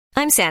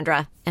I'm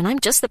Sandra, and I'm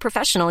just the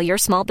professional your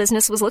small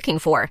business was looking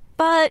for.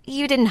 But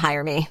you didn't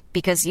hire me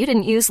because you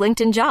didn't use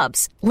LinkedIn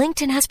Jobs.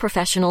 LinkedIn has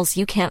professionals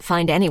you can't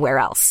find anywhere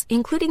else,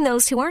 including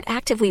those who aren't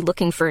actively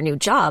looking for a new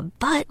job,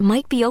 but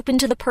might be open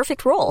to the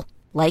perfect role,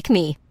 like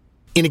me.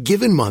 In a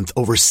given month,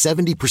 over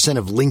 70%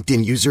 of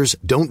LinkedIn users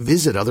don't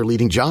visit other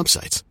leading job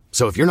sites.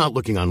 So if you're not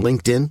looking on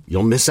LinkedIn,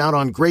 you'll miss out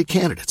on great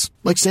candidates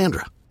like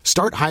Sandra.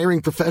 Start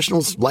hiring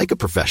professionals like a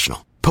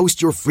professional.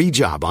 Post your free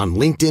job on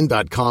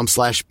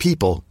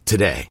linkedin.com/people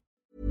today.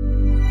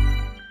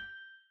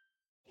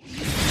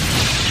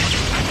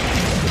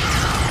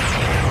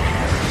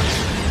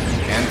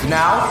 And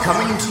now,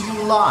 coming to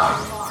you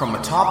live from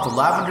atop the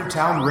Lavender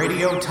Town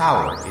Radio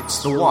Tower,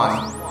 it's the one,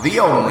 the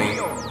only,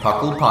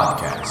 Puckle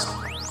Podcast.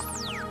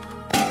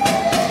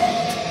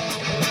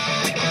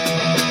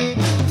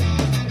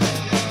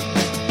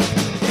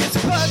 It's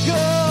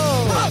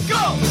Puckle!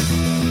 Puckle!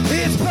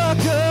 It's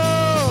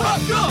Puckle!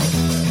 Puckle!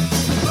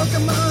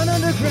 Pokemon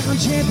Underground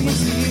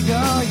Champions League,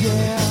 oh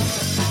yeah!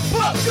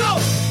 Puckle!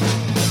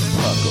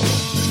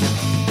 Puckle.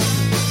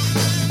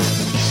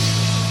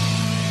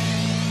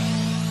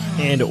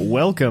 And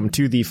welcome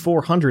to the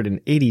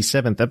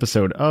 487th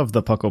episode of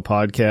the Puckle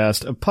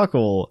Podcast.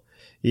 Puckle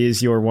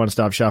is your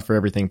one-stop shop for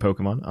everything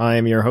Pokemon. I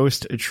am your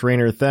host,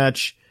 Trainer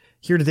Thatch,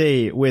 here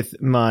today with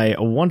my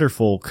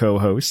wonderful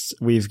co-hosts.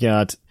 We've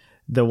got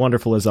the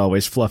wonderful, as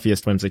always,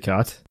 fluffiest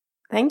Whimsicott.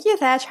 Thank you,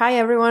 Thatch. Hi,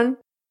 everyone.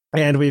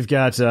 And we've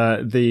got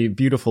the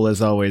beautiful,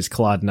 as always,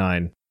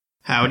 Claude9.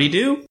 Howdy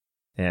do.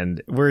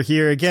 And we're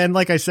here again,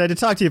 like I said, to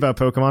talk to you about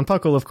Pokemon.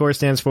 Puckle, of course,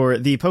 stands for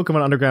the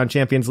Pokemon Underground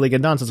Champions League, a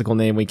nonsensical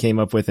name we came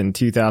up with in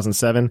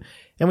 2007.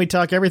 And we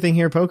talk everything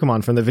here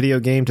Pokemon, from the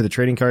video game to the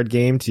trading card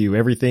game to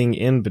everything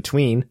in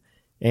between.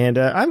 And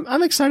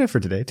I'm excited for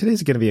today.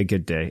 Today's going to be a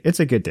good day.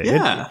 It's a good day.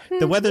 Yeah.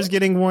 The weather's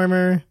getting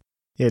warmer.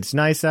 It's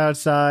nice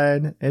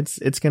outside.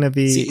 It's going to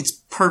be... See, it's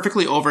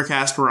perfectly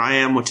overcast where I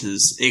am, which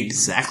is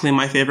exactly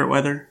my favorite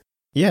weather.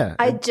 Yeah.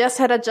 I just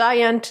had a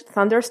giant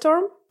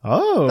thunderstorm.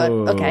 Oh. But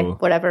okay,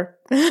 whatever.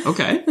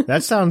 Okay.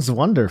 That sounds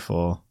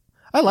wonderful.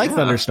 I like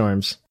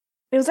thunderstorms.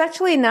 It was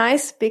actually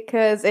nice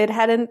because it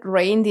hadn't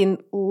rained in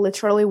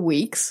literally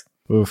weeks.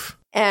 Oof.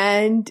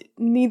 And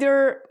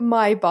neither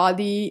my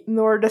body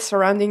nor the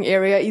surrounding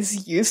area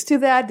is used to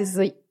that. This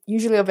is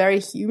usually a very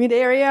humid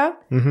area.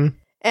 Mm-hmm.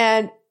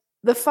 And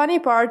the funny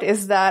part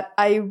is that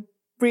I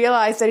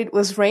realized that it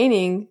was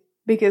raining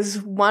because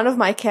one of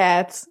my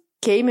cats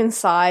came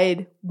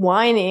inside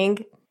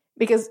whining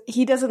because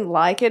he doesn't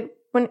like it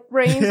when it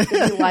rains.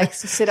 Because he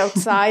likes to sit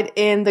outside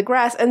in the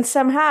grass. And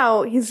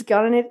somehow he's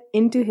gotten it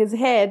into his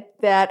head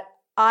that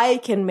I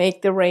can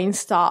make the rain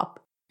stop.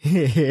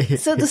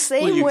 So the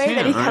same way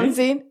that he comes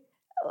in,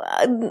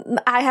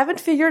 I haven't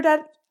figured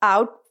that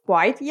out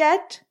quite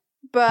yet.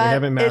 But I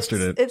haven't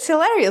mastered it. It's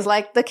hilarious.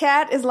 Like, the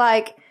cat is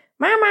like,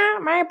 Mama,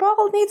 my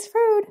ball needs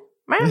food.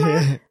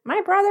 Mama,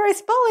 my brother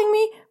is bullying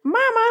me.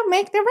 Mama,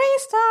 make the rain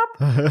stop.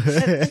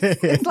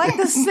 It's like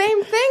the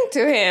same thing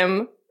to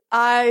him.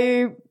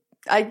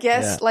 I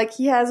guess, like,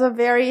 he has a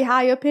very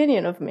high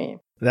opinion of me.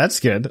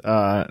 That's good.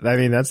 I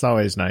mean, that's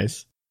always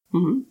nice.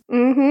 Mm-hmm.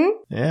 Mm-hmm.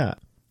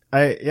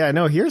 Yeah.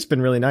 No, here's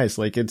been really nice.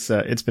 Like, it's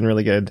been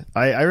really good.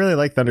 I really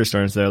like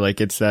thunderstorms though. Like,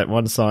 it's that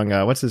one song,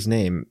 what's his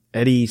name?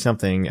 Eddie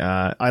something.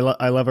 I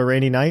Love a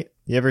Rainy Night.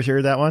 You ever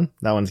hear that one?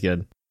 That one's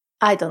good.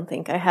 I don't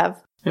think I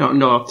have. I don't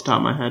know off the top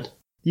of my head.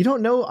 You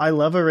don't know I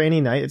Love a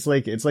Rainy Night? It's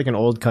like an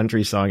old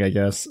country song, I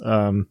guess.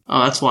 Oh,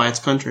 that's why it's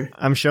country.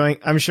 I'm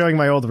showing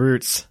my old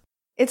roots.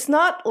 It's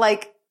not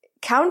like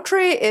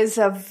country is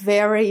a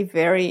very,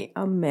 very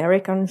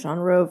American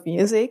genre of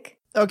music.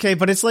 Okay,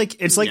 but it's like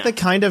the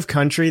kind of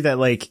country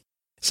that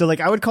so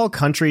I would call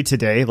country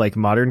today, like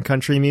modern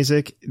country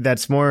music,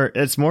 it's more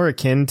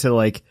akin to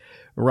like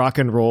rock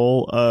and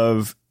roll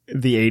of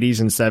the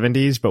 80s and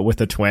 70s, but with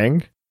a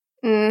twang.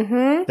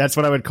 Mm-hmm. That's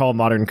what I would call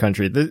modern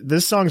country.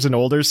 This song's an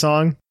older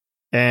song,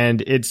 and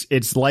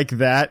it's like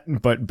that,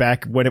 but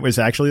back when it was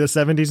actually the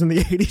 70s and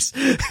the 80s.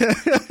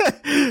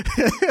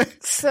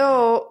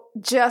 So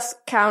just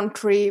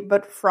country,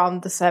 but from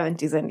the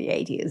 70s and the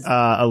 80s.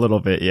 A little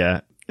bit,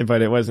 yeah.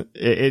 But it wasn't.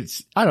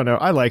 It's I don't know.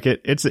 I like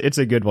it. It's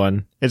a good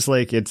one. It's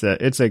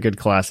a good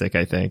classic,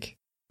 I think.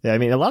 Yeah, I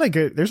mean,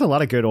 there's a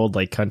lot of good old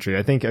like country.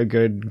 I think a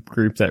good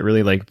group that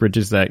really like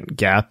bridges that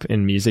gap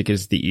in music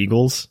is the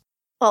Eagles.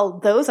 Well,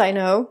 those I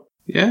know.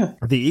 Yeah.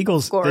 The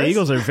Eagles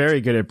are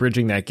very good at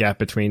bridging that gap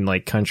between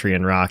like country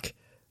and rock,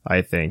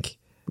 I think.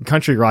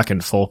 Country, rock,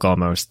 and folk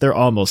almost. They're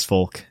almost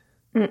folk.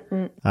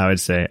 Mm-mm. I would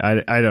say.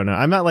 I don't know.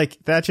 I'm not like,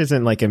 Thatch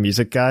isn't like a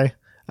music guy.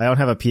 I don't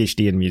have a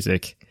PhD in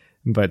music,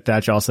 but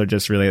Thatch also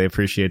just really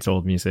appreciates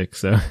old music,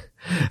 so.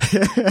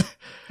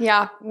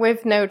 Yeah,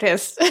 we've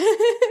noticed.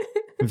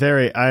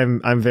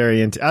 I'm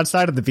very into,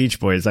 outside of the Beach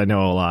Boys, I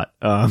know a lot.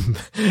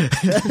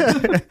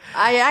 I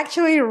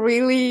actually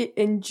really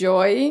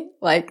enjoy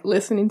like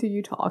listening to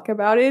you talk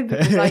about it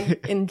because I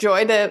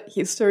enjoy the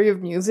history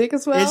of music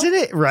as well. Isn't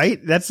it right?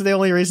 That's the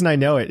only reason I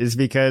know it is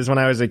because when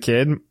I was a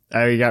kid,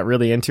 I got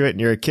really into it, and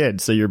you're a kid,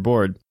 so you're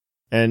bored.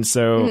 And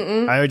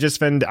so I would just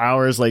spend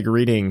hours like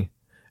reading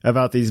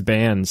about these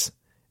bands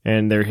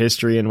and their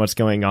history and what's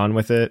going on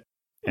with it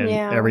and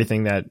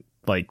everything that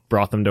like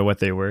brought them to what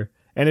they were.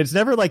 And it's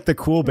never like the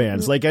cool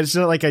bands. Like it's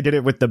not like I did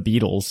it with the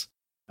Beatles.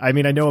 I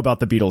mean, I know about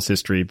the Beatles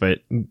history, but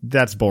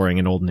that's boring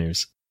and old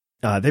news.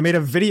 They made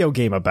a video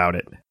game about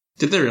it.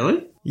 Did they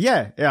really?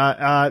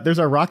 Yeah. There's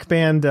a rock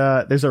band.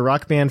 There's a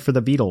rock band for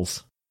the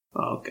Beatles.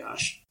 Oh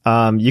gosh.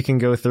 You can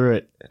go through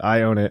it.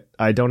 I own it.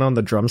 I don't own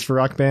the drums for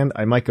Rock Band.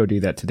 I might go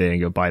do that today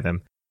and go buy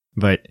them.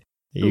 But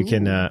you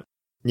can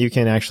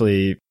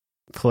actually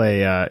play.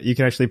 You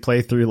can actually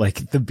play through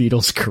like the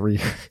Beatles' career.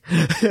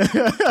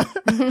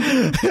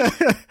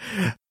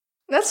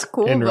 That's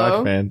cool. In though.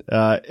 Rock Band,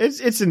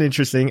 it's an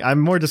interesting. I'm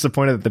more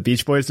disappointed that the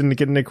Beach Boys didn't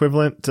get an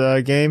equivalent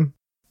game.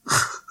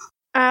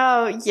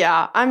 Oh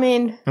yeah, I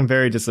mean, I'm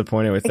very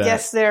disappointed with that. I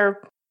guess they're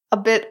a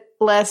bit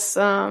less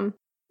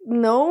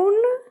known.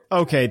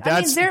 Okay,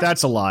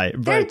 that's a lie.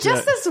 They're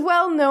just as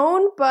well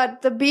known,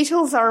 but the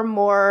Beatles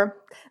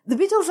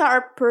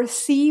are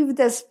perceived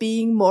as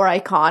being more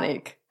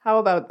iconic. How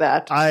about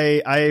that?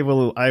 I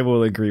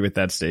will agree with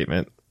that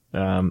statement.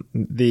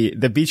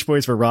 The Beach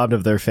Boys were robbed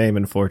of their fame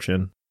and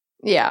fortune.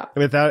 Yeah.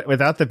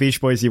 Without the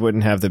Beach Boys, you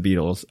wouldn't have the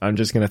Beatles. I'm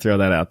just gonna throw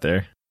that out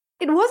there.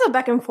 It was a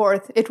back and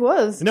forth. It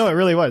was. No, it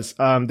really was.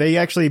 They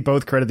actually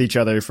both credit each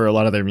other for a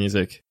lot of their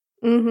music.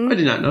 Mm-hmm. I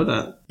did not know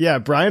that. Yeah,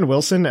 Brian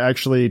Wilson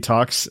actually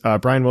talks.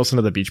 Brian Wilson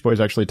of the Beach Boys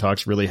actually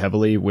talks really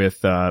heavily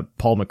with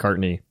Paul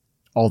McCartney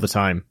all the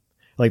time.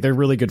 Like they're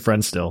really good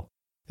friends still.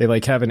 They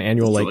like have an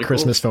annual like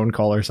Christmas phone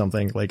call or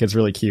something. Like it's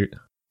really cute.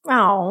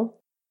 Oh.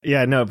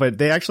 Yeah, no, but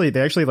they actually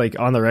like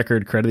on the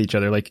record credit each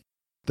other. Like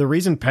the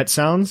reason Pet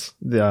Sounds,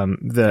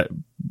 the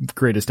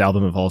greatest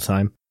album of all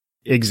time,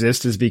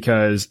 exists is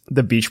because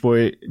the Beach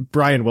Boy,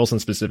 Brian Wilson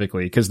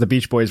specifically, because the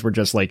Beach Boys were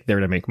just like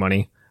there to make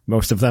money.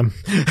 Most of them.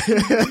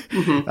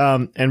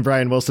 And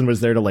Brian Wilson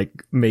was there to like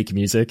make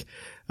music.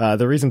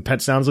 The reason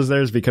Pet Sounds was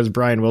there is because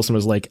Brian Wilson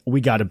was like, we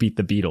got to beat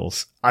the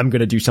Beatles. I'm going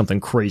to do something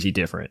crazy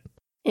different.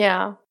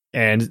 Yeah.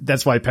 And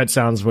that's why Pet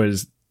Sounds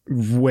was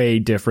way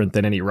different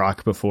than any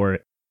rock before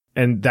it.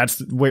 And that's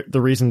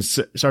the reason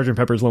Sgt.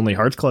 Pepper's Lonely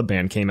Hearts Club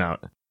Band came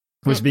out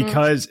was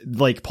because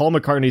like Paul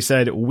McCartney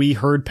said, we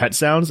heard Pet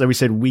Sounds and we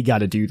said, we got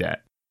to do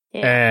that.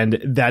 Yeah.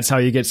 And that's how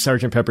you get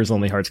Sgt. Pepper's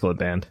Lonely Hearts Club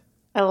Band.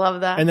 I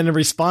love that. And then in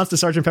response to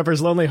Sgt.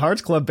 Pepper's Lonely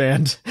Hearts Club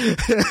Band,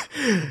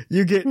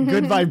 you get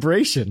Good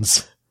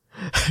Vibrations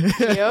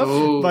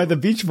by the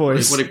Beach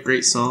Boys. What a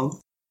great song.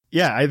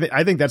 Yeah,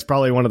 I think that's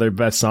probably one of their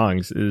best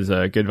songs is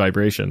Good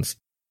Vibrations.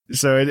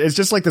 So it's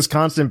just like this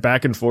constant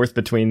back and forth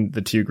between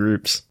the two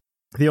groups.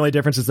 The only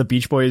difference is the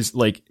Beach Boys,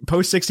 like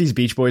post-60s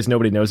Beach Boys,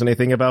 nobody knows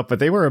anything about, but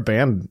they were a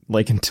band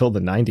like until the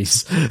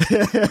 90s.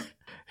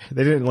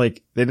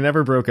 They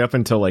never broke up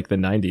until like the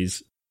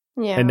 90s.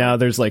 Yeah. And now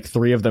there's like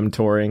 3 of them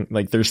touring.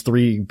 Like there's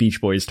 3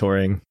 Beach Boys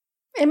touring.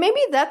 And maybe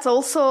that's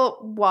also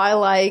why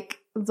like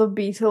the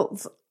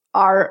Beatles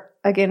are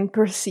again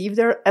perceived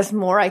as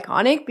more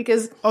iconic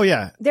because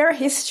their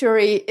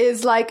history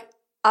is like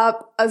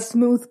a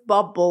smooth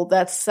bubble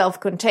that's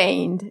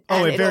self-contained.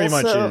 Oh, it very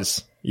much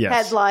is.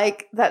 Yes. Had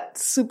like that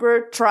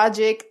super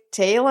tragic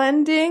tail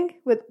ending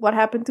with what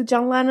happened to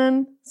John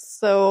Lennon.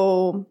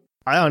 So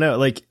I don't know.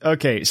 Like,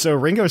 okay, so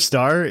Ringo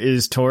Starr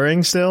is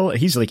touring still.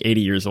 He's like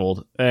 80 years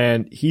old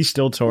and he's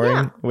still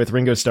touring with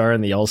Ringo Starr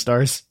and the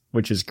All-Stars,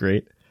 which is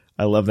great.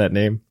 I love that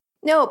name.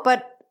 No,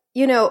 but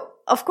you know,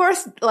 of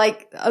course,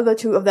 like the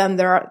 2 of them,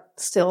 they're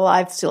still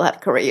alive, still have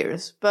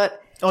careers,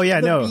 but the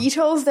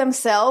Beatles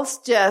themselves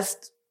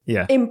just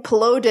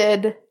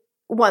imploded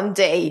one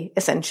day,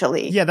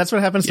 essentially. Yeah, that's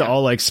what happens to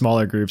all like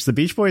smaller groups. The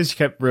Beach Boys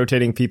kept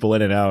rotating people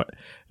in and out,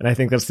 and I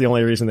think that's the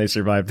only reason they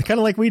survived. Kind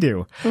of like we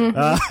do.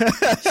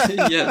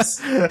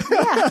 Yes.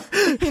 Yeah,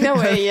 in a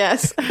way,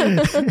 yes.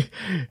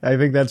 I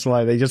think that's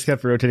why they just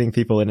kept rotating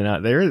people in and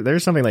out.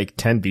 There's something like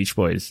 10 Beach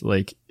Boys,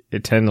 like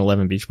 10,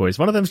 11 Beach Boys.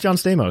 One of them's John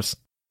Stamos.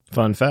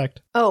 Fun fact.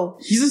 Oh,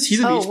 he's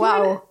a Beach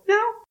Boy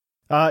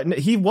now?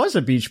 He was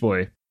a Beach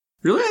Boy.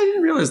 Really? I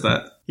didn't realize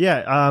that.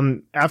 Yeah.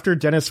 After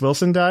Dennis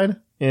Wilson died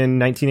in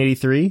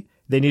 1983,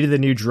 they needed a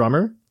new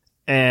drummer,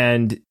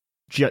 and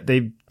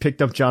they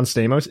picked up John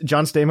Stamos.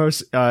 John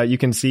Stamos, you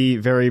can see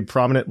very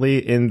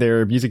prominently in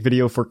their music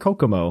video for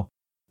Kokomo.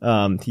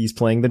 He's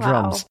playing the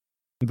drums.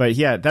 But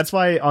yeah, that's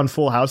why on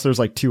Full House there's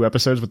like 2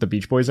 episodes with the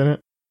Beach Boys in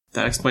it.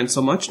 That explains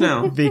so much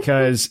now.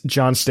 Because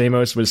John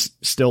Stamos was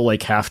still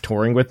like half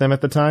touring with them at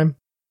the time.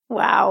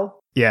 Wow.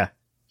 Yeah.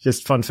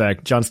 Just fun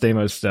fact. John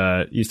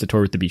Stamos used to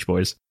tour with the Beach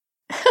Boys.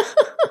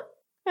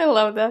 I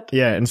love that.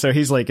 Yeah, and so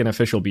he's like an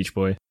official Beach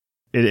Boy.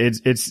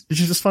 It's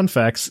just fun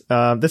facts.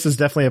 This is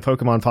definitely a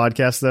Pokemon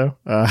podcast, though.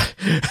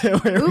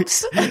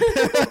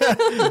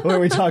 Where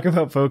we talk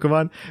about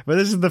Pokemon. But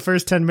this is the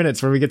first 10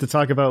 minutes where we get to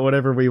talk about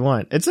whatever we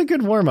want. It's a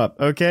good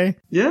warm-up, okay?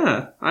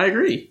 Yeah, I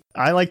agree.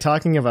 I like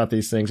talking about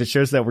these things. It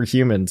shows that we're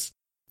humans,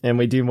 and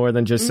we do more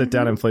than just sit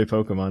down and play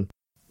Pokemon.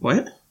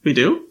 What? We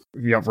do?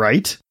 Yeah,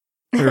 right?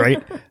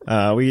 Right?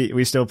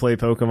 We still play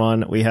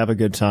Pokemon. We have a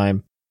good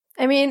time.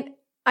 I mean,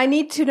 I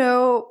need to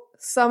know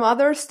some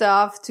other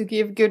stuff to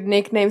give good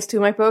nicknames to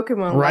my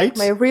Pokemon, Right? like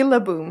my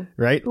Rillaboom,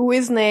 Right? who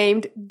is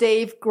named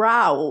Dave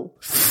Growl.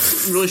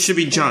 Really should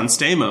be John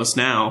Stamos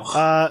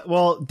now.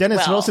 Well,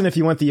 Dennis Wilson if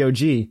you want the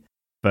OG.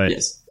 But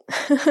Yes.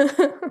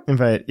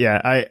 But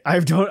yeah,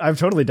 I've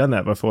totally done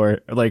that before.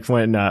 Like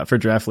when for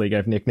Draft League,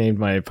 I've nicknamed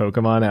my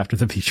Pokemon after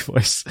the Beach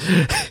Boys.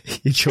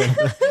 each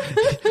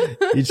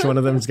one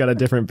of them's got a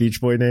different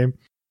Beach Boy name.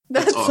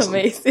 That's awesome.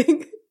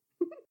 amazing.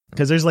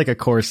 Because there's like a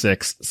core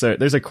 6, so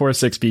there's a core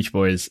 6 Beach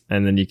Boys,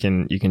 and then you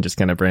can just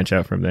kind of branch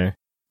out from there.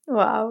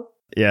 Wow.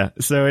 Yeah,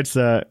 so it's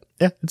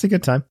it's a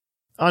good time.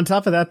 On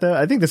top of that, though,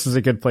 I think this is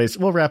a good place.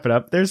 We'll wrap it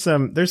up. There's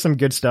some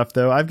good stuff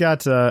though. I've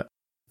got I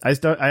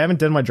haven't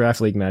done my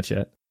Draft League match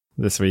yet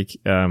this week.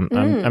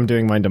 I'm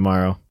doing mine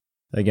tomorrow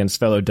against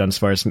fellow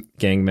Dunsparce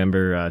gang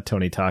member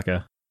Tony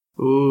Taka.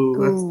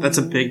 Ooh, that's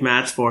a big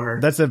match for her.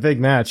 That's a big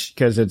match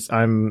because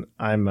I'm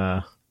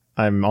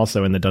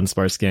also in the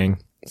Dunsparce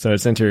gang, so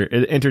it's inter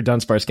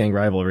Dunsparce gang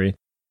rivalry.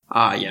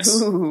 Ah,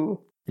 yes.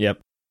 Ooh. Yep.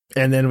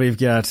 And then we've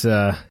got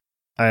so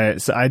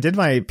I did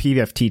my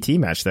PFTT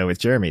match though with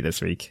Jeremy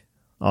this week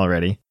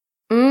already.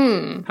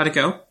 How'd it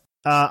go?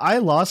 I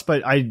lost,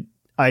 but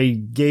I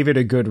gave it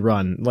a good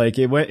run. Like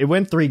it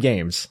went 3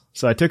 games,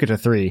 so I took it to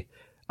 3.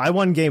 I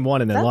won game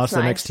 1 and then That's lost the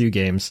nice. next 2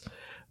 games.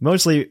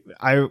 Mostly,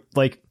 I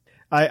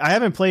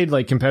haven't played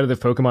like competitive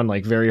Pokemon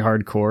like very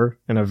hardcore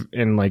in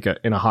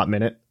a hot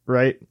minute,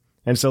 right?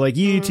 And so like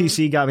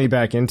UUTC got me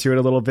back into it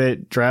a little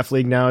bit. Draft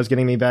League now is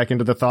getting me back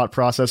into the thought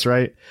process,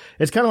 right?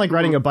 It's kind of like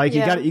riding a bike.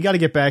 Yeah. You got to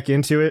get back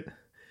into it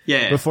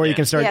before you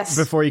can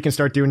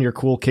start doing your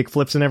cool kick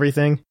flips and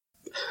everything.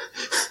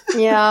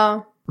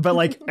 Yeah. But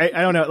like I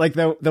don't know, like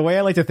the way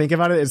I like to think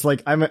about it is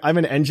like I'm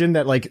an engine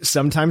that like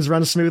sometimes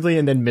runs smoothly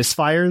and then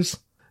misfires.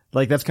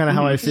 Like that's kind of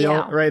how I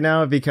feel right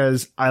now,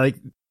 because I like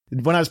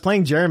when I was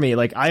playing Jeremy,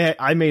 like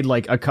I made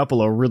like a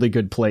couple of really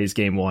good plays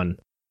game 1.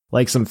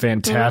 Like some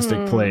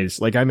fantastic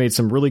plays. Like I made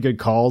some really good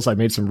calls, I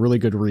made some really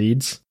good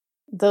reads.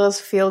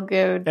 Those feel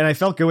good. And I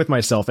felt good with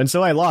myself. And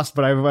so I lost,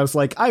 but I was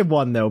like I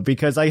won though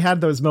because I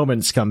had those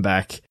moments come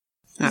back.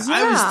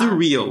 I was the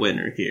real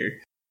winner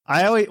here.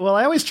 I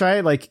always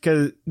try like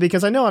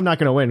because I know I'm not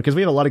going to win because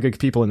we have a lot of good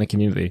people in the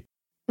community.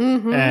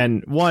 Mm-hmm.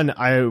 And one,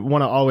 I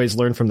want to always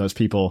learn from those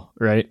people,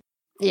 right?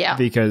 Yeah.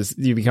 Because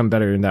you become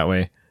better in that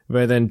way.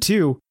 But then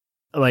 2,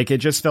 like it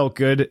just felt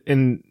good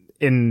in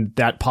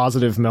that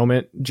positive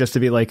moment just to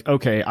be like,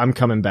 okay, I'm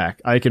coming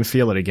back. I can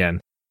feel it again.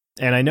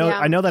 And I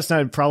know that's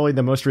not probably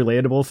the most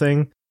relatable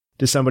thing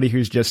to somebody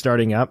who's just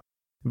starting up.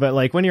 But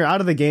like when you're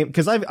out of the game,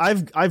 because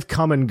I've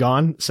come and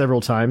gone several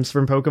times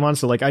from Pokemon,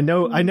 so like I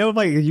know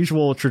my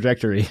usual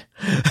trajectory.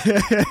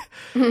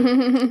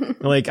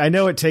 Like I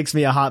know it takes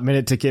me a hot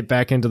minute to get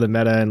back into the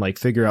meta and like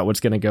figure out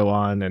what's going to go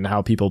on and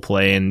how people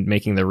play and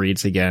making the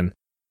reads again.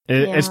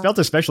 It's felt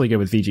especially good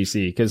with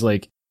VGC because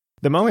like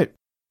the moment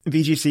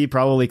VGC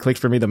probably clicked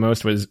for me the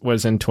most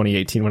was in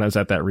 2018 when I was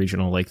at that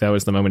regional. Like that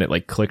was the moment it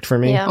like clicked for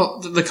me. Yeah. Oh,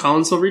 the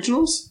Collinsville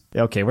Regionals?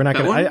 Okay, we're not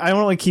going to, I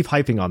don't want to keep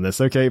hyping on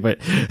this, okay? But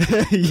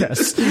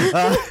yes.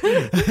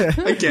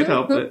 I can't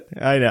help it.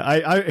 I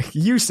know.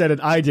 You said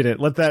it, I didn't.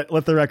 Let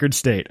the record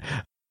state.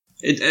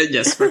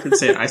 Yes, record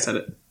say it, I said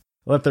it.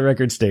 Let the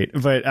record state.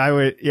 But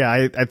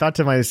I thought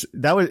to myself,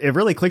 it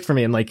really clicked for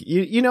me. And like,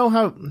 you know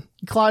how,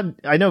 Claude,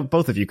 I know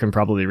both of you can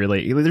probably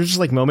relate. There's just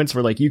like moments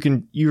where like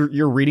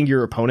you're reading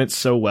your opponents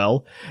so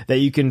well that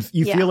you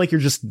feel like you're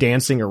just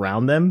dancing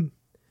around them.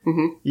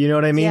 Mm-hmm. You know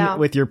what I mean? Yeah.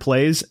 With your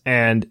plays.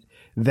 And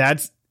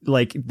that's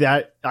like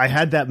that. I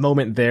had that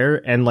moment there.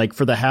 And like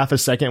for the half a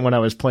second when I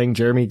was playing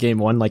Jeremy game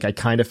 1, like I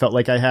kind of felt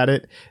like I had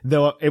it,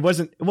 though it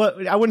wasn't, well,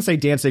 I wouldn't say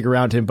dancing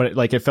around him, but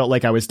it felt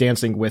like I was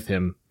dancing with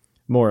him.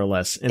 More or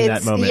less in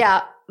that moment.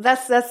 Yeah,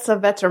 that's a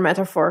better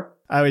metaphor.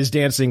 I was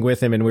dancing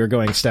with him and we were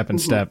going step and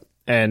step,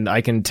 and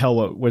I can tell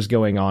what was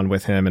going on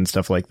with him and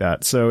stuff like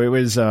that. So it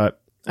was, I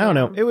don't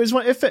know. It was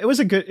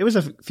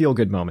a feel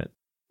good moment.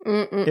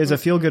 It was a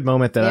feel good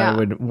moment that I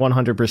would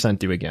 100%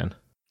 do again.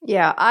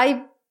 Yeah,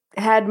 I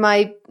had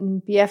my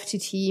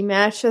BFTT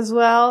match as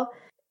well.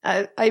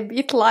 I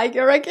beat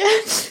Liger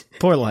again.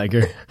 Poor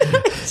Liger.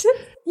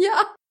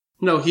 Yeah.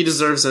 No, he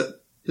deserves it.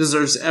 He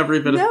deserves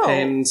every bit of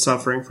pain and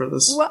suffering for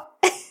this.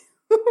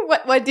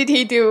 What did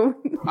he do?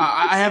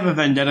 I have a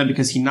vendetta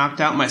because he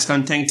knocked out my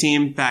Skuntank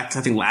team back,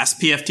 I think, last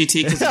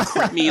PFTT because he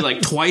crit me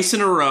like twice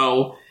in a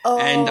row. Oh.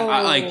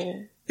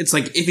 And it's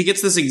like, if he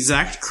gets this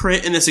exact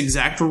crit and this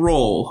exact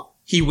roll,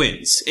 he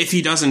wins. If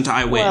he doesn't,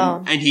 I win.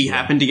 Well, and he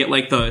happened to get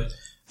like the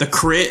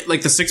crit,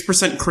 like the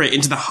 6% crit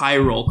into the high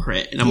roll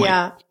crit. And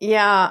I'm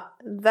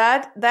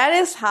that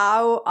is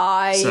how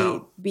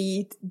I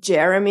beat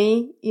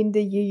Jeremy in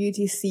the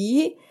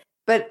UUTC.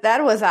 But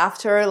that was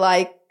after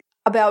like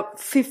about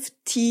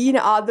 15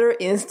 other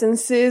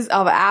instances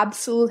of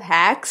absolute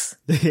hacks,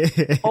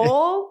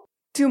 all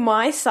to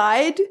my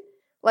side.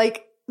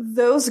 Like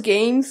those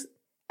games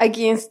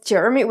against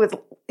Jeremy,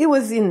 it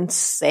was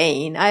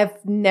insane.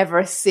 I've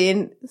never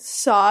seen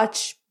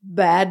such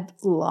bad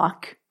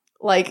luck.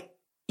 Like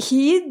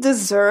he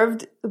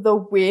deserved the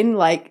win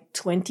like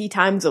 20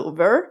 times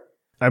over.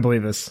 I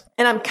believe this.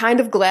 And I'm kind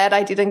of glad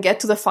I didn't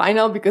get to the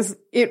final because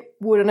it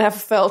wouldn't have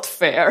felt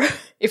fair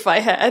if I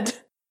had.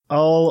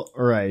 All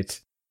right.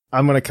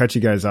 I'm going to cut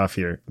you guys off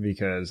here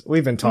because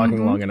we've been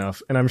talking long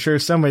enough, and I'm sure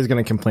somebody's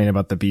going to complain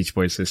about the Beach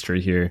Boys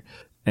history here.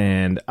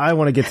 And I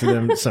want to get to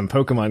them some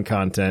Pokemon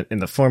content in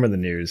the form of the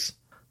news.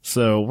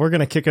 So we're going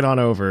to kick it on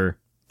over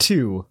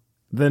to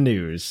the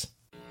news.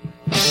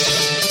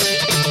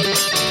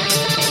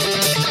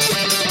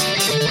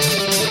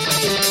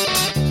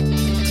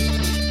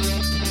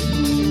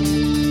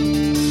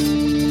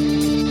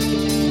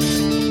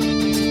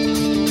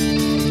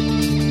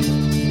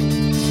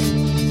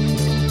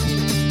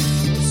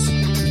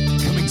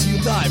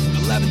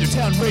 Lavender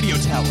Town Radio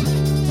Tower.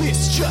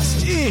 This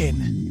just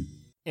in.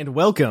 And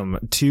welcome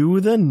to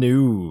the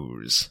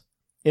news.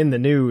 In the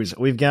news,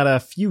 we've got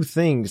a few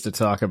things to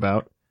talk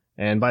about.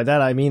 And by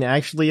that, I mean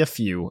actually a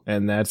few,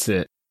 and that's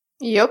it.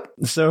 Yep.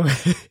 So,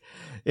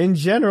 in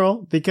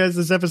general, because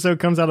this episode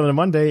comes out on a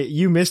Monday,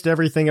 you missed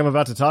everything I'm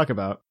about to talk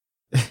about.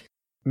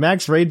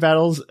 Max raid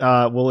battles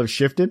will have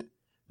shifted.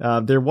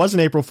 There was an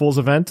April Fool's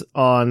event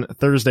on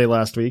Thursday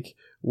last week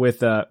with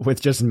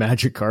just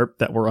Magikarp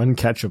that were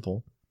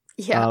uncatchable.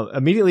 Yeah.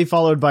 Immediately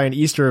followed by an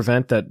Easter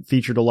event that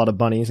featured a lot of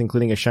bunnies,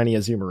 including a shiny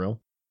Azumarill.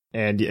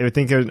 And I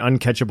think an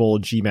uncatchable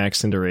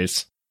G-Max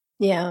Cinderace.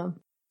 Yeah.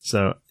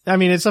 So, I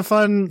mean, it's a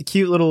fun,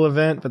 cute little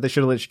event, but they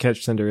should have let you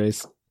catch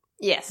Cinderace.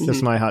 Yes.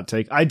 That's my hot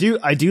take. I do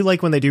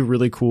like when they do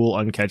really cool,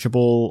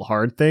 uncatchable,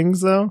 hard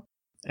things, though.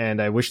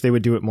 And I wish they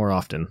would do it more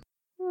often.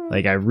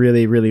 Like, I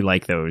really, really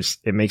like those.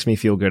 It makes me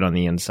feel good on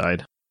the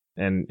inside.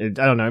 And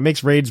I don't know, it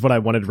makes raids what I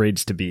wanted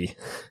raids to be.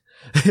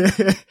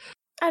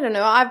 I don't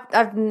know.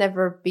 I've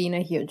never been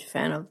a huge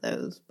fan of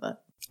those,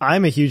 but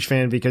I'm a huge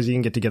fan because you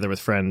can get together with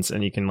friends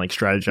and you can like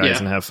strategize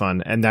and have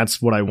fun, and that's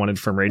what I wanted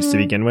from raids to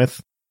begin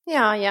with.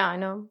 Yeah, I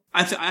know.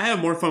 I have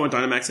more fun with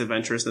Dynamax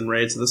Adventures than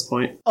raids at this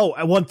point. Oh,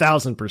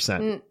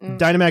 1000%.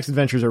 Dynamax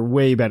Adventures are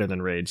way better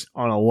than raids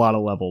on a lot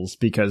of levels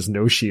because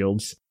no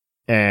shields,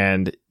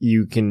 and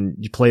you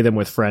play them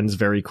with friends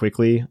very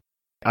quickly.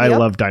 I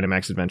love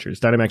Dynamax Adventures.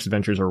 Dynamax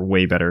Adventures are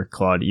way better,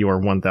 Claude. You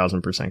are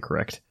 1000%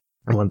 correct.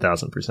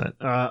 1000%.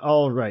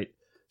 All right.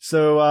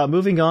 So,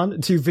 moving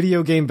on to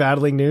video game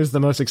battling news, the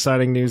most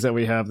exciting news that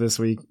we have this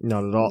week.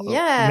 Not at all.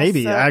 Yeah.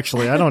 Maybe,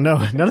 actually. I don't know.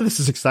 None of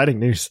this is exciting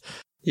news.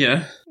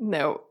 Yeah.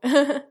 No.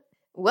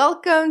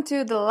 Welcome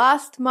to the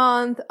last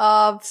month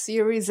of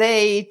Series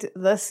 8,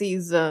 the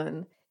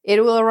season.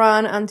 It will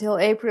run until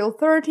April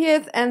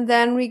 30th, and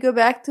then we go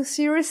back to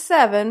Series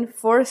 7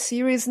 for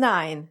Series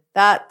 9.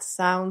 That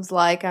sounds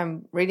like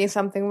I'm reading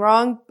something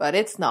wrong, but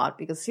it's not,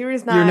 because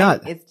Series 9 You're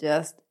not. It's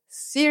just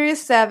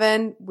Series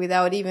 7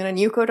 without even a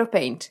new coat of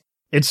paint.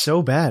 It's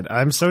so bad.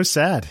 I'm so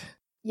sad.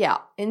 Yeah,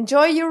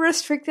 enjoy your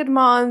restricted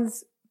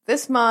months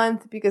this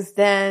month, because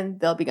then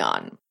they'll be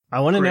gone.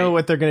 I want to Great. know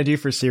what they're going to do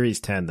for Series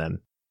 10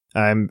 then.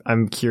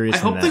 I'm curious. I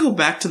hope they go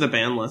back to the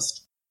ban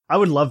list. I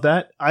would love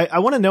that. I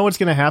want to know what's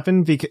going to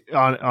happen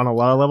on a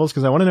lot of levels,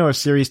 because I want to know if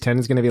Series 10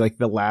 is going to be like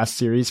the last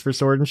series for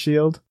Sword and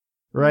Shield,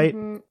 right?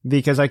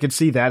 Because I could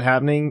see that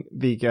happening,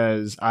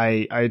 because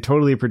I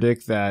totally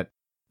predict that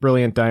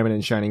Brilliant Diamond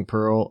and Shining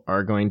Pearl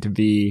are going to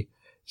be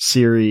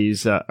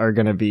are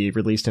going to be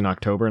released in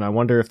October, and I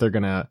wonder if they're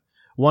going to,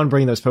 one,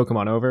 bring those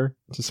Pokemon over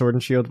to Sword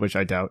and Shield, which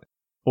I doubt,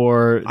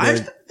 or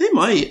they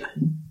might.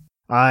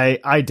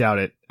 I doubt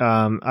it.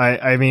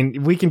 I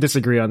mean, we can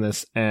disagree on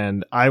this,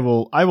 and I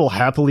will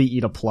happily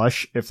eat a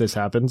plush if this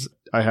happens.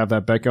 I have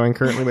that bet going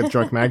currently with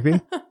Drunk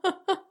Magby.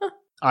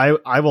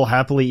 I will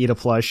happily eat a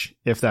plush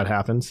if that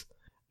happens.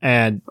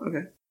 And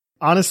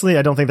honestly,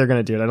 I don't think they're going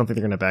to do it. I don't think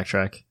they're going to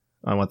backtrack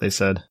on what they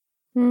said.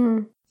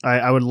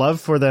 I would love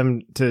for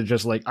them to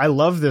just like, I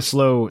love the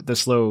slow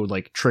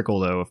like trickle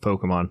though of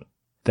Pokemon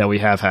that we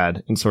have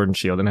had in Sword and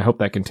Shield, and I hope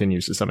that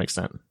continues to some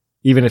extent.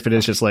 Even if it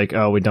is just like,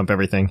 oh, we dump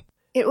everything.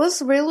 It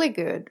was really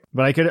good.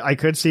 But I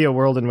could see a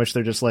world in which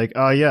they're just like,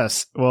 oh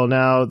yes, well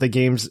now the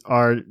games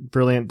are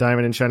Brilliant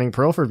Diamond and Shining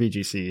Pearl for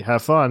VGC.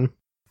 Have fun.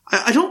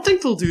 I don't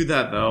think they'll do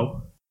that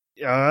though.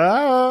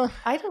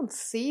 I don't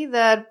see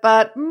that,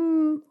 but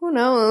who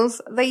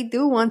knows? They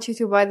do want you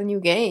to buy the new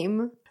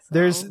game.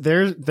 So.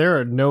 There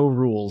are no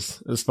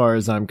rules as far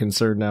as I'm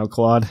concerned now,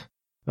 Claude.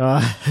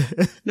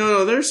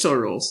 No, there's still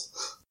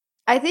rules.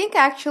 I think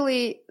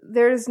actually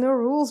there's no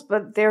rules,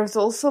 but there's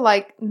also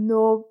like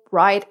no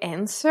right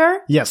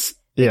answer. Yes.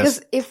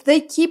 Because if they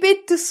keep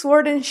it to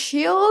Sword and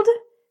Shield,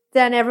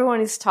 then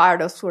everyone is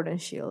tired of Sword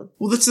and Shield.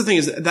 Well, that's the thing,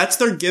 is that's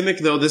their gimmick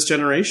though, this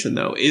generation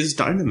though, is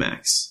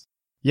Dynamax.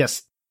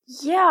 Yes.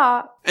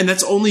 Yeah. And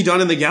that's only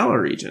done in the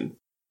Galar region.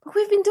 But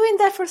we've been doing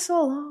that for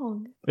so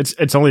long.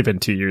 It's only been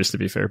 2 years to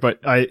be fair,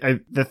 but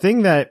the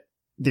thing that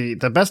the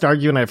best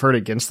argument I've heard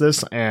against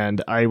this,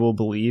 and I will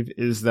believe,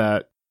 is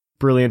that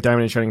Brilliant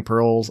Diamond and Shining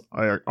Pearls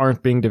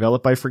aren't being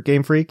developed by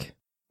Game Freak.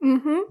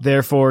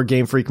 Therefore,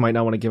 Game Freak might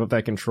not want to give up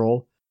that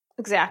control.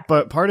 Exactly.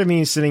 But part of me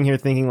is sitting here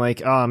thinking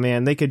like, oh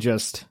man, they could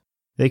just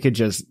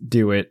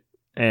do it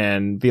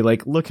and be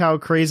like, look how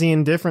crazy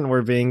and different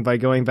we're being by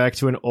going back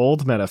to an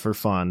old meta for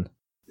fun.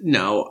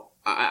 No.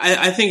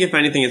 I think if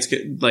anything, it's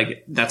good.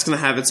 Like, that's going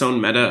to have its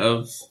own meta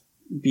of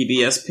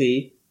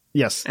BDSP.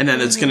 Yes. And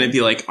then it's going to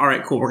be like, all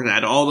right, cool. We're going to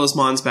add all those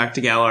mons back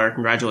to Galar.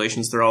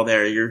 Congratulations. They're all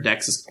there. Your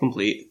dex is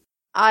complete.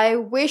 I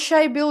wish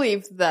I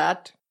believed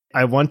that.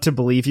 I want to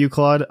believe you,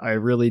 Claude. I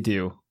really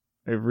do.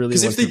 I really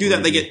Because if they do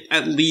that, they you. get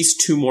at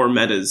least 2 more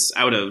metas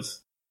out of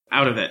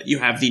it. You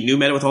have the new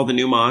meta with all the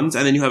new mons,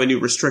 and then you have a new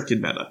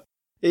restricted meta.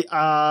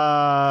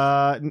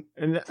 Not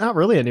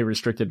really a new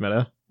restricted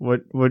meta.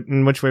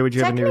 In which way would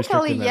you have a new restricted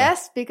Technically, meta?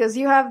 yes, because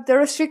you have the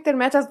restricted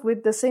metas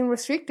with the same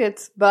restricted,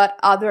 but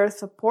other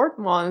support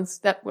mons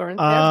that weren't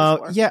there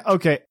before.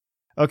 Yeah,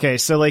 okay.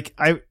 So like,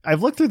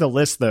 I've looked through the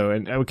list though,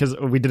 and because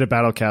we did a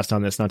battle cast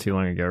on this not too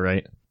long ago,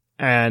 right?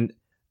 And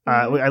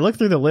I looked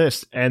through the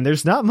list, and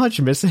there's not much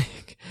missing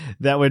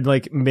that would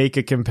like make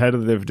a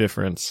competitive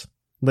difference.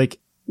 Like,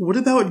 what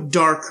about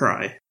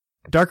Darkrai?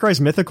 Darkrai's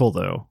mythical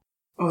though.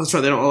 Oh, that's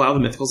right. They don't allow the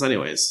mythicals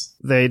anyways.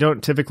 They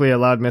don't typically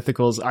allow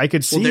mythicals. I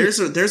could see.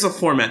 Well, there's a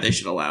format they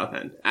should allow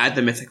then. Add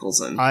the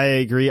mythicals in. I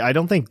agree. I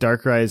don't think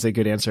Darkrai is a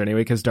good answer anyway,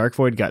 because Dark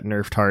Void got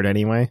nerfed hard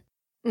anyway.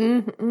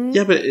 Mm-hmm.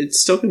 Yeah, but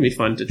it's still going to be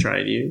fun to try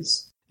and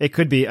use. It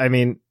could be. I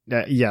mean,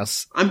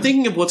 yes. I'm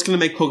thinking of what's going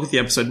to make Pokethe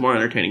episode more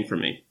entertaining for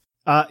me.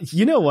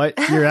 You know what?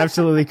 You're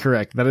absolutely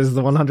correct. That is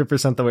the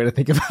 100% the way to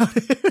think about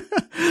it.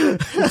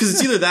 Because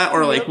it's either that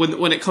or like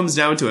when it comes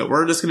down to it,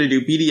 we're just going to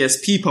do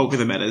BDSP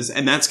Pokethe metas,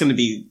 and that's going to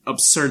be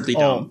absurdly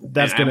dumb.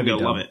 That's going to be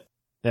dumb. Love it.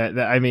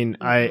 Yeah, I mean,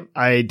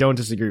 I don't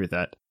disagree with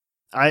that.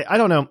 I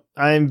don't know.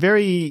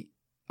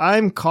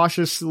 I'm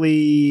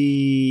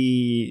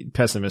cautiously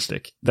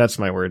pessimistic. That's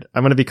my word.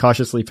 I'm going to be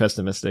cautiously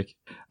pessimistic.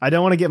 I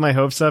don't want to get my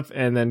hopes up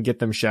and then get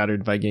them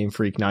shattered by Game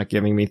Freak not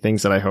giving me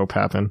things that I hope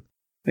happen.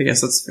 I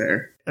guess that's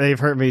fair. They've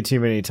hurt me too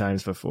many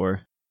times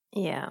before.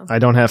 Yeah. I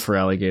don't have for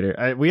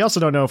Alligator. We also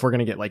don't know if we're going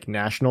to get like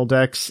national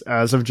decks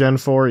as of Gen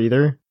 4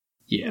 either.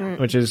 Yeah.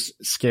 Which is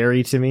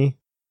scary to me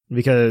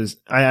because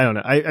I don't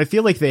know. I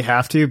feel like they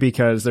have to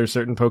because there's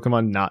certain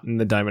Pokemon not in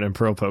the Diamond and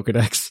Pearl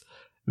Pokedex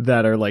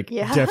that are like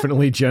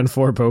definitely Gen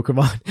 4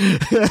 Pokemon.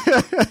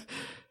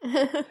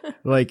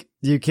 Like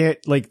you can't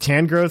like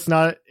Tangrowth's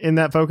not in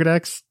that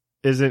Pokedex.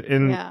 Isn't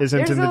in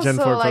the Gen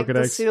 4 like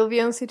Pokedex. The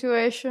Sylveon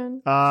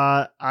situation.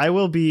 I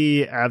will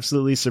be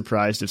absolutely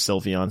surprised if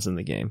Sylveon's in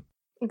the game.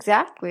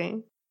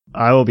 Exactly.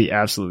 I will be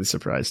absolutely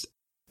surprised.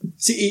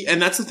 See, and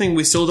that's the thing,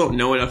 we still don't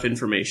know enough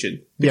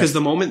information. Because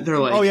the moment they're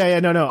like...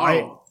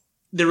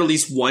 they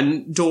release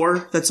one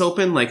door that's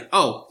open, like,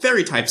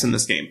 fairy types in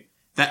this game.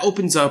 That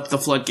opens up the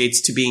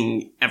floodgates to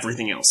being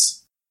everything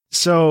else.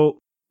 So...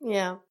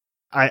 Yeah.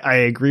 I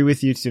agree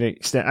with you to an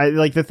extent.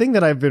 The thing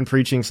that I've been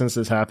preaching since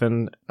this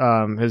happened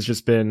has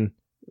just been,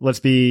 let's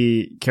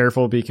be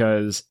careful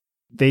because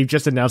they've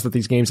just announced that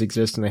these games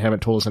exist and they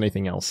haven't told us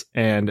anything else.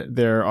 And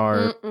there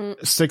are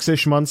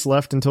 6-ish months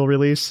left until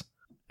release.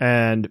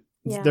 And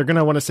they're going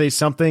to want to say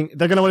something.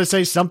 They're going to want to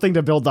say something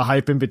to build the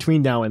hype in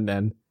between now and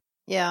then.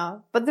 Yeah,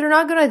 but they're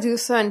not going to do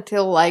so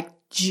until like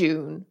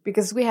June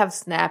because we have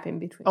Snap in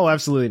between. Oh,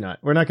 absolutely not.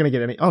 We're not going to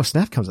get any. Oh,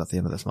 Snap comes out the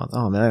end of this month.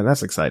 Oh, man,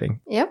 that's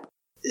exciting. Yep.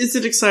 Is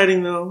it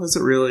exciting though? Is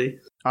it really?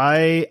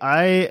 I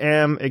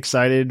am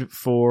excited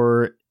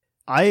for...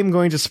 I am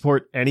going to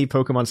support any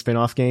Pokemon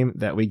spin-off game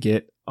that we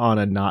get on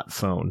a not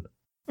phone.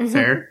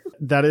 Fair.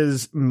 That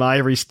is my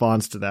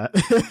response to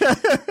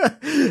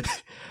that.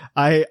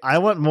 I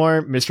want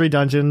more mystery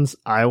dungeons.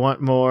 I want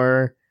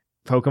more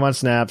Pokemon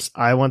Snaps.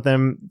 I want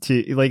them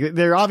to... Like,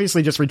 they're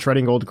obviously just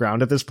retreading old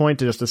ground at this point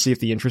to see if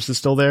the interest is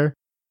still there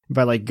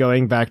by, like,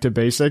 going back to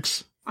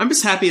basics. I'm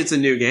just happy it's a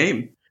new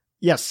game.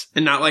 Yes.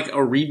 And not like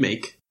a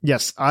remake.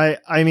 Yes. I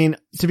mean,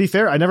 to be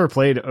fair, I never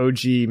played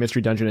OG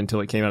Mystery Dungeon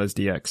until it came out as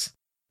DX,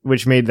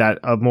 which made that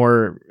a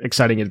more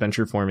exciting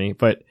adventure for me.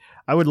 But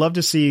I would love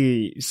to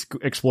see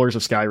Explorers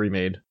of Sky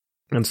remade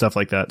and stuff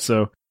like that.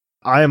 So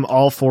I am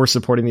all for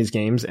supporting these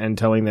games and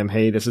telling them,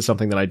 hey, this is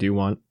something that I do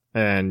want,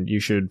 and you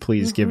should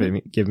please give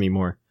me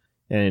more.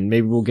 And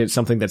maybe we'll get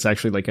something that's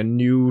actually like a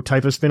new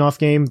type of spin-off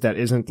game that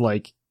isn't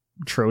like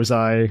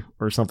Trozei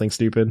or something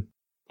stupid.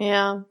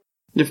 Yeah.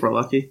 If we're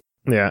lucky.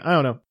 Yeah,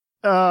 I don't know.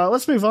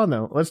 Let's move on,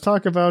 though. Let's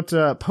talk about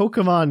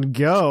Pokemon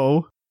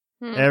Go,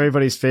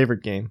 everybody's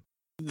favorite game.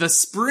 The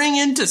Spring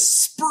into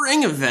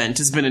Spring event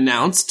has been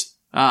announced,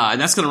 and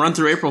that's going to run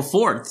through April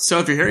 4th. So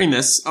if you're hearing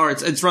this, or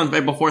it's run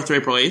April 4th through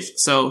April 8th,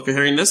 so if you're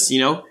hearing this,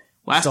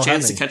 last Still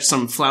chance happening. to catch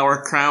some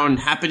Flower Crown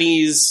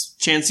Happies,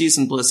 Chanseys,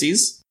 and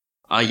Blissies.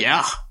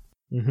 Yeah.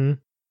 Mm-hmm.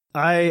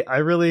 I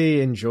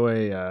really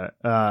enjoy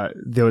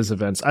those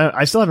events.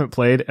 I still haven't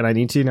played, and I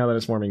need to now that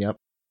it's warming up.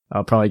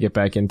 I'll probably get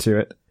back into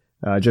it.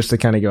 Just to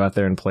kind of go out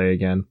there and play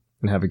again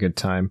and have a good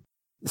time.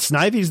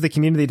 Snivy's the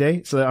community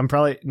day, so I'm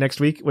probably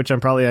next week, which I'm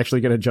probably actually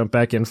going to jump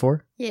back in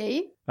for.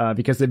 Yay.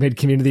 Because they made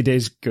community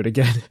days good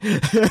again.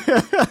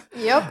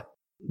 Yep.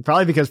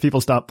 Probably because people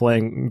stopped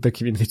playing the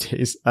community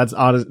days.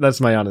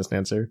 That's my honest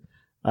answer.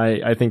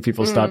 I think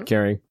people stopped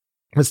caring.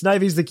 But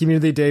Snivy's the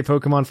community day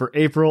Pokemon for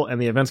April, and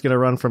the event's going to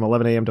run from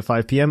 11 a.m. to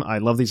 5 p.m. I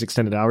love these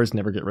extended hours.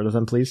 Never get rid of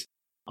them, please.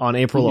 On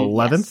April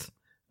 11th.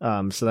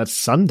 Yes. So that's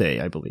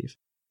Sunday, I believe.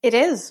 It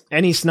is.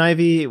 Any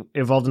Snivy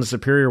evolved into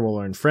Superior will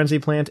learn Frenzy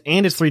Plant,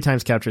 and it's 3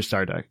 times Capture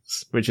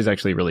Stardust, which is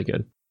actually really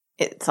good.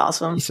 It's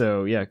awesome.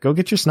 So yeah, go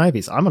get your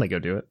Snivies. I'm gonna go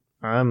do it.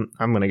 I'm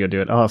gonna go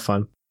do it. I'll have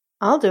fun.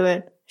 I'll do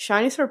it.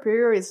 Shiny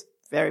Superior is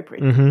very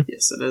pretty. Mm-hmm.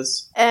 Yes, it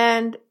is.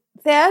 And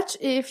that,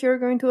 if you're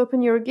going to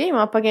open your game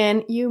up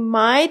again, you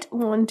might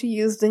want to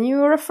use the new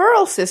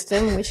referral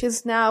system, which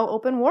is now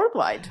open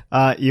worldwide.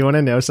 You want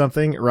to know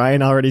something?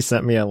 Ryan already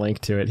sent me a link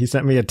to it. He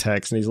sent me a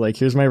text and he's like,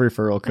 here's my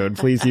referral code.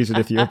 Please use it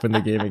if you open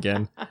the game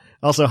again.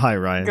 Also, hi,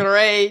 Ryan.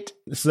 Great.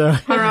 So,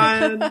 hi,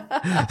 Ryan.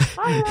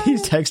 He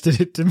texted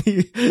it to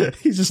me.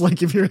 He's just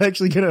like, if you're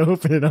actually going to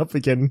open it up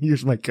again,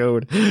 here's my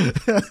code.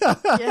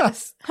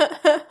 Yes.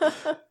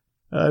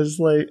 I was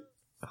like,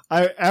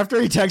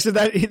 after he texted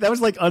that was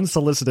like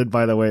unsolicited,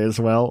 by the way, as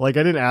well. Like,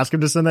 I didn't ask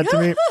him to send that to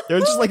me. It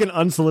was just like an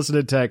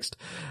unsolicited text.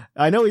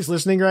 I know he's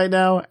listening right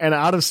now, and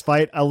out of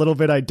spite, a little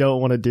bit, I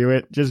don't want to do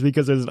it just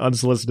because it's an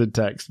unsolicited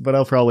text, but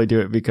I'll probably do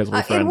it because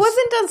we're friends. It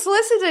wasn't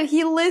unsolicited.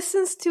 He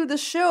listens to the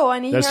show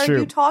and he heard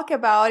you talk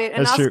about it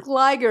and asked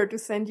Liger to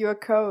send you a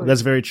code.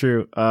 That's very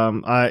true.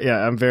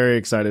 I'm very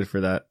excited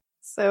for that.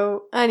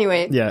 So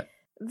anyway. Yeah.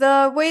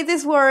 The way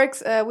this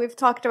works, we've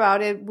talked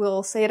about it.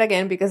 We'll say it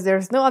again because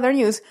there's no other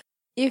news.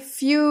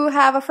 If you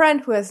have a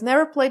friend who has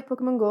never played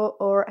Pokemon Go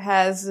or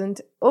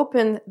hasn't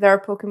opened their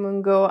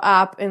Pokemon Go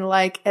app in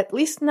like at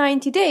least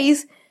 90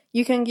 days,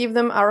 you can give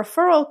them a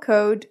referral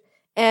code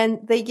and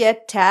they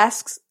get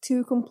tasks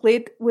to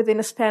complete within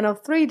a span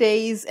of 3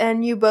 days,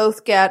 and you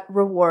both get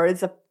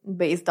rewards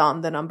based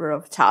on the number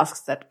of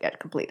tasks that get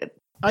completed.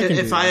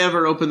 If I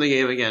ever open the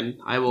game again,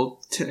 I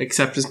will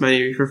accept as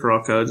many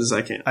referral codes as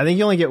I can. I think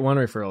you only get one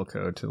referral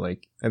code to I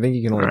think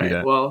you can only do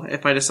that. Well,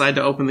 if I decide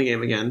to open the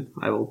game again,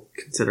 I will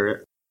consider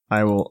it.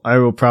 I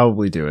will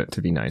probably do it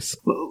to be nice.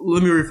 Well,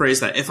 let me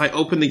rephrase that. If I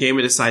open the game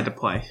and decide to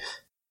play.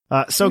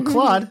 So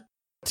Claude,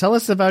 tell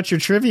us about your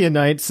trivia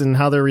nights and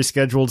how they're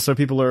rescheduled so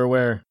people are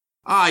aware.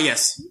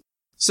 Yes.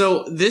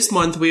 So this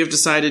month we have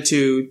decided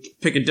to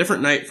pick a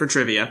different night for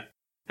trivia,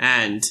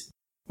 and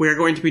we are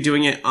going to be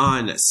doing it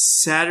on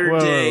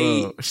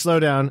Saturday. Whoa. Slow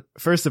down.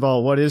 First of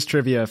all, what is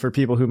trivia for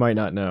people who might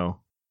not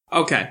know?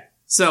 Okay.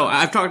 So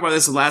I've talked about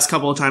this the last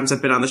couple of times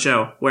I've been on the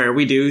show, where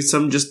we do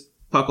some just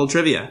Puckle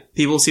trivia.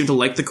 People seem to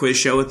like the quiz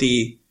show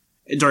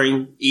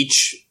during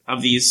each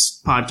of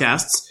these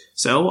podcasts.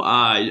 So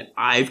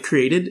I've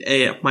created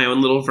my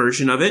own little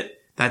version of it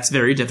that's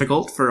very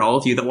difficult for all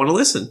of you that want to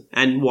listen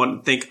and want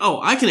to think,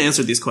 I can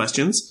answer these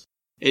questions.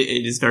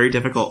 It is very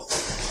difficult.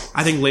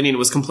 I think Linian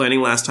was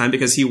complaining last time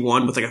because he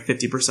won with like a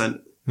 50%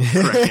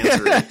 correct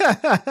answer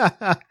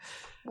rate.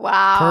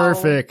 Wow.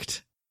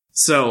 Perfect.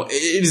 So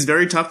it is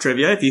very tough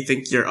trivia if you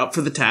think you're up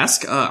for the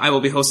task. I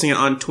will be hosting it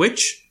on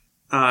Twitch.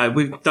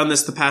 We've done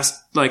this the past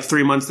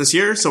 3 months this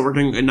year, so we're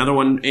doing another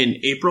one in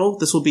April.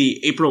 This will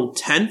be April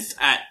 10th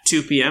at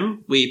 2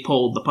 p.m. We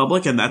polled the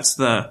public, and that's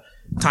the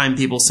time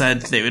people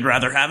said they would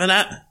rather have it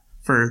at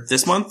for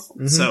this month.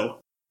 Mm-hmm. So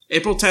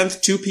April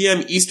 10th, 2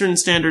 p.m. Eastern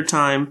Standard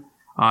Time.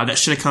 That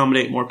should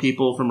accommodate more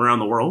people from around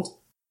the world.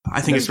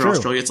 I think for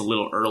Australia it's a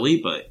little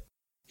early, but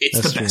it's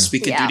the best we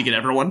can do to get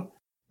everyone.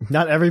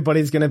 Not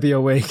everybody's going to be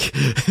awake.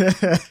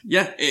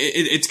 Yeah,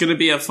 it's going to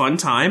be a fun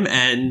time,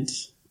 and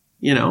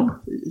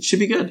it should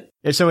be good.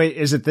 So wait,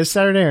 is it this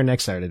Saturday or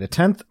next Saturday? The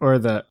 10th or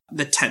the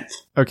 10th.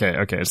 Okay,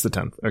 it's the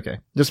 10th. Okay.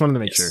 Just wanted to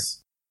make sure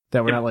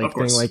that we're not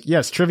being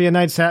yes, trivia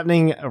night's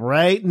happening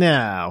right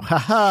now.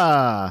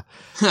 Ha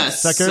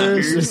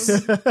suckers.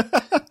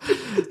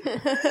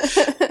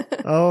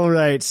 All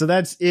right. So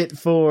that's it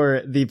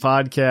for the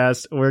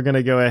podcast. We're going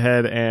to go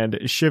ahead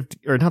and shift,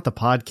 or not the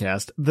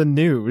podcast, the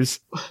news.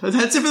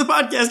 That's it for the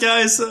podcast,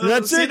 guys.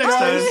 That's it,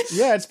 guys.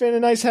 Yeah, it's been a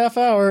nice half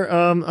hour.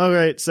 All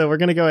right. So we're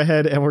going to go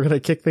ahead and we're going to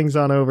kick things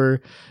on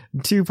over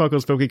to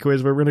Puckle's Poke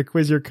Quiz, where we're going to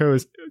quiz your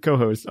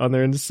co-host on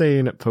their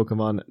insane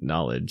Pokemon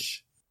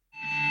knowledge.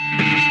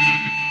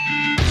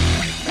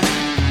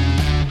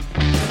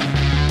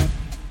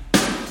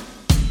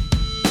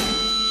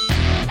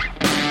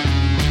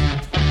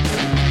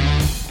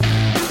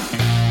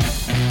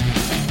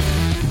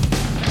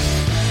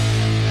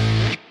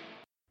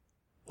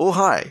 Oh,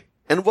 hi,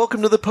 and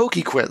welcome to the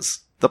Poke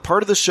Quiz, the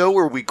part of the show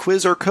where we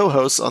quiz our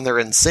co-hosts on their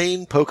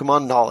insane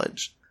Pokemon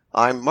knowledge.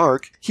 I'm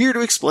Mark, here to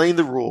explain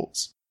the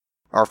rules.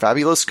 Our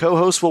fabulous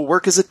co-hosts will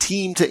work as a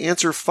team to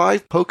answer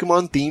 5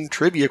 Pokemon-themed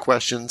trivia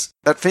questions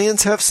that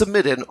fans have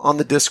submitted on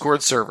the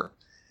Discord server.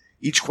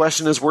 Each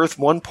question is worth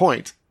 1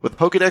 point, with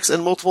Pokedex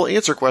and multiple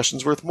answer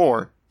questions worth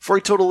more, for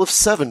a total of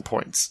 7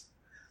 points.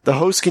 The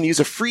host can use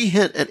a free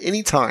hint at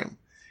any time.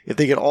 If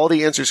they get all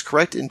the answers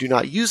correct and do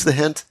not use the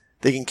hint,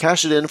 they can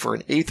cash it in for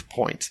an 8th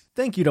point.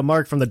 Thank you to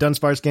Mark from the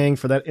Dunsparce Gang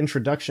for that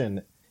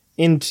introduction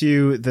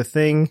into the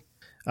thing.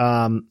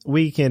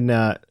 We can,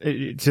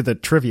 to the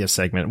trivia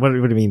segment. What do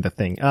you mean the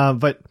thing?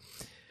 But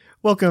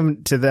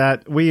welcome to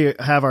that. We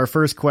have our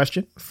first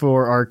question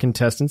for our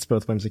contestants,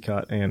 both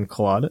Whimsicott and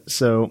Claude.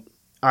 So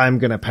I'm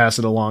going to pass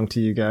it along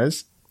to you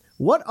guys.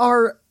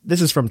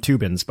 This is from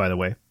Tubins, by the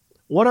way.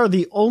 What are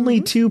the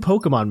only 2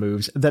 Pokemon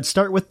moves that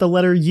start with the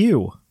letter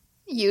U?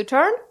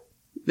 U-turn?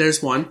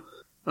 There's one.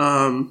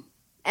 And,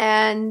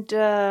 gosh,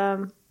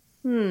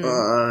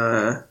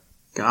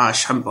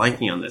 I'm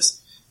blanking on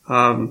this.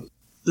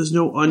 There's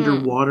no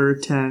underwater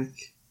attack.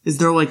 Is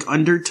there, like,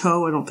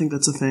 undertow? I don't think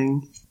that's a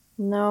thing.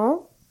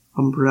 No.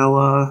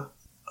 Umbrella.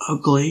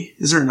 Ugly.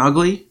 Is there an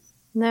ugly?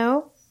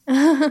 No.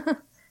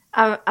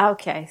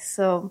 Okay,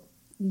 so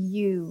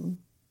you.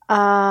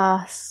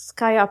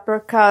 Sky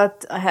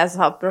Uppercut has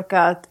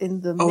Uppercut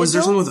in the middle. Oh, is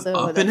there something with so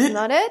up in it? That's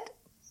not it.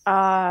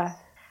 I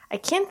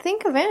can't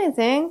think of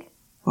anything.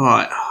 Oh,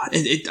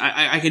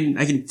 I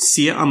can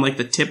see it on, like,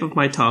 the tip of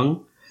my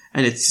tongue,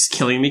 and it's just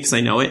killing me because I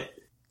know it.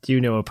 Do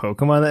you know a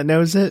Pokemon that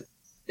knows it?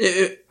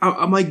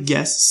 My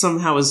guess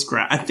somehow is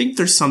I think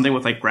there's something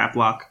with, like,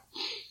 Graplock.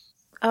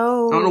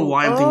 Oh. I don't know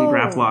why I'm thinking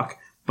Graplock,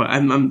 but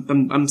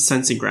I'm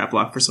sensing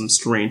Graplock for some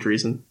strange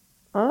reason.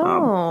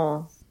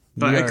 Oh.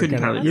 But I couldn't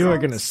entirely. You are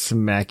going to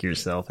smack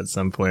yourself at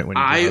some point when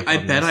you I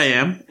bet I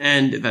am,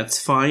 and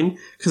that's fine,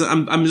 because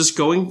I'm just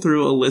going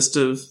through a list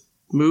of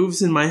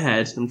moves in my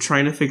head. I'm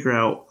trying to figure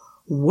out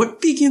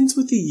what begins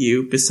with a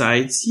U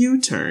besides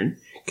U-turn,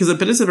 because I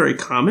bet it's a very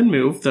common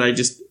move that I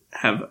just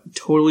have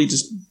totally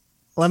just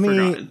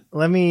forgotten.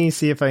 Let me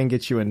see if I can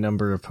get you a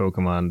number of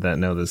Pokemon that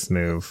know this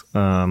move.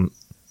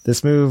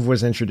 This move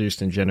was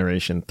introduced in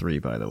Generation 3,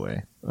 by the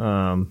way.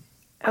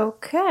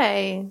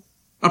 Okay.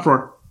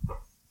 Uproar.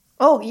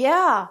 Oh,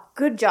 yeah.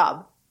 Good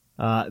job.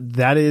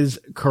 That is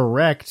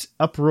correct.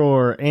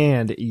 Uproar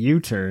and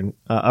U-turn.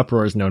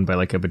 Uproar is known by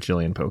like a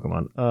bajillion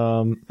Pokemon.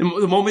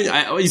 The moment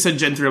you said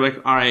Gen 3, I'm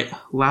like, alright,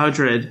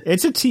 Loudred.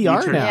 It's a TR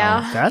U-turn. now.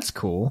 Yeah. That's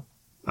cool.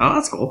 Oh,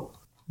 that's cool.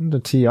 The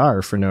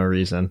TR for no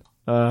reason.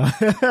 All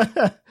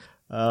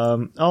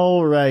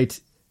right.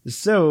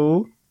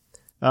 So,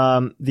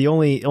 the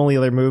only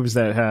other moves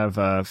that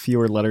have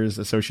fewer letters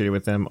associated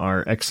with them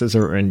are X,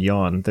 Scissor, and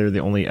Yawn. They're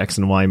the only X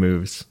and Y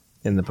moves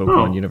in the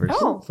Pokemon universe.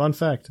 Oh. Fun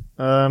fact.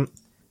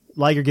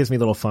 Liger gives me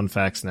little fun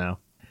facts now.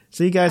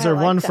 So you guys are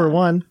like one that. for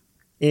one.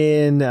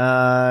 In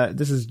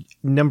this is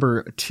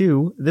number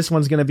 2. This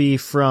one's going to be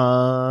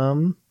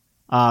from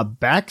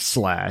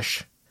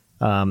Backslash.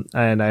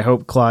 And I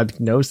hope Claude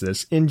knows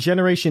this. In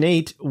Generation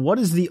 8, what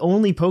is the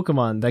only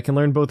Pokemon that can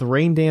learn both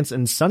Rain Dance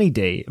and Sunny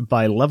Day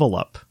by level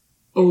up?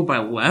 Oh, by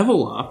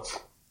level up?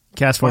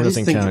 Castform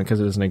doesn't count because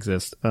it doesn't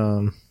exist.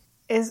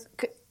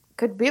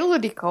 Could be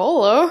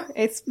Ludicolo.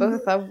 It's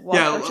both a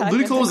water type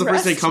Ludicolo was the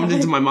first thing that comes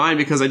into my mind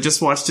because I just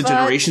watched a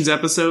Generations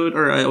episode,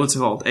 or what's it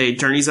called? A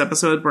Journeys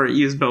episode where it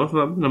used both of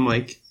them, and I'm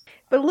like...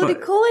 But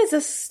Ludicolo is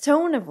a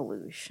stone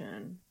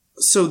evolution.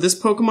 So this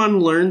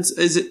Pokemon learns...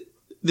 Is it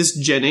this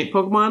Gen 8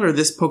 Pokemon, or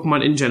this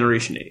Pokemon in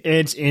Generation 8?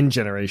 It's in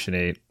Generation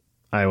 8.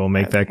 I will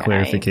make that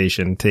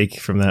clarification. Take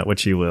from that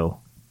what you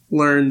will.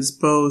 Learns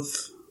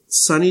both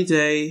Sunny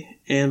Day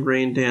and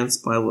Rain Dance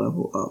by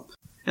level up.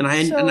 And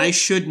I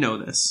should know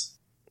this.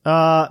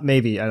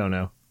 Maybe. I don't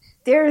know.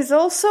 There is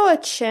also a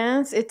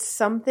chance it's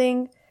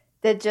something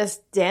that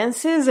just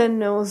dances and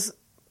knows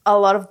a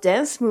lot of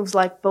dance moves,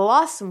 like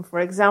Blossom, for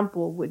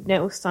example, would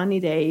know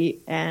Sunny Day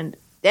and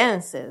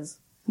dances.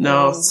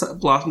 No,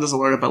 Blossom doesn't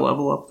learn it by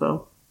level up,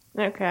 though.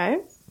 Okay.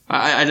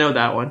 I know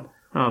that one.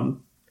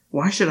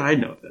 Why should I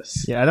know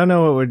this? Yeah, I don't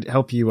know what would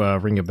help you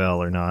ring a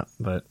bell or not,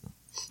 but...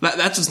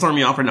 That's what's throwing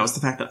me off right now, is the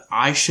fact that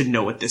I should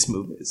know what this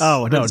move is.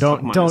 Oh, no,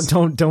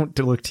 don't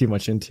look too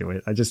much into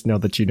it. I just know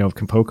that you know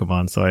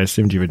Pokemon, so I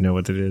assumed you would know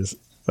what it is.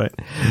 But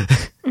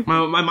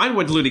my mind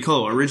went to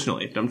Ludicolo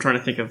originally. I'm trying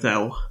to think of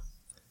now.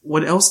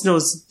 What else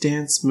knows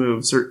dance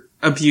moves or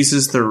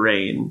abuses the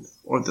rain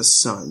or the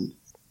sun?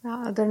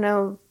 I don't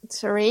know.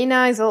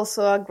 Serena is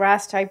also a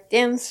grass-type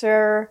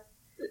dancer.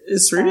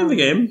 Is Serena in the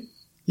game?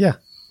 Yeah.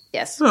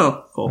 Yes.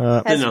 Oh,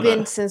 cool. Has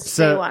been since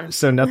day one.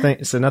 So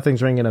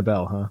nothing's ringing a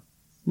bell, huh?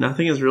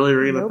 Nothing is really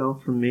ringing a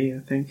bell for me, I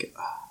think.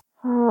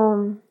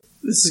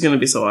 This is going to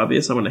be so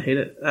obvious, I'm going to hate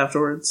it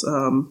afterwards.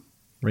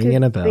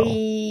 Ringing a bell.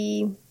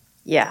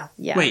 Yeah.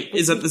 Wait,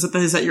 is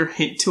that your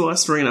hint to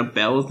us, ringing a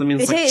bell? That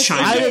means like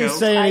chime I didn't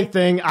say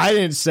anything. I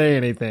didn't say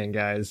anything,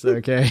 guys,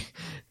 okay?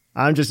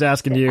 I'm just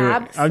asking you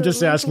a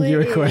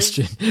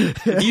question.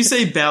 If you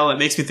say bell, it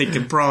makes me think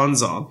of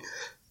Bronzong.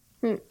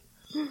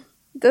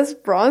 Does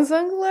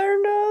Bronzong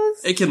learn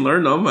those? It can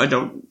learn them.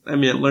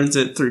 It learns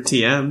it through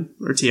TM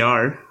or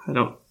TR. I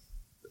don't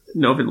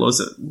know if it learns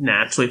it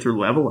naturally through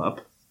level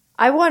up.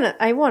 I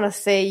wanna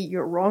say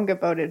you're wrong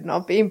about it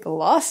not being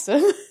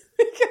Blossom.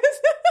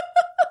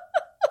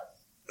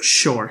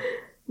 Sure.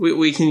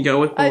 We can go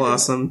with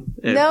Blossom.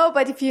 No,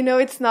 but if you know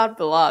it's not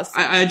Blossom.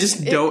 I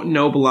just don't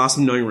know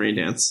Blossom knowing Rain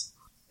Dance.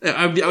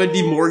 I would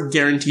be more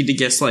guaranteed to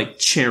guess like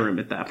Cherrim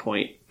at that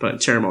point, but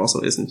Cherrim also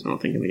isn't, I don't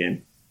think, in the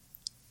game.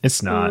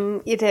 It's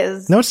not. It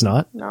is. No, it's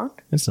not. Not?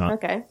 It's not.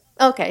 Okay,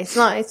 it's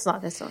not. I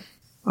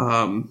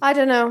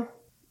don't know.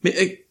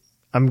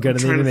 I'm gonna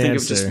need an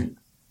answer.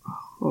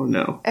 Oh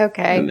no.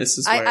 Okay. And this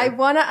is where... I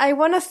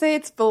wanna say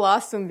it's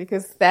Blossom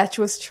because Thatch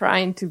was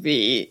trying to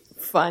be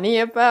funny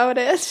about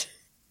it.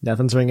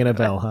 Nothing's ringing a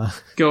bell, huh?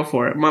 Go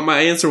for it. My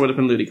answer would have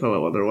been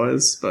Ludicolo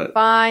otherwise, but...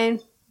 Fine.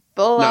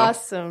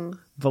 Blossom. No.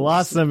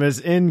 Blossom is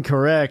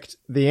incorrect.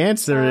 The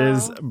answer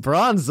is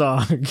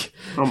Bronzong.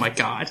 Oh my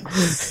god.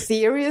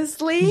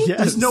 Seriously? Yes.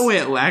 There's no way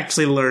it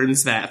actually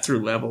learns that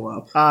through level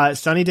up.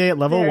 Sunny Day at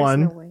level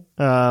 1.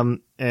 No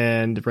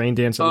and Rain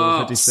Dance at level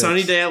 56.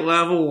 Sunny Day at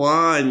level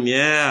 1,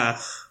 yeah.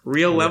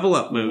 Real level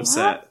up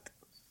moveset.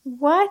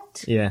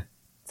 What? Yeah.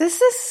 This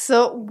is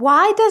so...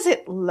 Why does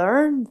it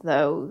learn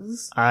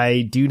those?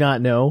 I do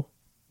not know,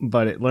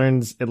 but it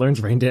learns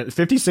Rain Dance.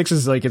 56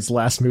 is like its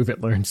last move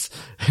it learns,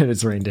 and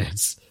it's Rain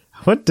Dance.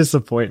 What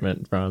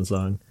disappointment,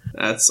 Bronzong.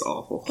 That's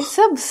awful. It's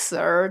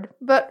absurd,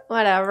 but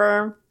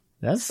whatever.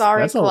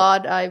 Sorry,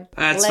 Claude, I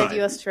led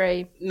you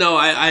astray. No,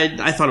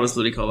 I thought it was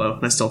Ludicolo,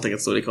 and I still think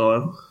it's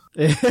Ludicolo.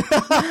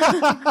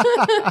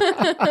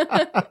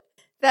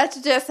 That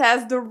just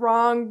has the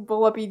wrong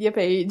Bulbapedia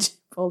page.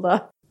 Hold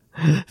up.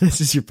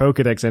 This is your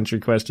Pokedex entry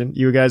question.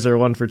 You guys are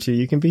 1 for 2.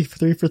 You can be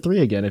 3 for 3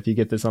 again if you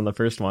get this on the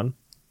first one.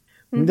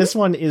 Mm-hmm. This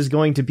one is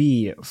going to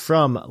be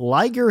from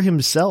Liger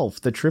himself,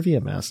 the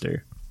Trivia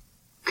Master.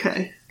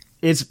 Okay.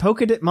 Its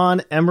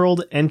Pokémon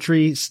Emerald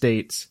entry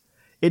states,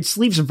 it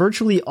sleeps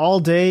virtually all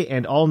day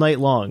and all night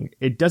long.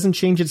 It doesn't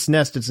change its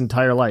nest its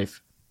entire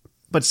life.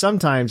 But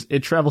sometimes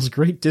it travels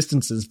great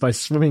distances by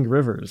swimming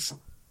rivers.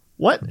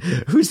 What?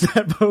 Who's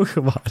that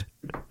Pokemon?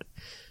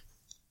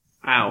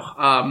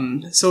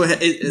 Wow. So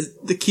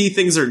the key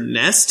things are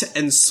nest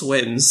and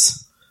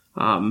swims.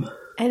 And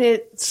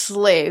it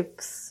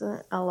sleeps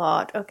a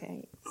lot.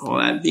 Okay. Well,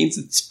 that means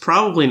it's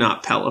probably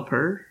not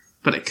Pelipper,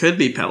 but it could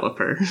be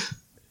Pelipper.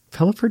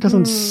 Pelipper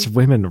doesn't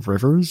swim in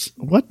rivers?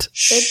 What?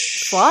 It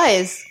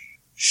flies.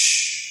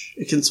 Shh.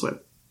 It can swim.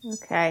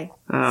 Okay.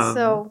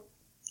 So...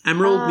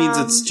 Emerald means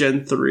it's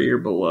Gen 3 or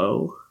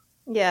below.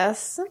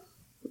 Yes.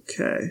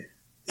 Okay.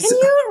 Can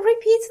you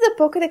repeat the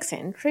Pokédex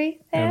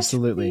entry?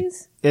 Absolutely.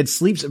 Please? It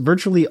sleeps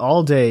virtually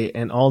all day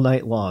and all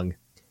night long.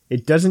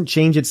 It doesn't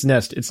change its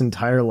nest its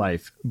entire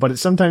life, but it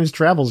sometimes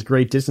travels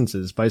great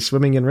distances by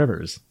swimming in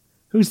rivers.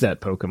 Who's that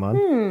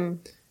Pokemon?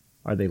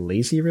 Are they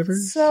lazy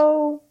rivers?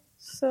 So...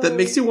 That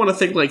makes you want to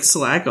think like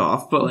Slack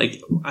Off, but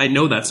like, I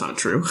know that's not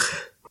true.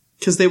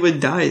 Because they would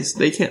die.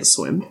 They can't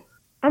swim.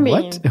 I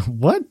mean...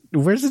 What?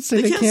 Where does it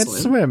say they can't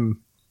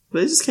swim?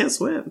 They just can't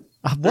swim.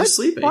 They're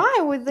sleeping. Why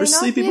would they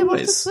not be able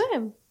to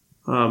swim?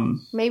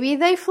 Maybe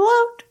they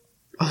float.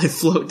 Oh, they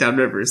float down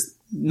rivers,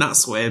 not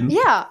swim.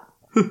 Yeah.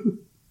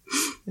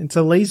 It's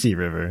a lazy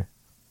river.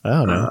 I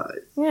don't know.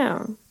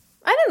 Yeah.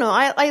 I don't know.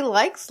 I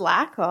like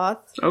Slackoth.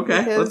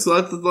 Okay, because...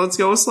 let's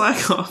go with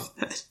Slackoth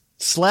then.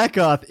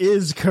 Slackoth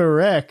is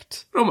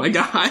correct. Oh my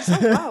god.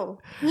 Oh,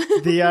 wow.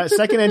 The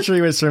second entry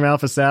was from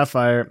Alpha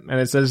Sapphire, and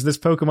it says, this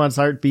Pokemon's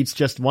heart beats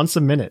just once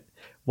a minute.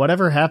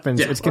 Whatever happens,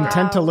 it's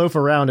content to loaf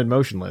around and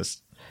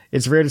motionless.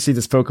 It's rare to see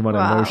this Pokemon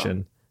in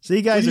motion. So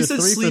you guys are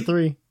 3 for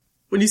 3.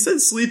 When you said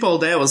sleep all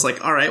day, I was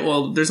like, alright,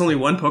 well, there's only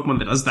one Pokemon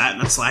that does that,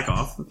 and that's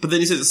Slackoth. But then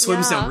you said it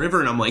swims down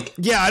river, and I'm like...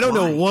 Yeah, I don't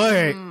know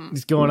what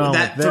is going on with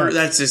that.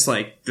 That's just,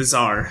 like,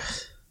 bizarre.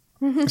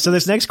 So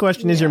this next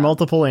question is your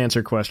multiple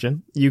answer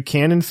question. You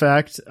can, in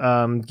fact,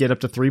 get up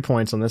to 3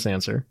 points on this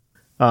answer.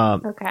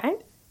 Okay.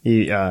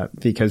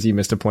 Because you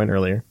missed a point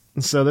earlier.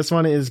 So this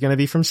one is going to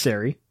be from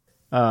Sari.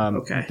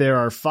 Okay. There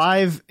are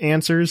 5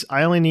 answers.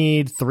 I only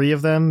need 3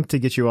 of them to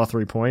get you all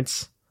 3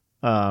 points.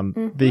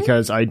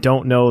 Because I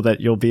don't know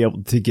that you'll be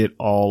able to get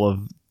all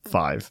of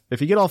 5.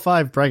 If you get all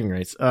 5, bragging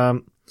rights.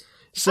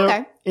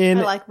 Okay. I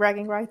like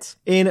bragging rights.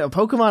 In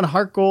Pokemon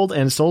Heart Gold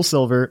and Soul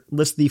Silver,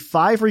 list the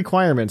 5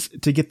 requirements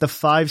to get the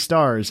 5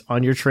 stars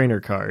on your trainer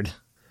card.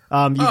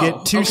 You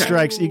get 2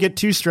 strikes. You get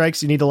 2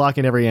 strikes. You need to lock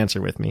in every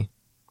answer with me.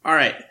 All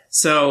right.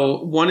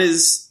 So one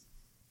is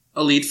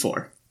Elite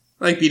 4.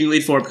 Like beating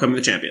Elite 4, becoming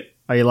the champion.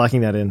 Are you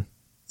locking that in?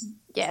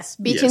 Yes.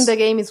 Beating the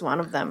game is one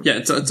of them. Yeah,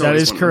 it's that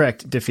is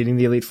correct. Defeating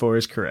the Elite 4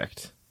 is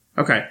correct.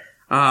 Okay.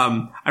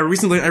 I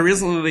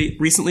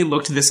recently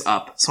looked this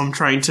up, so I'm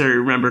trying to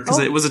remember because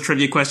it was a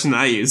trivia question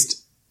that I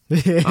used.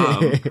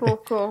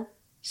 Cool.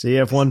 So you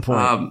have 1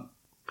 point.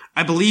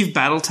 I believe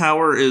Battle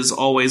Tower is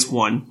always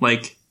 1,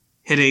 like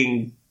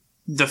hitting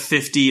the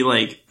 50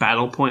 like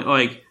battle point,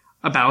 like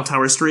a Battle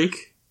Tower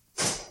streak.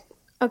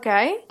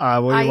 Okay.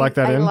 Will you lock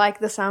that in? I like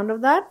the sound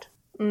of that.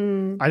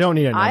 I don't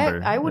need a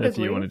number. I would if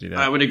agree. You want to do that.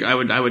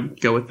 I would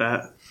go with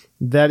that.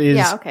 That is...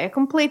 Yeah, okay. A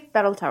complete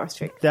Battle Tower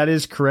streak. That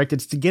is correct.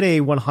 It's to get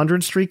a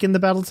 100 streak in the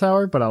Battle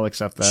Tower, but I'll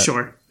accept that.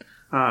 Sure.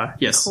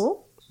 Yes.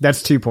 Cool.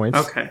 That's 2 points.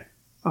 Okay.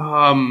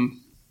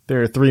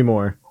 There are 3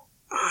 more.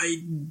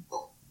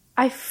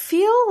 I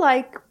feel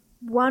like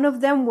one of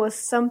them was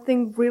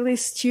something really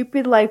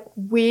stupid, like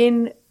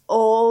win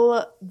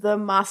all the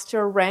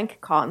master rank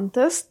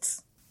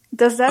contests.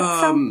 Does that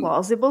sound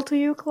plausible to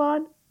you,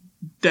 Claude?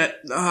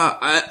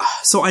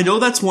 So I know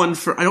that's one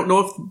for, I don't know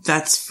if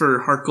that's for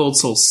Heart Gold,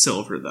 Soul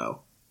Silver,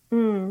 though.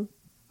 And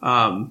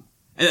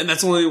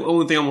that's the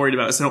only thing I'm worried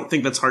about is I don't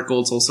think that's Heart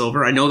Gold, Soul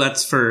Silver. I know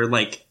that's for,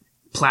 like,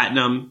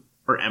 Platinum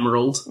or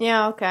Emerald.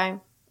 Yeah, okay.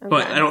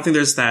 But I don't think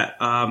there's that.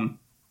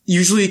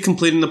 Usually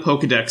completing the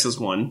Pokedex is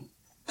one.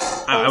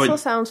 Also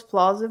sounds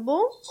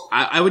plausible.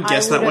 I would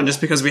guess that one just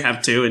because we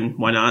have 2, and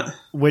why not?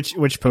 Which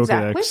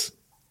Pokedex?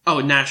 Oh,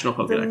 National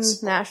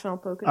Pokedex. National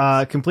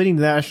Pokedex. Completing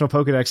the National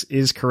Pokedex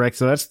is correct,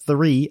 so that's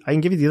 3. I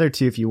can give you the other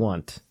 2 if you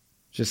want.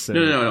 Just saying.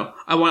 No.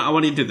 I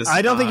want you to do this.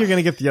 I don't think you're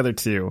going to get the other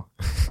 2.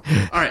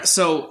 Alright,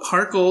 so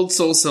Heart Gold,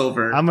 Soul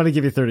Silver. I'm going to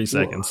give you 30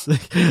 seconds.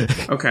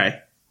 Okay.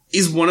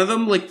 Is one of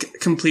them,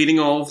 like, completing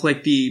all of,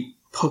 like, the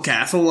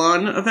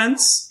Pokathlon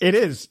events? It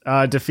is.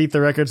 Defeat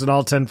the records in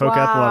all 10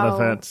 Pokathlon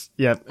events.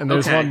 Yep, and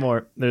there's one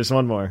more. There's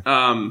one more.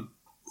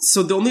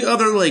 So the only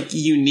other, like,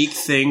 unique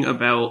thing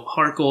about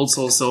Heart Gold,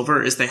 Soul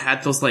Silver is they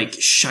had those, like,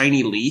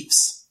 shiny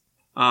leaves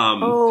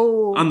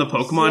on the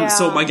Pokemon. Yeah.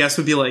 So my guess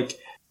would be, like,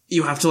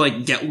 you have to,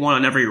 like, get one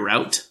on every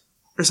route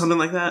or something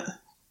like that.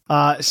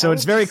 So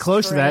it's very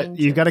close to that.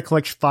 You've got to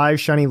collect 5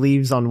 shiny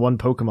leaves on one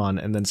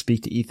Pokemon and then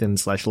speak to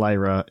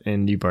Ethan/Lyra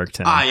in New Bark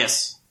Town. Ah,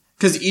 yes.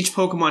 Because each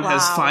Pokemon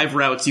has 5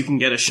 routes you can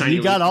get a shiny leaf.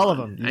 You got all of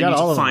them. You got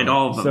all of them. Find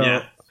all of them, so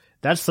yeah.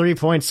 That's 3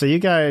 points. So you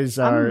guys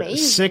are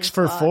 6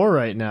 for 4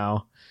 right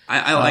now.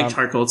 I liked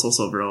Heart Gold, Soul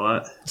Silver a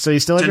lot. So you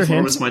still have your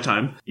hint. was my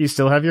time. You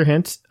still have your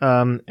hint.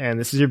 And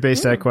this is your base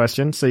stat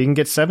question. So you can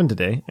get 7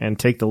 today and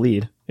take the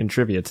lead in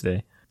trivia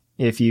today.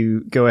 If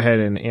you go ahead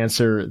and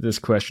answer this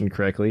question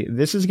correctly,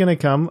 this is going to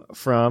come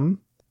from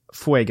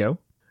Fuego.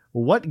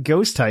 What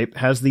ghost type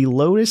has the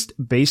lowest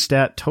base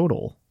stat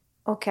total?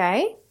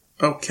 Okay.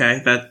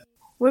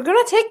 We're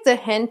going to take the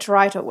hint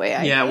right away.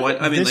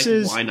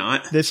 Why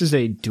not? This is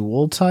a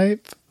dual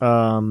type.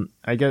 I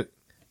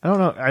don't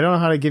know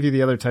how to give you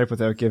the other type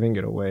without giving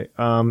it away.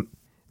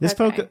 This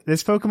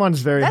Pokemon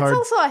is very hard.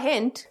 That's also a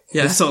hint.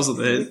 Yeah, it's also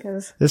the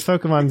hint. This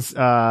Pokemon's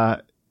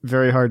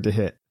very hard to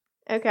hit.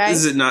 Okay.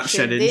 Is it not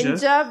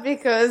Shedinja?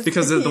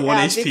 Because of the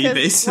 1 HP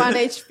base. 1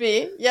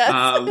 HP, yes.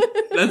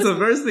 That's the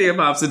first thing that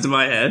pops into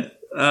my head.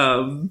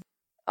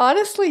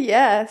 Honestly,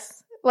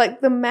 yes.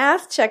 Like, the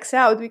math checks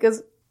out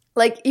because,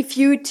 like, if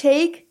you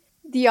take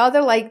the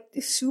other, like,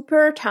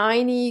 super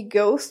tiny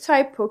ghost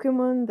type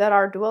Pokemon that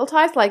are dual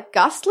types, like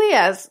Ghastly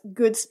has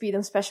good speed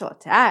and special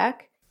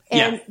attack,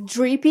 and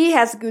Dreepy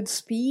has good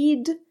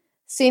speed.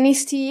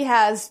 Sinistea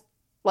has,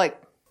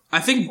 like... I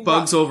think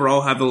Bugs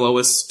overall have the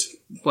lowest,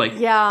 like,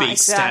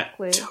 base stat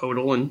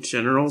total in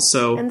general,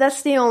 so... And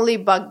that's the only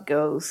Bug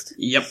Ghost.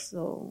 Yep.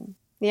 So,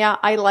 yeah,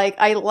 I like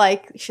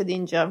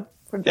Shedinja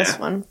for this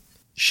one.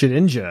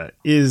 Shedinja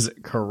is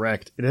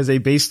correct. It has a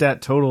base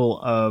stat total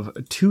of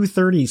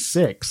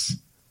 236.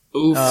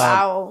 Oof.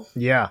 Wow.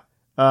 Yeah.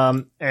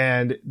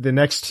 And the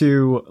next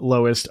 2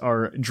 lowest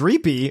are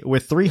Dreepy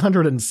with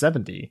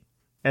 370.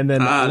 And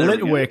then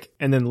Litwick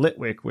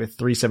with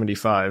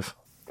 375.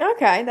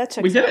 Okay, that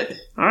checks. We did it.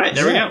 All right,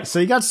 there we go. So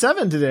you got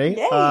 7 today.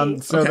 Yay.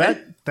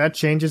 That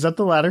changes up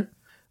the ladder.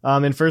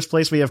 In first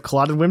place, we have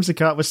Claude and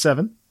Whimsicott with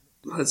 7.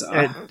 That's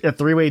a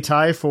 3-way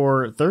tie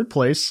for 3rd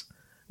place.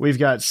 We've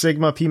got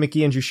Sigma, P.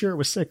 McGee, and Jushir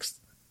with 6th.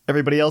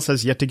 Everybody else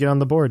has yet to get on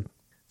the board.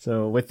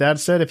 So with that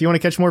said, if you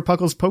want to catch more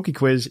Puckle's Poke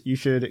Quiz, you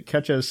should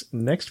catch us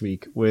next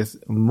week with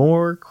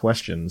more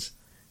questions.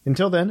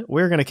 Until then,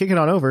 we're going to kick it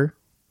on over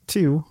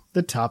to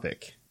the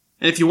topic.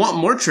 And if you want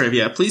more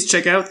trivia, please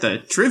check out the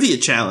Trivia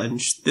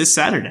Challenge this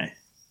Saturday,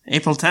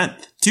 April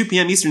 10th, 2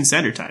 p.m. Eastern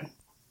Standard Time,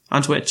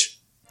 on Twitch.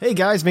 Hey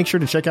guys, make sure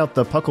to check out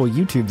the Puckle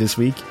YouTube this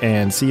week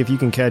and see if you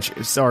can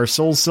catch our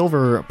Soul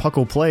Silver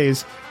Puckle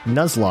Plays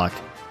Nuzlocke,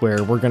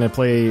 where we're going to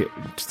play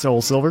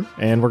Soul Silver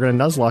and we're going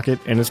to Nuzlocke it,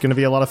 and it's going to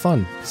be a lot of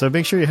fun. So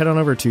make sure you head on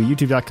over to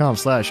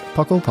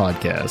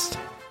youtube.com/PucklePodcast.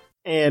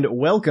 And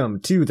welcome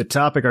to the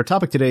topic. Our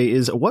topic today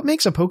is what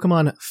makes a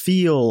Pokemon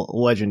feel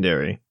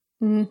legendary.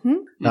 Mm-hmm.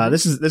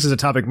 This is a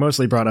topic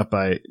mostly brought up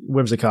by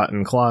Whimsicott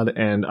and Claude,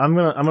 and I'm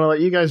gonna let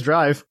you guys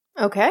drive.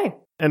 Okay.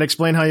 And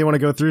explain how you want to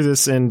go through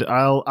this, and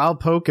I'll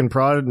poke and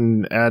prod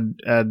and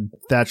add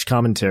Thatch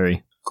commentary.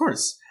 Of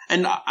course.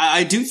 And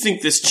I do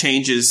think this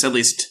changes, at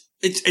least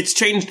it's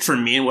changed for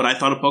me and what I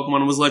thought a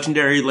Pokemon was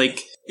legendary.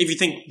 Like, if you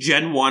think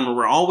Gen 1,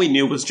 where all we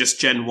knew was just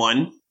Gen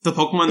 1, the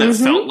Pokemon that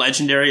felt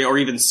legendary or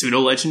even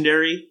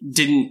pseudo-legendary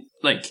didn't,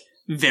 like,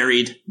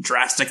 varied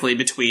drastically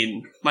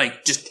between,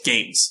 like, just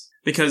games.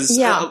 Because,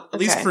 at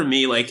least for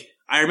me, like,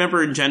 I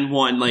remember in Gen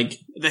 1, like,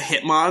 the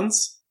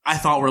Hitmons I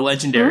thought were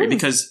legendary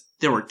because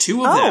there were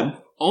 2 of them,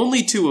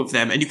 only 2 of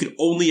them, and you could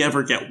only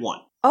ever get 1.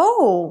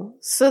 Oh,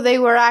 so they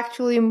were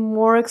actually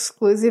more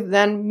exclusive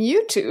than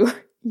Mewtwo.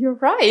 You're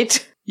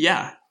right.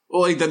 Yeah.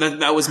 Well, like,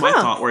 that was my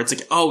thought, where it's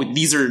like, oh,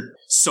 these are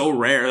so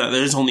rare that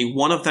there's only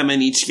 1 of them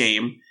in each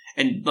game,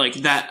 and, like,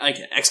 that, like,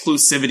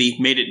 exclusivity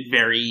made it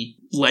very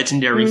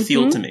legendary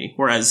feel to me.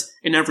 Whereas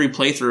in every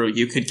playthrough,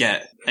 you could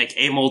get, like,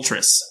 a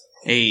Moltres,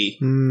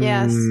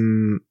 Yes.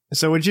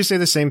 So would you say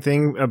the same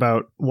thing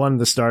about 1,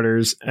 the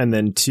starters, and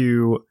then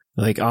 2,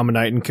 like,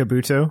 Ammonite and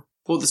Kabuto?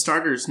 Well, the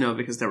starters, no,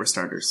 because they were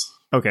starters.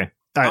 Okay.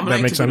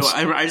 That makes sense.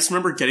 I just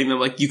remember getting them,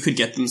 like, you could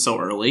get them so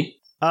early.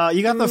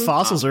 You got the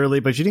fossils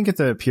early, but you didn't get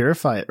the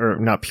Purify, or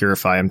not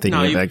Purify, I'm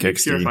thinking of that XD. No, you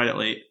purified it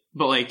late.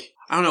 But, like,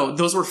 I don't know,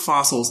 those were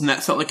fossils, and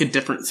that felt like a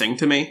different thing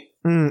to me.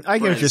 I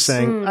get what you're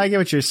saying. I get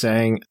what you're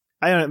saying.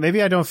 I don't know,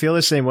 maybe I don't feel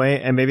the same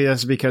way, and maybe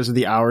that's because of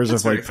the hours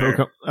of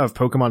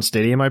Pokemon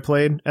Stadium I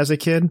played as a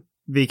kid.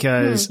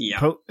 Because,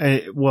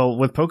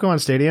 with Pokemon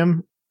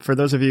Stadium, for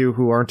those of you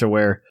who aren't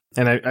aware,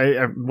 And I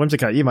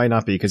Whimsicott, you might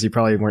not be because you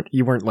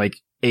weren't like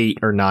 8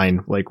 or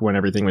 9 like when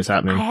everything was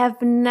happening. I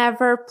have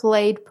never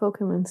played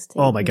Pokemon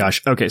Stadium. Oh my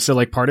gosh. Okay, so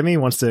like part of me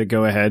wants to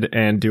go ahead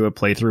and do a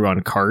playthrough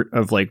on cart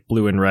of like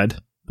blue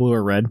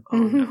or red.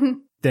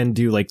 Then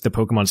do like the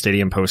Pokemon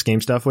Stadium post game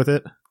stuff with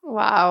it.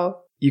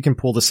 Wow. You can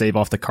pull the save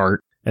off the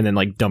cart and then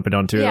like dump it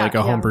onto like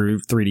a homebrew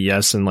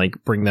 3DS and like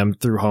bring them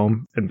through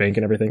home and bank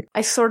and everything.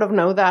 I sort of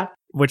know that.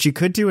 What you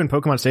could do in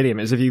Pokemon Stadium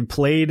is if you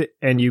played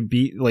and you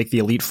beat like the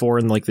Elite Four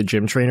and like the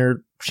gym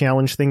trainer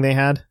challenge thing they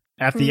had,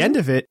 at the end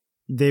of it,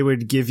 they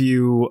would give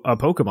you a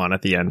Pokemon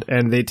at the end.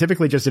 And they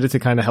typically just did it to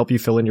kind of help you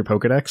fill in your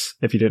Pokedex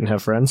if you didn't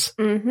have friends.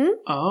 Mm-hmm.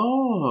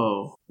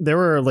 Oh. There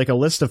were like a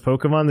list of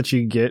Pokemon that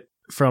you get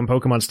from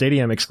Pokemon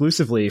Stadium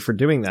exclusively for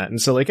doing that.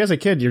 And so like as a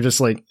kid, you're just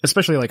like,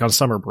 especially like on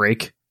summer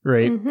break,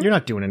 right? You're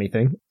not doing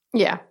anything.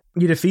 Yeah.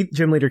 You defeat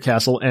Gym Leader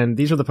Castle, and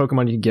these are the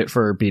Pokemon you get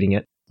for beating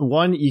it.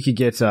 One, you can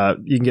get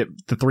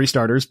the 3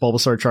 starters,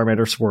 Bulbasaur,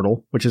 Charmander,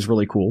 Squirtle, which is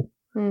really cool.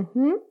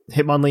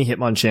 Hitmonlee,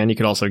 Hitmonchan you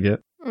could also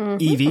get.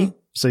 Eevee,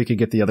 so you could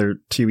get the other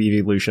 2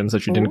 evolutions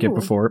that you didn't get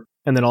before.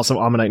 And then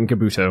also Ammonite and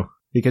Kabuto.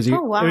 Because it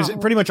was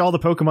pretty much all the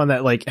Pokemon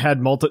that like had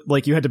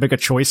you had to make a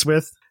choice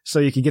with, so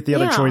you could get the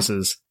other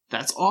choices.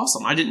 That's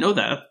awesome. I didn't know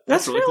that.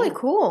 That's really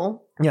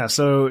cool. Yeah,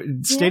 so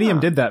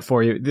Stadium did that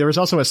for you. There was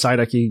also a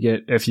Psyduck you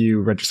get if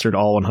you registered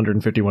all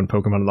 151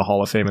 Pokemon in the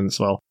Hall of Fame as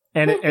well.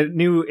 And it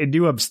knew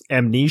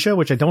Amnesia,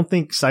 which I don't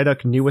think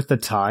Psyduck knew at the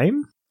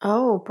time.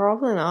 Oh,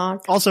 probably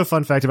not. Also,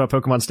 fun fact about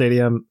Pokemon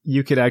Stadium,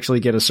 you could actually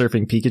get a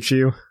Surfing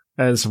Pikachu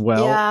as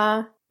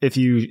well if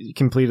you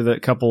completed a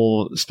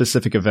couple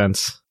specific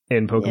events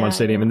in Pokemon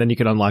Stadium, and then you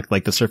could unlock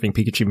like the Surfing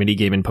Pikachu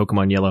minigame in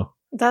Pokemon Yellow.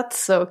 That's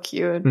so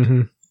cute.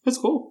 That's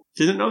cool.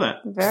 Didn't know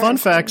that. Fun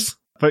facts,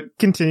 but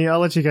continue. I'll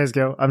let you guys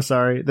go. I'm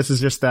sorry. This is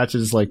just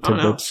Thatch's like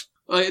tidbits.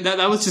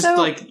 That was just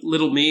like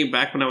little me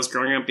back when I was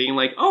growing up being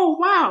like, oh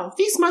wow,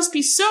 these must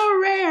be so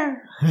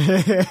rare.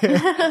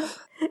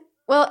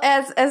 Well,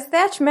 as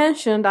Thatch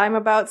mentioned, I'm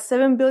about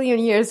 7 billion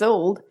years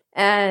old,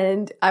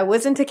 and I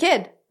wasn't a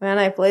kid when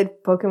I played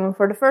Pokemon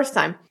for the first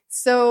time.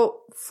 So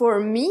for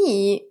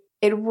me,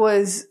 it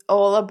was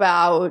all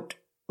about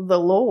the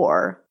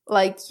lore.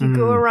 Like, you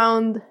go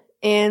around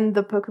in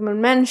the Pokemon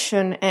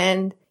Mansion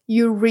and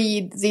you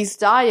read these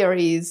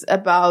diaries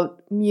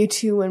about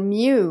Mewtwo and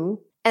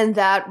Mew, and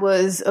that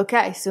was,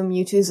 okay, so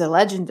Mewtwo is a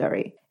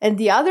legendary. And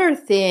the other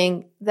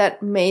thing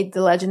that made the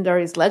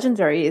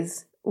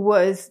legendaries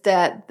was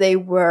that they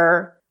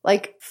were,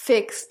 like,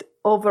 fixed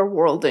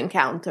overworld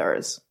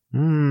encounters.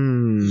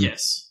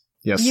 Yes.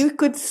 You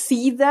could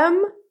see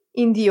them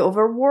in the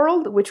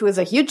overworld, which was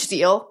a huge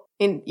deal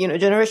in,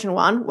 Generation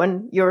 1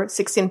 when you're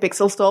 16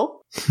 pixels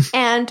tall.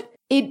 And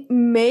it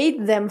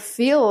made them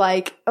feel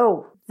like,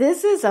 oh,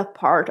 this is a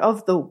part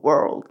of the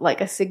world,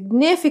 like a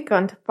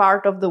significant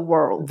part of the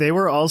world. They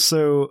were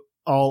also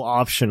all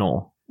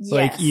optional. Yes.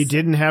 Like, you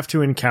didn't have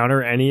to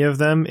encounter any of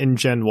them in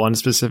Gen 1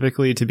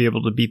 specifically to be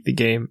able to beat the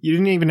game. You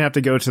didn't even have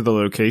to go to the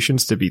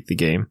locations to beat the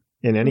game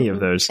in any of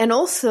those. And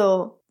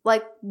also,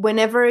 like,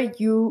 whenever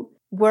you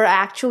were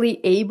actually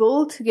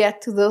able to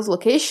get to those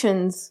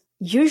locations,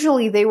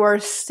 usually they were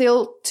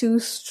still too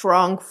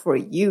strong for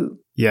you.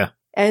 Yeah.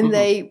 And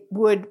they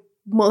would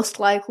most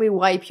likely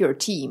wipe your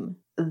team.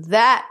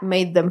 That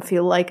made them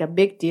feel like a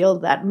big deal.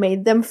 That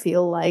made them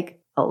feel like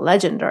a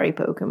legendary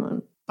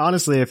Pokemon.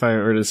 Honestly, if I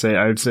were to say,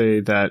 I would say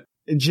that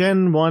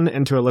Gen 1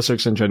 and to a lesser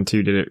extent Gen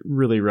 2 did it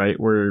really right,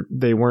 where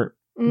they weren't,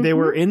 they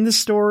were in the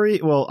story.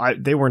 Well,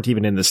 they weren't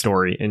even in the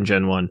story in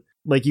Gen 1.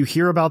 Like, you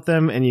hear about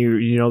them and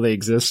you know they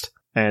exist,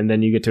 and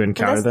then you get to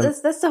encounter them.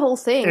 That's the whole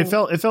thing. It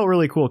felt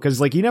really cool, because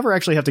like you never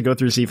actually have to go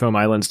through Seafoam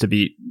Islands to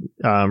beat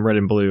Red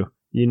and Blue.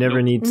 You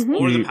never need to,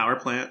 or the power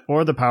plant.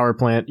 Or the power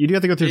plant. You do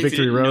have to go through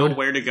Victory Road. You didn't know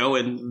where to go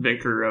in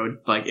Victory Road.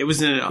 Like, it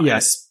was in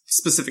a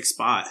specific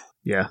spot.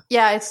 Yeah.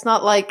 Yeah, it's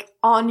not like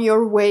on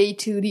your way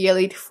to the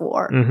Elite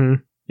Four.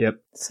 Yep.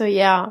 So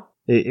yeah.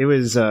 It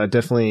was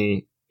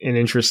definitely an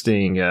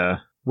interesting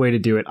way to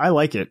do it. I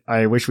like it.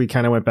 I wish we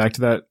kind of went back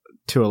to that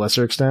to a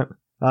lesser extent.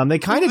 They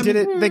kind of did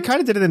it. They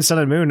kind of did it in Sun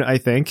and Moon, I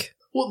think.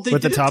 Well, they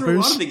did it through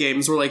a lot of the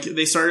games where, like,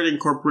 they started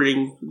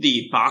incorporating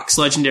the box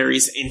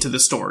legendaries into the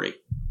story.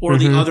 Or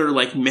the other,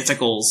 like,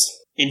 mythicals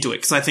into it.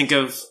 Because I think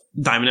of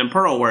Diamond and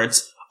Pearl, where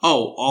it's,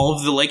 all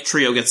of the Lake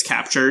Trio gets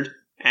captured,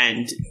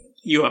 and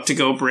you have to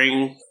go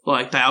bring,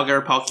 like, Dialga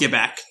or Palkia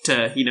back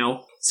to,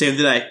 save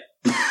the day.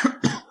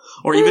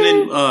 Or even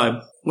in,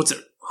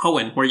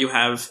 Hoenn, where you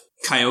have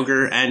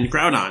Kyogre and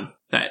Groudon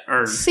that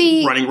are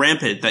running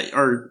rampant, that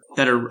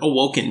are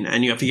awoken,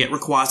 and you have to get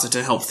Rayquaza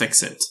to help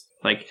fix it.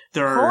 Like,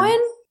 there are...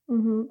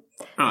 Hoenn?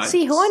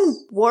 Hoenn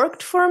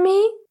worked for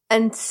me,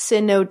 and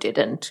Sinnoh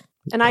didn't.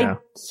 And I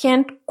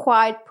can't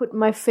quite put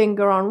my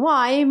finger on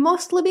why,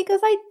 mostly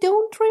because I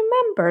don't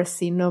remember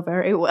Sinnoh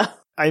very well.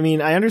 I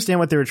mean, I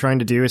understand what they were trying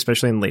to do,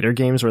 especially in later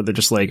games where they're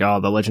just like,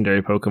 the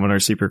legendary Pokemon are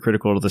super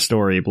critical to the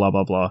story, blah,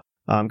 blah, blah.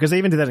 Because they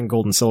even did that in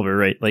Gold and Silver,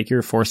 right? Like,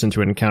 you're forced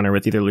into an encounter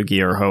with either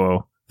Lugia or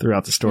Ho-Oh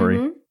throughout the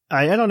story.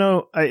 I don't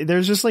know.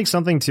 There's just like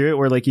something to it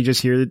where like you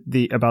just hear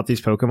about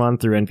these Pokemon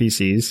through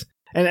NPCs.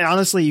 And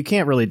honestly, you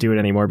can't really do it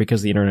anymore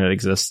because the internet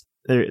exists.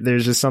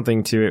 There's just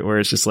something to it where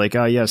it's just like,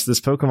 oh yes, this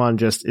Pokemon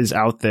just is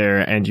out there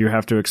and you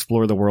have to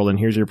explore the world and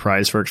here's your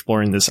prize for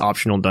exploring this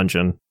optional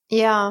dungeon.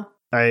 Yeah.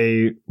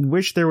 I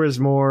wish there was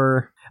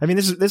more. I mean,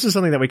 this is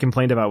something that we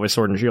complained about with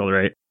Sword and Shield,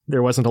 right?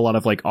 There wasn't a lot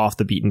of like off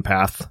the beaten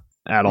path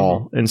at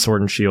all in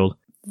Sword and Shield.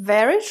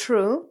 Very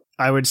true.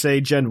 I would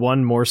say Gen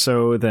 1 more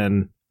so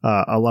than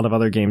a lot of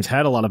other games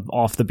had a lot of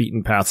off the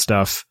beaten path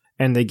stuff,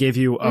 and they gave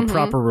you a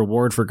proper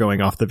reward for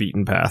going off the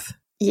beaten path.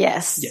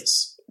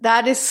 Yes.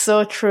 That is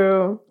so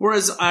true.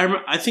 Whereas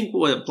I think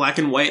with Black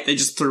and White, they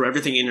just threw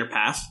everything in your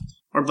path.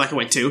 Or Black and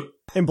White 2.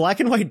 In Black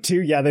and White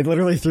 2, yeah, they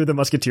literally threw the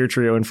Musketeer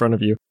trio in front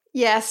of you.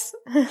 Yes,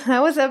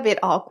 that was a bit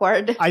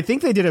awkward. I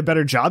think they did a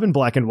better job in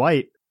Black and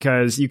White,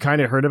 because you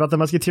kind of heard about the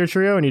Musketeer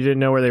trio and you didn't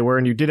know where they were,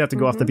 and you did have to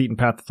go off the beaten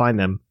path to find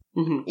them.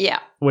 Yeah.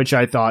 Which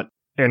I thought,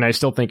 and I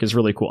still think is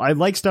really cool. I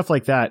like stuff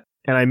like that,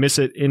 and I miss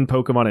it in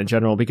Pokemon in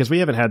general, because we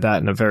haven't had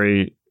that in a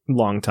very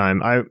long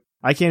time.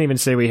 I can't even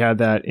say we had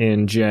that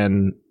in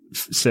Gen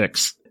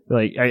 6.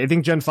 Like, I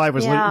think Gen 5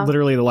 was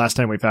literally the last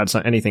time we've had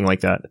anything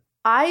like that.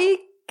 I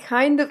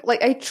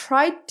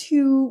tried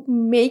to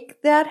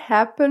make that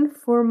happen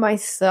for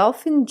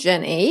myself in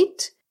Gen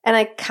 8, and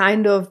I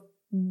kind of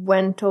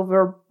went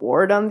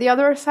overboard on the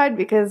other side,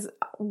 because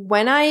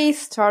when I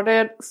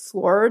started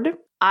Sword,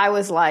 I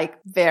was like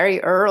very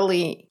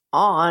early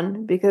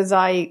on, because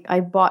I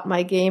bought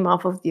my game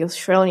off of the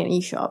Australian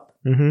eShop.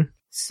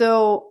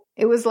 So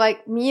it was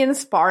like me and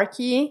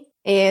Sparky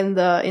in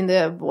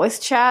the voice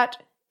chat,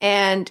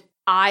 and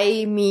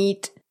I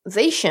meet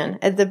Zacian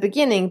at the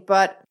beginning,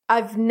 but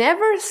I've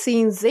never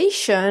seen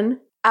Zacian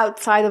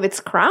outside of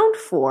its crowned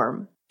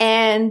form.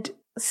 And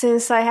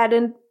since I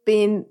hadn't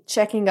been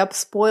checking up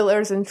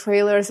spoilers and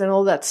trailers and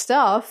all that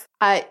stuff,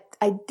 I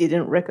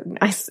didn't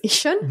recognize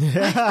Zacian.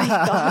 I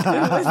thought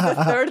it was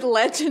the third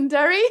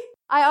legendary.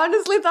 I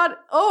honestly thought,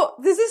 oh,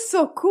 this is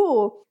so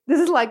cool. This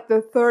is like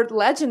the third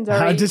legendary.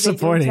 How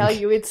disappointing. They can tell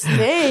you its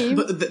name.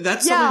 But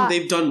that's something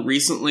they've done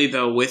recently,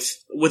 though, with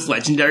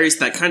legendaries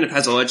that kind of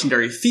has a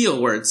legendary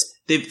feel, where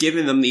they've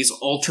given them these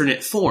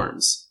alternate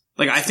forms.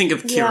 Like, I think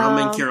of Kyurem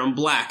and Kyurem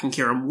Black and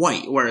Kyurem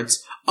White, where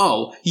it's,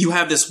 oh, you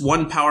have this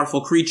one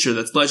powerful creature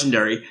that's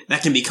legendary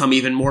that can become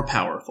even more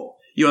powerful.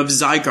 You have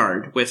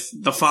Zygarde with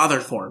the father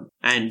form,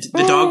 and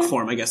the dog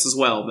form, I guess, as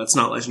well. That's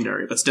not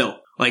legendary, but still.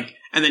 Like,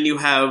 and then you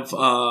have,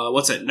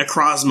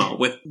 Necrozma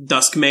with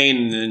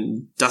Duskmane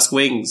and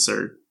Duskwings,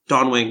 or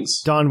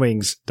Dawnwings.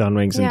 Dawnwings and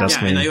Duskmane.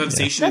 Yeah, and then you have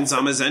Zacian and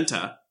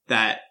Zamazenta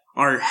that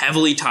are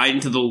heavily tied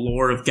into the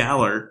lore of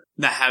Galar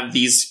that have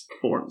these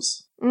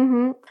forms.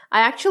 I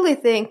actually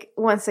think,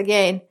 once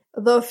again,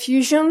 the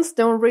fusions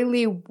don't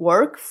really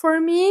work for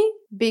me,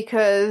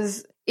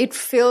 because it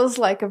feels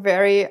like a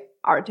very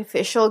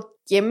artificial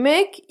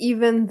gimmick,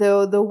 even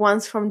though the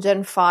ones from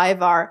Gen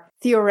 5 are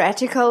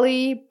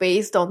theoretically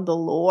based on the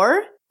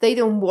lore. They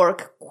don't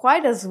work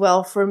quite as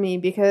well for me,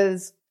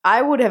 because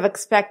I would have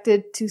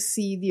expected to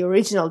see the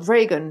original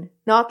Dragon,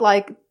 not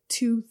like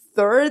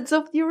 2/3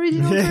 of the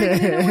original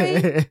Dragon in a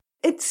way.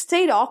 It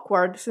stayed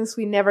awkward since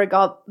we never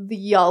got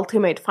the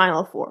ultimate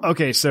final form.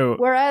 Okay, so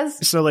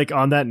like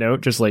on that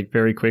note, just like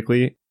very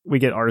quickly, we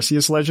get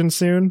Arceus Legends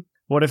soon.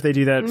 What if they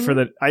do that for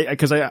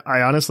because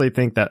I honestly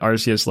think that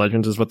Arceus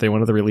Legends is what they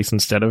wanted to release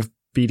instead of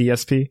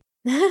BDSP.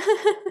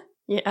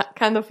 Yeah,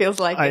 kind of feels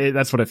like it.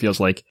 That's what it feels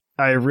like.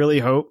 I really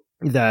hope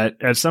that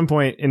at some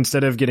point,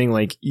 instead of getting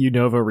like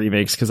Unova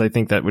remakes, because I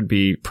think that would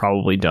be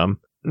probably dumb.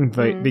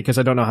 But because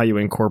I don't know how you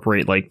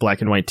incorporate like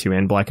Black and White 2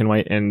 and Black and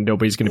White, and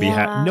nobody's going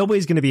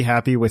to be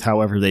happy with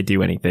however they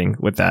do anything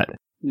with that.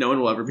 No one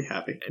will ever be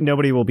happy.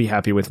 Nobody will be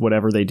happy with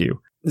whatever they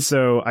do.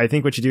 So I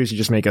think what you do is you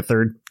just make a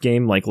third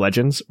game like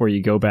Legends, where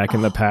you go back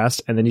in the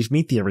past and then you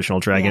meet the original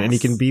dragon, and you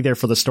can be there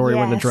for the story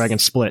when the dragon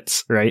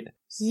splits, right?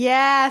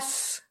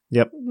 Yes.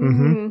 Yep.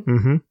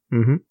 And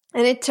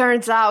it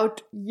turns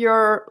out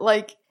you're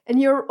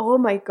oh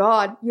my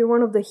god, you're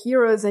one of the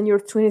heroes and your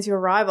twin is your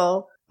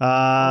rival.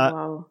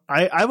 Wow.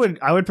 I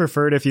would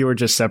prefer it if you were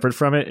just separate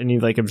from it and you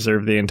like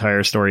observe the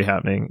entire story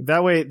happening.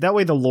 That way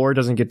the lore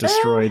doesn't get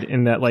destroyed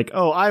in that like,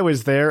 oh, I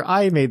was there,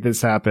 I made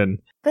this happen.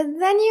 But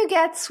then you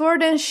get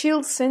Sword and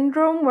Shield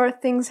syndrome where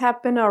things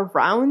happen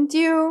around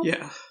you.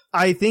 Yeah.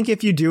 I think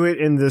if you do it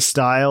in the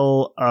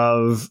style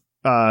of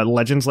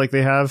Legends like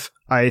they have,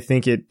 I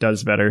think it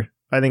does better.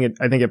 I think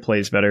it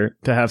plays better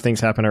to have things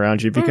happen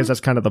around you, because that's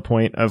kind of the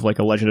point of like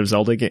a Legend of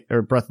Zelda game,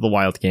 or Breath of the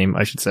Wild game,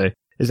 I should say,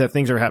 is that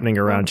things are happening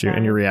around you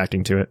and you're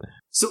reacting to it.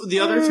 So the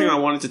other thing I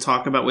wanted to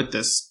talk about with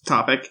this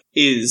topic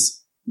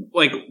is,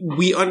 like,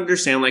 we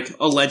understand like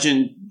a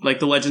legend, like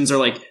the legends are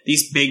like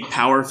these big,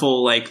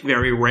 powerful, like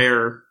very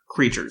rare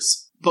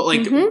creatures. But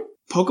like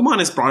Pokemon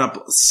has brought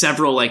up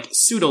several like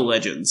pseudo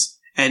legends,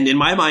 and in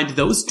my mind,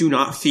 those do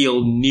not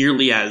feel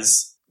nearly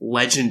as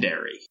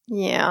legendary.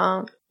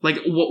 Yeah. Like,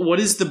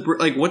 what's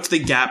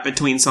the gap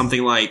between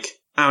something like,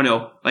 I don't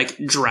know, like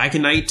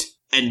Dragonite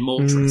and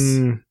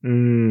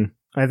Moltres?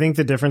 I think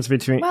the difference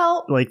between,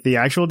 like, the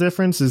actual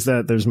difference is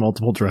that there's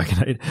multiple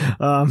Dragonite.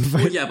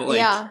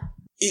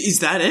 Is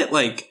that it?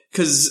 Like,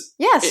 because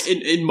yes,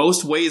 in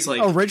most ways,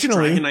 like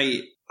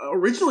originally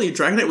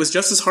Dragonite was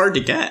just as hard to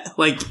get.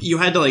 Like, you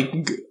had to, like,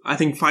 I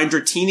think find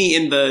Dratini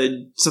in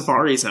the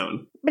Safari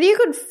Zone. But you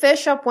could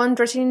fish up one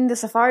Dratini in the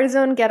Safari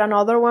Zone, get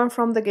another one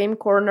from the Game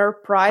Corner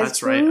prize.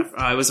 That's right.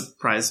 I was a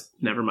prize.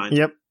 Never mind.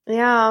 Yep.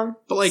 Yeah.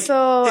 But, like,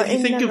 so if you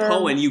think of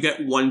Hoenn, you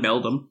get one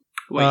Beldum.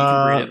 Well, you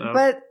can breed it, though.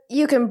 But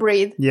you can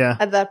breed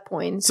at that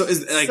point. So,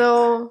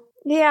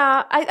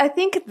 I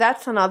think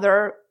that's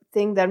another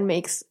thing that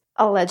makes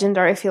a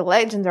legendary feel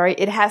legendary.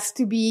 It has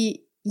to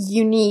be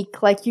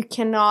unique. Like, you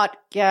cannot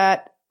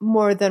get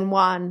more than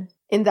one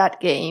in that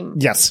game.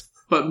 Yes.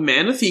 But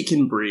Manaphy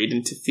can breed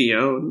into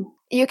Phione.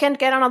 You can't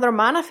get another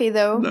Manaphy,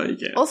 though. No, you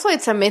can't. Also,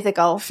 it's a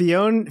mythical.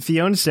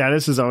 Phione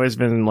status has always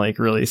been, like,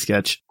 really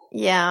sketch.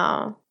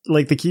 Yeah.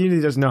 Like, the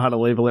community doesn't know how to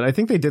label it. I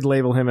think they did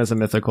label him as a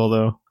mythical,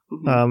 though.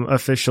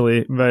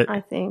 Officially, but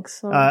I think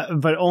so.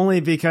 But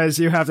only because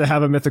you have to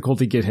have a mythical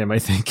to get him, I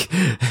think.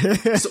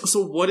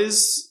 so what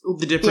is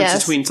the difference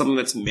between something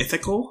that's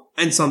mythical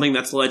and something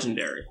that's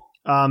legendary?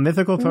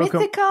 Mythical is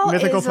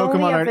Pokemon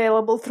only are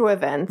available through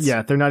events.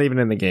 Yeah, they're not even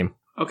in the game.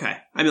 Okay.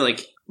 I mean,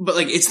 like, but,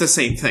 like, it's the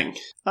same thing.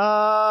 It's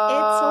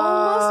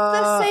almost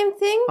the same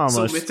thing. Almost.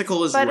 So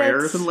mythical is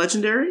rarer than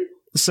legendary?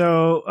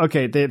 So,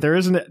 okay, there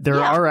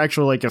are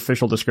actual, like,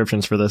 official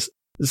descriptions for this.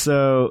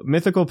 So,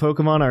 mythical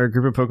Pokemon are a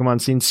group of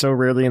Pokemon seen so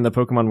rarely in the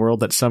Pokemon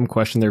world that some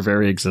question their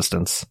very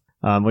existence,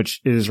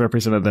 which is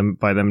represented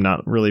by them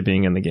not really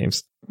being in the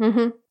games.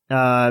 Mm-hmm.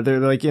 They're,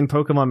 like, in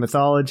Pokemon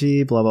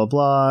mythology, blah, blah,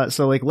 blah.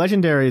 So, like,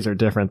 legendaries are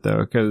different, though,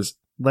 because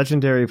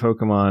legendary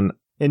Pokemon...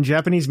 In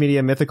Japanese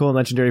media, mythical and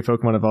legendary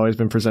Pokemon have always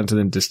been presented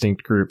in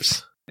distinct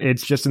groups.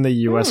 It's just in the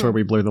US where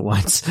we blur the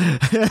lines.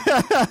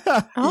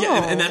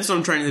 Yeah, and that's what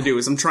I'm trying to do,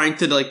 is I'm trying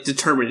to, like,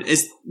 determine,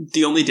 is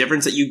the only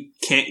difference that you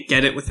can't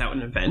get it without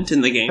an event in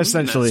the game?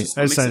 Essentially.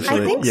 I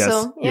think yes,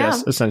 so, yeah.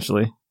 Yes,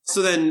 essentially.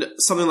 So then,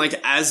 something like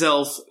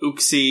Azelf,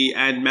 Uxie,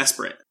 and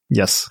Mesprit.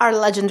 Yes. Are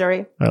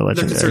legendary. They're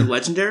considered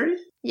legendary?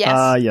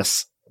 Yes.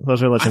 Yes.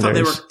 Those are legendaries. I thought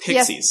they were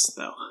pixies,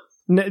 though.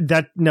 No.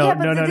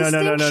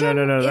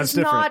 That's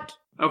different.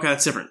 Okay,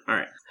 that's different. All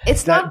right.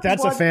 It's not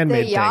that's what a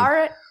fan-made they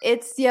are,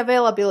 it's the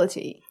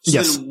availability.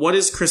 So then what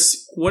is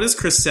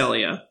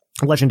Cresselia?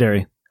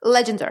 Legendary.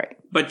 Legendary.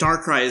 But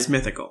Darkrai is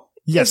mythical.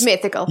 Yes. It's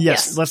mythical.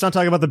 Yes. Let's not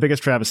talk about the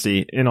biggest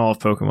travesty in all of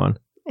Pokemon.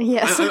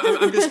 Yes.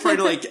 I'm just trying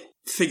to, like,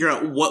 figure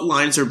out what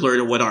lines are blurred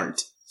and what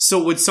aren't.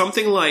 So would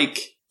something like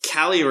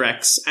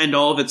Calyrex and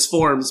all of its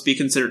forms be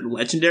considered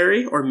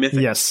legendary or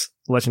mythical? Yes.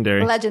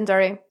 Legendary.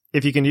 Legendary.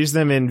 If you can use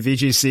them in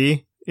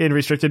VGC, in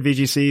restricted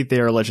VGC,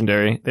 they are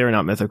legendary. They are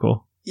not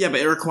mythical. Yeah,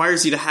 but it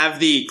requires you to have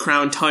the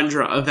Crown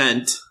Tundra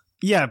event.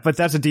 Yeah, but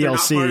that's a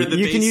DLC.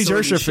 You can use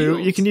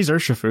Urshifu. You can use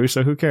Urshifu,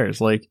 so who cares?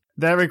 Like,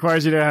 that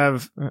requires you to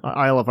have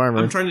Isle of Armor.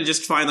 I'm trying to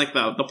just find, like,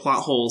 the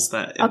plot holes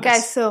that...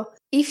 So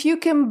if you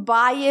can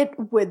buy it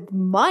with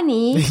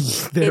money,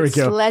 it's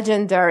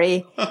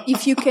legendary.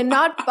 If you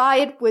cannot buy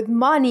it with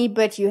money,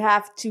 but you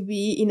have to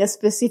be in a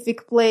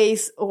specific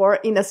place or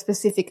in a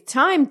specific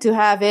time to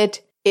have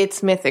it,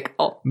 it's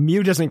mythical.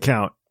 Mew doesn't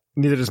count.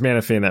 Neither does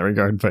Manaphy in that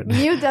regard, but...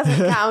 Mew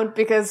doesn't count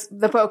because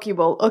the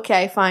Pokeball.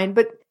 Okay, fine.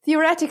 But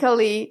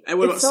theoretically,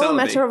 it's all a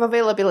matter of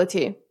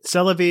availability.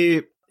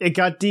 Celebi, it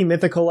got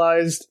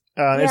demythicalized.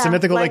 It's a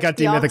mythical that got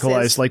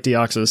demythicalized, like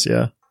Deoxys,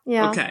 yeah.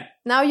 Yeah. Okay.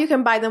 Now you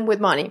can buy them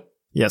with money.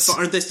 Yes. So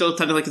aren't they still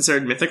technically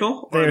considered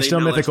mythical? They are still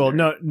mythical.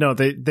 No,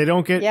 they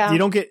don't get... Yeah. You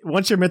don't get...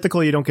 Once you're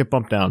mythical, you don't get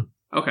bumped down.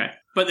 Okay.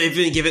 But they've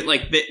been given,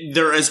 like,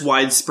 they're as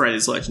widespread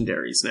as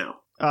legendaries now.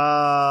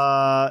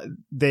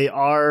 They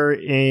are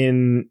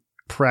in...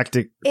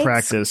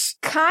 practice.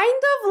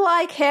 Kind of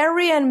like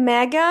Harry and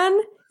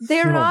Meghan.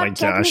 They're not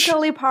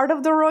technically part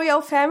of the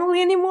royal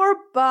family anymore,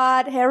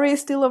 but Harry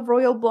is still of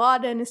royal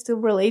blood and is still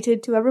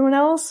related to everyone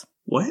else.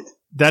 What?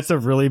 That's a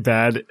really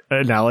bad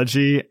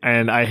analogy,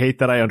 and I hate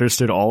that I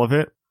understood all of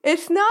it.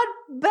 It's not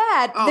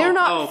bad. They're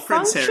not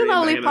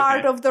functionally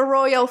part of the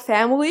royal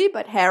family,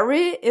 but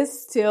Harry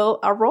is still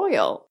a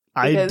royal.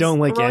 I don't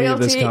like any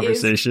of this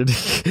conversation.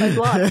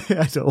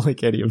 I don't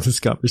like any of this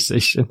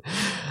conversation.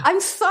 I'm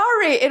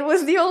sorry. It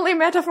was the only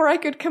metaphor I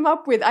could come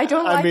up with. I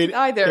don't like it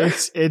either.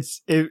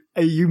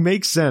 You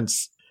make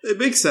sense. It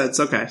makes sense.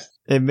 Okay.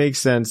 It makes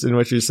sense in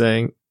what you're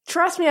saying.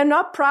 Trust me, I'm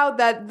not proud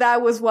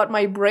that was what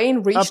my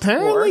brain reached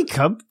Apparently,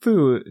 for.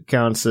 Kubfu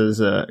counts as,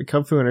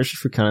 Kubfu and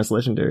Urshifu count as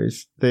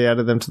legendaries. They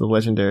added them to the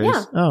legendaries.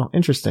 Yeah. Oh,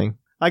 interesting.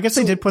 I guess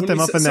they did put them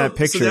up in that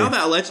picture. So now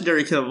that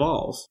legendary can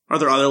evolve. Are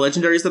there other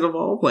legendaries that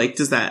evolve? Like,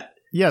 does that...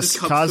 Yes,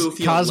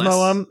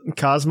 Cosmoem.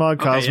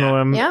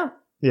 Yeah.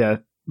 Yeah.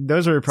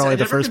 Those are probably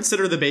the first... I never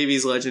consider the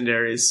babies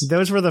legendaries.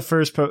 Those were the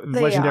first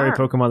legendary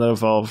Pokemon that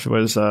evolved,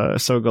 was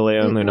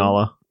Solgaleo and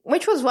Lunala.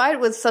 Which was why it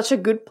was such a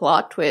good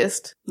plot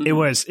twist. It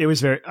was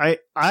very...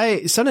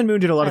 Sun and Moon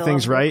did a lot of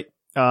things right.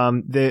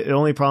 The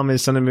only problem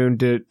is Sun and Moon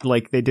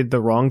they did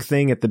the wrong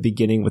thing at the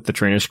beginning with the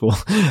trainer school.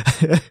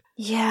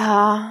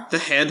 Yeah. The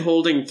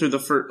hand-holding through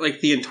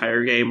the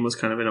entire game was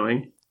kind of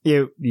annoying.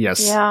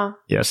 Yes. Yeah.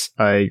 Yes,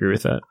 I agree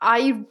with that.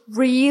 I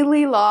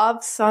really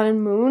loved Sun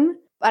and Moon,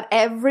 But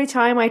every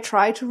time I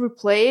try to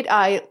replay it,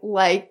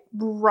 I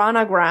run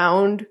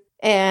aground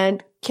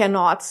and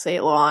cannot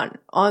sail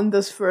on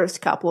those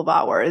first couple of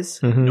hours.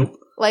 Mm-hmm. Nope.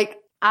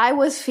 I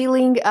was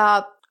feeling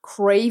a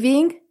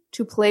craving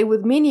to play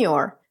with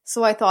Minior.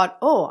 So I thought,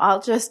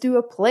 I'll just do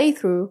a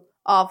playthrough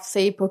of,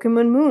 say,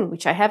 Pokemon Moon,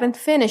 which I haven't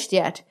finished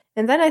yet.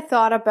 And then I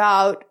thought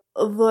about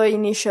the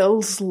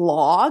initial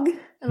slog,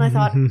 and I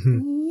thought,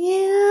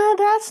 yeah,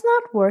 that's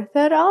not worth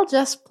it. I'll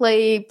just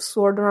play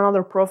Sword on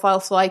another profile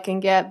so I can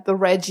get the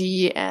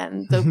Reggie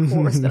and the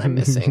course that I'm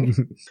missing.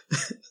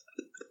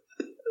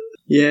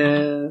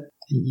 Yeah.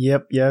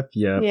 Yep. Yep.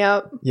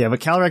 Yeah, but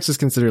Calyrex is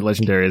considered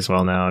legendary as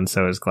well now, and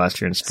so is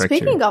Glastrier and Spectre.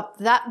 Speaking of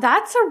that,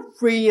 that's a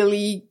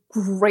really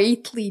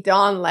greatly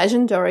done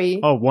legendary.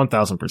 Oh,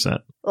 1000%.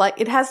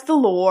 It has the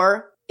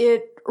lore,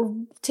 it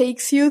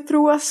takes you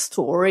through a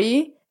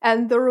story,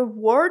 and the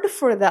reward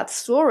for that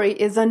story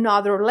is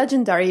another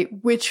legendary,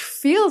 which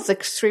feels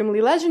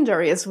extremely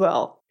legendary as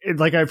well.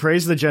 I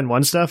praise the Gen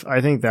 1 stuff. I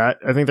think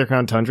their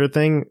Crown Tundra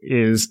thing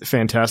is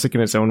fantastic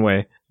in its own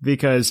way,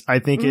 because I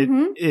think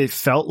it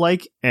felt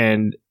like,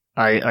 and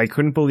I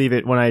couldn't believe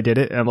it when I did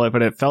it,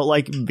 but it felt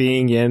like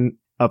being in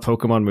a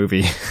Pokemon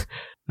movie.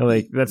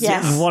 That's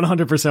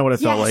 100% what it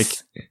felt like.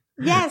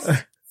 Yes.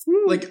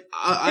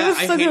 I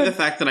hated the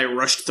fact that I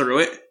rushed through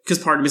it, because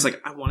part of me is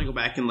I want to go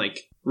back and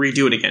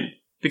redo it again,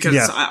 because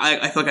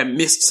I feel like I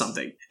missed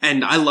something,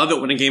 and I love it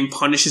when a game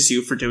punishes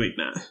you for doing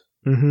that.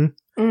 Mm-hmm.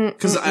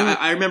 Because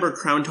I remember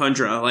Crown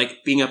Tundra,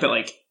 being up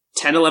at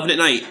 10, 11 at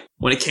night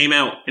when it came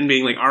out and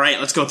being all right,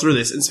 let's go through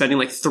this, and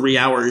spending 3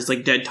 hours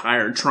dead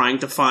tired trying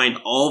to find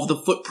all of the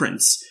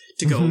footprints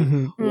to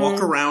go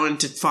walk around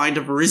to find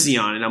a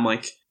Virizion, and I'm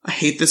I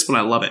hate this, but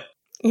I love it.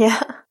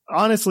 Yeah.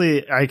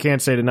 Honestly, I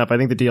can't say it enough. I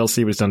think the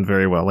DLC was done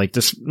very well.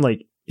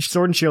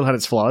 Sword and Shield had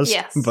its flaws,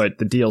 but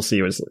the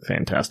DLC was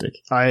fantastic.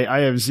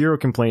 I have zero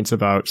complaints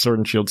about Sword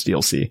and Shield's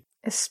DLC.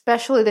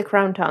 Especially the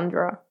Crown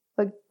Tundra.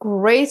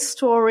 Great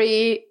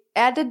story,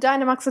 added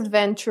Dynamax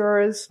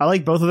Adventures. I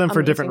like both of them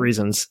for different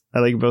reasons. I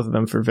like both of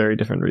them for very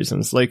different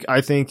reasons.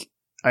 I think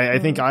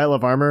Isle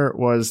of Armor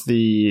was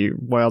the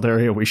wild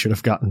area we should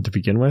have gotten to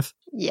begin with.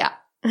 Yeah.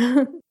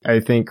 I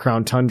think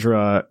Crown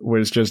Tundra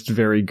was just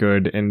very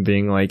good in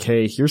being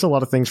hey, here's a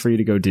lot of things for you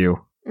to go do.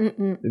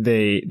 Mm-mm.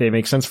 They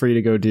make sense for you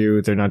to go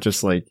do. They're not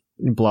just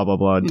blah, blah,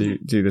 blah, do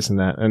this and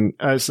that. And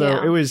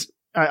it was...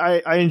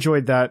 I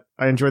enjoyed that.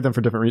 I enjoyed them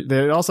for different reasons.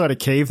 They also had a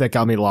cave that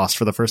got me lost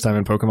for the first time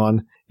in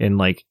Pokemon in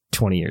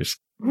 20 years.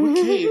 What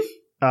cave?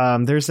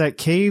 There's that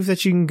cave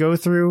that you can go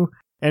through,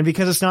 and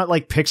because it's not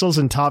pixels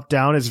and top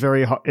down, it's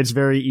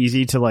very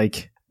easy to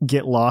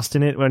get lost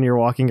in it when you're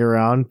walking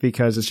around,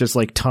 because it's just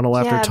tunnel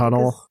after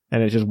tunnel,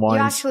 and it just winds.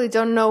 You actually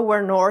don't know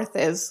where north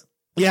is.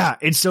 Yeah,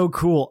 it's so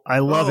cool. I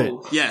love it.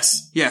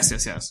 Yes.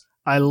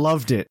 I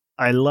loved it.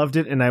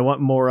 And I want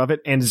more of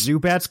it. And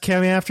Zubats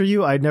coming after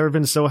you. I'd never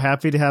been so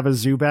happy to have a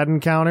Zubat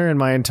encounter in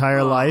my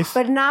entire life.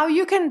 But now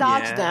you can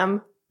dodge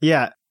them.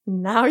 Yeah.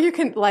 Now you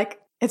can,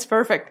 it's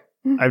perfect.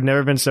 I've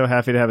never been so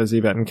happy to have a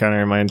Zubat encounter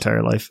in my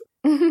entire life.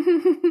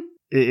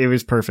 It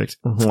was perfect.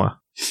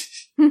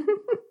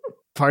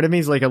 Part of me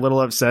is a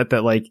little upset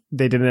that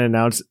they didn't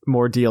announce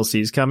more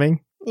DLCs coming.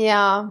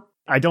 Yeah.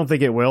 I don't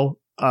think it will.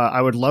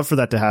 I would love for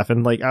that to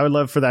happen. I would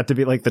love for that to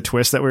be the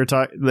twist that we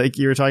were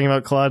you were talking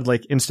about, Claude.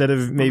 Instead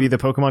of maybe the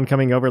Pokemon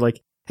coming over,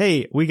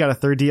 hey, we got a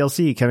third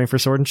DLC coming for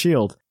Sword and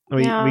Shield.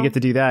 We get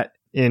to do that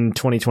in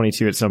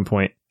 2022 at some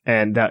point.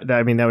 And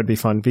that would be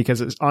fun,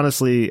 because it's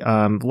honestly,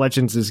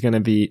 Legends is going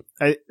to be,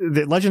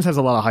 Legends has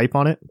a lot of hype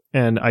on it,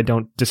 and I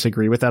don't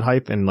disagree with that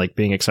hype and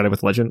being excited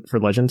with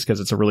Legends,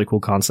 because it's a really cool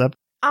concept.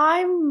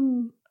 I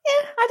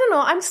don't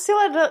know. I'm still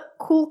at a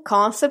cool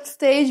concept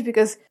stage,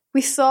 because we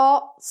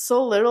saw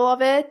so little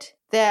of it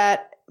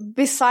that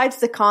besides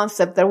the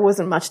concept, there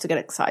wasn't much to get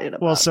excited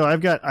about. Well, so I've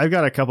got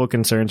a couple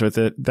concerns with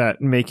it that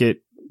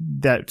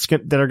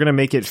are going to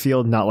make it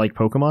feel not like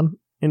Pokemon,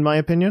 in my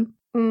opinion.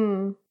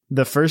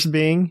 The first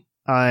being,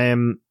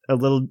 I'm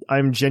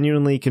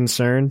genuinely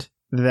concerned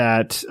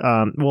that,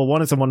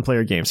 one, it's a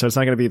one-player game, so it's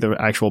not going to be the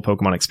actual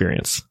Pokemon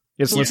experience.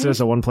 It's listed as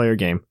a one-player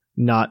game,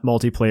 not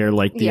multiplayer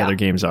like the other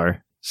games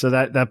are. So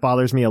that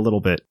bothers me a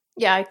little bit.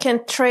 Yeah, you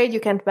can't trade,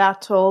 you can't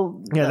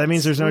battle. Yeah, that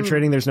means there's no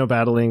trading, there's no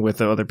battling with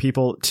the other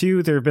people.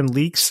 2, there have been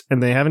leaks,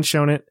 and they haven't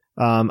shown it.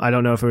 I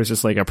don't know if it was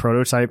just a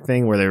prototype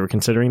thing where they were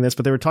considering this,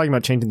 but they were talking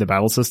about changing the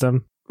battle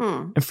system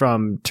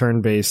from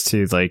turn-based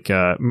to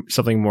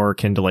something more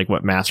akin to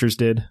what Masters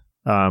did,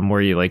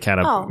 where you had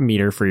a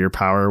meter for your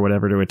power or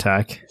whatever to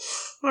attack.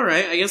 All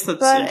right, I guess that's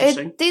But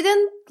interesting. it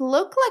didn't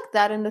look like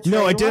that in the trailer.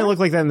 No, it didn't look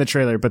like that in the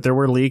trailer, but there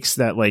were leaks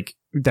that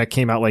that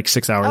came out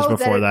 6 hours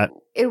before that.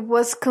 It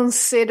was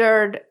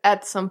considered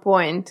at some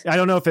point. I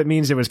don't know if it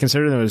means it was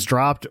considered and it was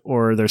dropped,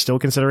 or they're still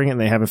considering it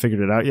and they haven't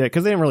figured it out yet,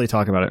 because they didn't really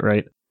talk about it,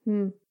 right?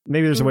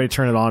 Maybe there's a way to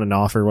turn it on and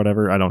off or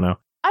whatever. I don't know.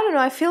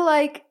 I feel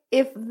like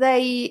if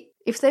they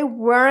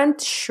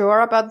weren't sure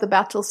about the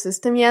battle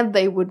system yet,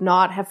 they would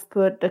not have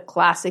put the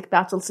classic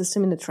battle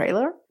system in the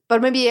trailer.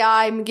 But maybe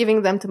I'm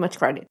giving them too much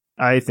credit.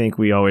 I think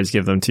we always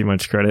give them too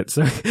much credit.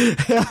 So.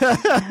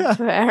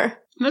 Fair.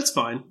 That's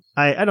fine.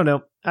 I don't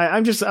know.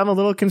 I'm a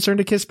little concerned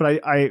to Kiss, but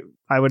I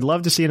would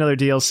love to see another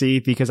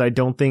DLC because I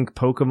don't think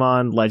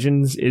Pokemon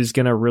Legends is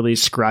going to really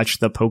scratch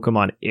the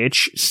Pokemon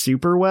itch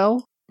super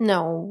well.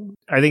 No.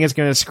 I think it's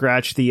going to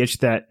scratch the itch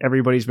that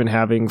everybody's been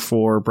having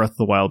for Breath of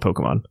the Wild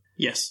Pokemon.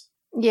 Yes.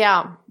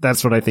 Yeah.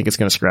 That's what I think it's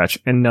going to scratch,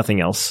 and nothing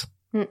else.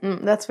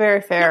 That's very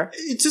fair.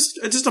 It's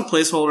just a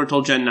placeholder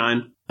till Gen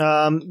 9.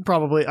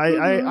 Probably.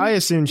 I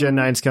assume Gen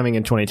 9's coming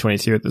in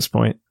 2022 at this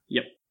point.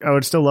 Yep. I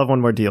would still love one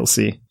more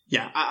DLC.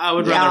 Yeah, I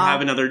would rather have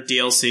another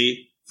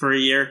DLC for a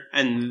year,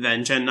 and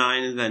then Gen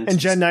 9, and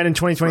Gen 9 in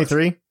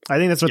 2023? I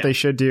think that's what they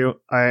should do.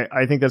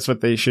 I think that's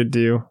what they should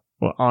do,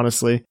 well,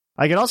 honestly.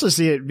 I could also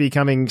see it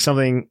becoming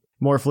something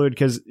more fluid,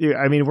 because,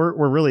 I mean,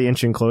 we're really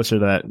inching closer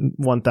to that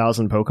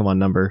 1,000 Pokemon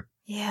number.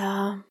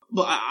 Yeah.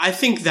 Well, I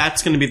think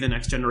that's going to be the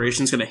next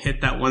generation. Is going to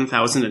hit that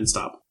 1,000 and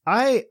stop.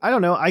 I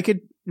don't know.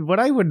 What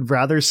I would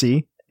rather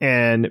see,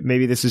 and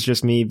maybe this is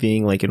just me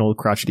being like an old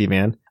crotchety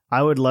man,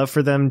 I would love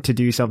for them to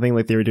do something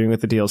like they were doing with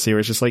the DLC, where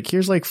it's just like,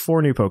 here's like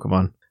 4 new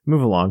Pokemon.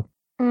 Move along.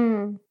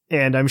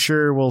 And I'm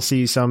sure we'll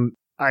see some.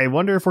 I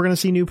wonder if we're going to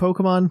see new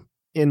Pokemon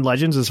in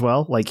Legends as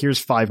well. Like, here's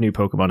 5 new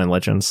Pokemon in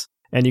Legends,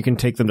 and you can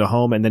take them to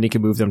home, and then you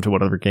can move them to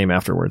whatever game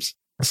afterwards.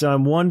 So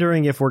I'm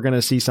wondering if we're going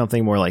to see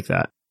something more like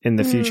that in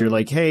the future.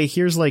 Like, hey,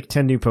 here's like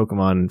 10 new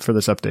Pokemon for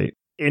this update.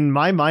 In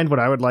my mind, what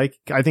I would like,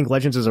 I think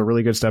Legends is a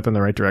really good step in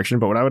the right direction,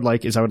 but what I would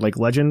like is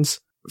Legends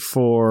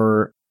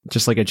for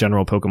just like a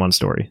general Pokemon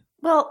story.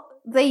 Well,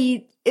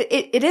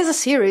 it is a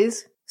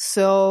series,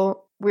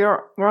 so we're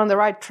on the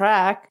right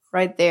track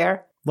right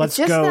there. Let's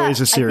Go is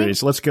a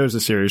series. Let's Go is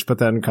a series. Put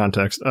that in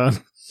context.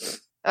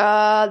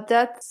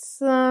 That's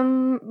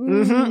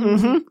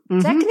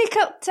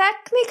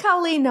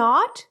technically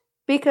not,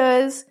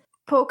 because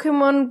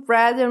Pokemon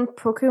Red and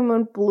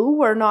Pokemon Blue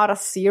were not a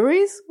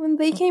series when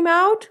they came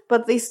out,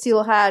 but they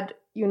still had,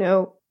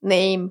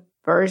 name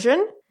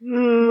version.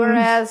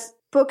 Whereas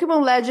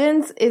Pokemon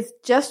Legends is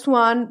just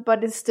one,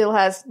 but it still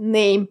has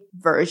name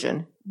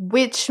version,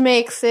 which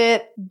makes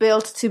it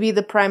built to be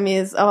the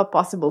premise of a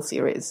possible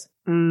series.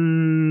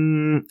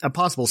 A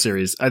possible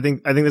series. I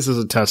think this is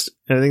a test.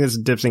 I think this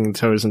is dipping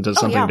toes into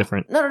something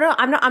different. No.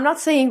 I'm not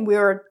saying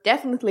we're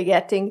definitely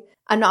getting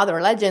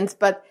another Legends,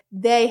 but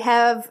they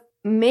have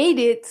made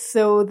it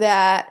so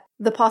that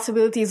the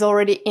possibility is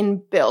already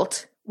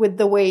inbuilt with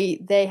the way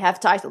they have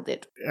titled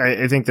it.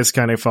 I think this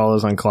kind of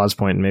follows on Claude's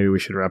point, and maybe we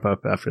should wrap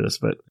up after this,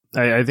 but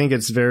I think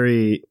it's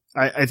very...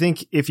 I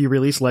think if you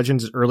release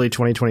Legends early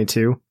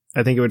 2022,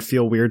 I think it would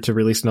feel weird to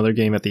release another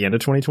game at the end of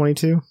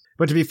 2022.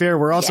 But to be fair,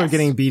 we're also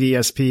getting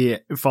BDSP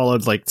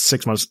followed like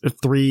 6 months,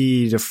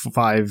 3 to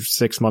 5,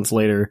 6 months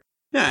later.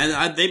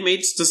 Yeah, and they may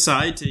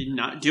decide to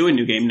not do a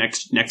new game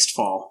next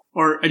fall,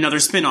 or another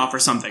spin-off or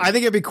something. I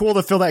think it'd be cool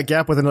to fill that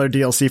gap with another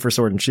DLC for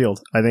Sword and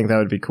Shield. I think that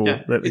would be cool.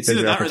 Yeah. It's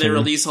either that or they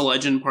release a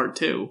Legend Part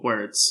 2,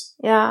 where it's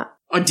a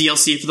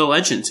DLC for the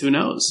Legends. Who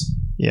knows?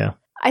 Yeah.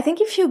 I think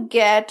if you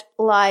get,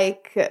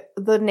 like,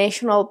 the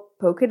National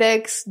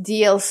Pokédex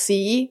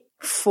DLC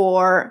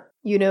for,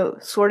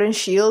 Sword and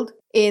Shield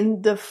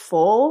in the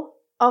fall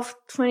of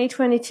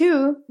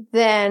 2022,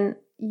 then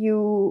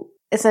you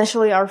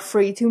essentially are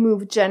free to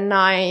move Gen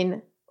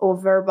 9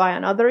 over by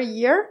another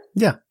year.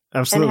 Yeah,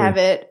 absolutely. And have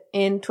it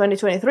in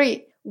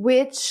 2023,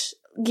 which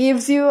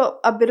gives you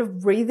a bit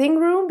of breathing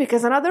room,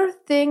 because another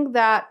thing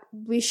that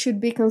we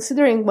should be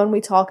considering when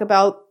we talk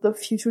about the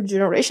future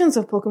generations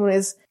of Pokemon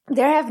is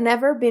there have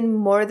never been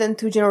more than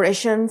 2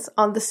 generations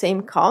on the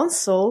same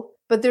console,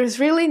 but there's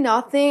really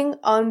nothing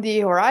on the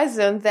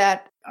horizon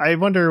that... I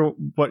wonder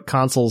what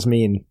consoles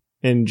mean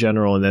in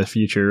general in the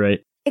future, right?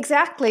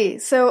 Exactly.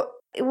 So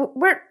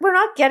we're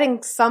not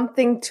getting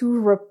something to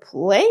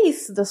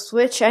replace the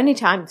Switch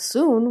anytime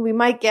soon. We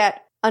might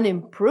get an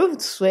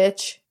improved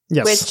Switch,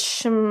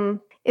 which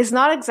is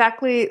not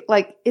exactly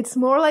like, it's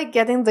more like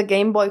getting the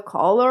Game Boy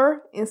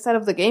Color instead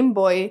of the Game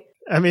Boy.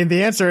 I mean,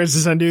 the answer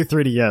is a new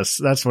 3DS.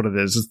 That's what it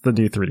is. It's the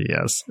new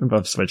 3DS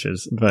above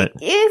Switches. But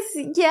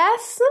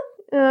yes,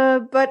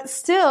 but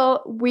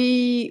still,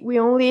 we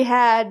only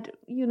had,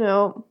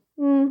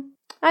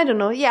 I don't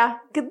know. Yeah,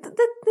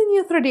 the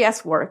new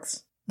 3DS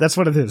works. That's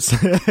what it is.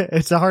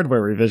 It's a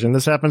hardware revision.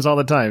 This happens all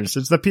the time.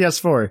 It's the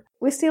PS4.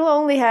 We still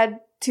only had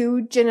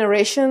 2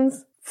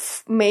 generations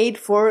made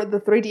for the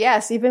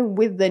 3DS, even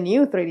with the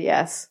new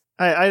 3DS.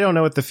 I don't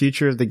know what the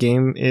future of the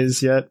game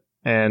is yet,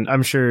 and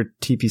I'm sure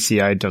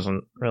TPCI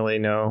doesn't really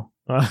know.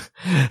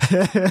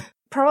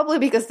 Probably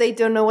because they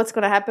don't know what's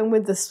going to happen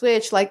with the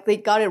Switch. Like, they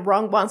got it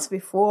wrong once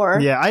before.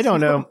 Yeah, I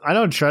don't know. I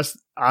don't trust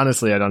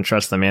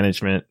the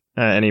management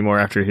anymore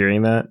after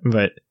hearing that,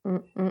 but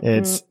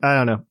I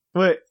don't know.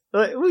 But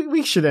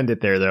we should end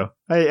it there, though.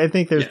 I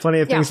think there's plenty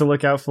of things to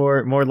look out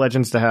for, more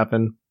Legends to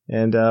happen,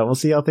 and we'll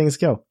see how things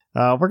go.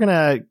 We're going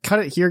to cut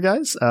it here,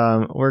 guys.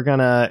 We're going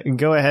to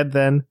go ahead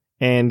then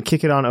and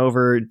kick it on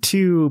over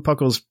to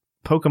Puckle's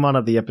Pokemon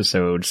of the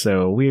episode.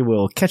 So we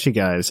will catch you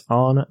guys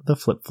on the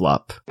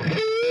flip-flop.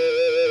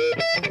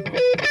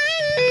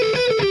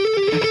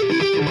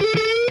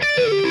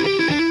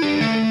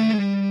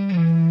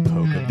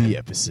 Poke of the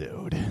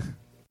episode.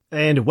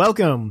 And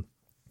welcome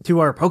to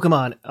our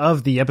Pokemon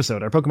of the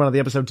episode. Our Pokemon of the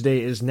episode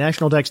today is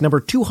National Dex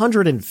number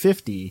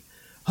 250,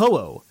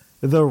 Ho-Oh,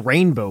 the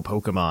Rainbow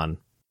Pokemon.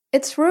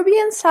 Its Ruby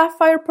and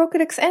Sapphire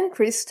Pokedex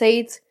entry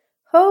states,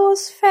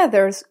 Ho-Oh's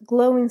feathers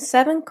glow in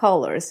 7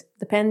 colors,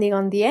 depending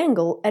on the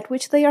angle at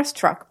which they are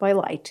struck by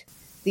light.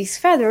 These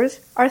feathers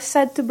are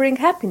said to bring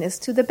happiness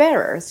to the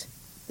bearers.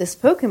 This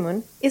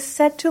Pokemon is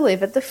said to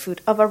live at the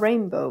foot of a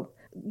rainbow.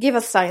 Give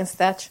us science,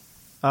 Thatch.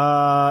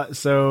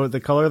 So the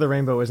color of the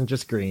rainbow isn't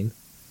just green,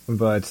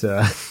 but,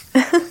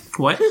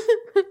 What?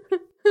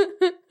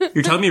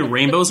 You're telling me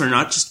rainbows are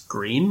not just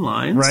green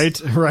lines?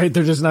 Right,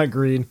 they're just not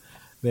green.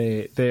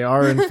 They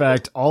are, in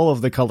fact, all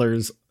of the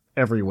colors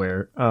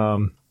everywhere. I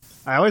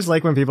always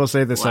like when people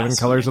say the 7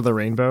 colors of the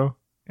rainbow,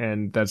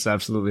 and that's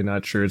absolutely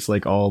not true. It's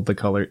like all the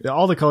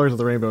colors of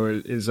the rainbow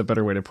is a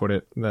better way to put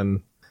it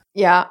than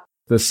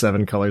the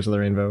 7 colors of the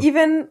rainbow.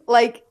 Even,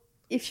 like,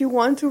 if you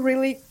want to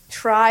really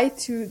try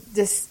to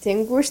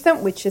distinguish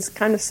them, which is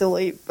kind of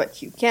silly,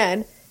 but you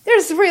can,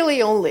 there's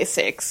really only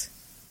 6.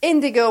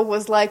 Indigo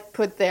was, like,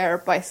 put there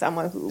by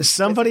someone who...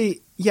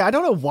 Yeah, I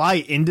don't know why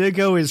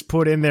Indigo is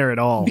put in there at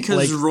all.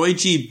 Because Roy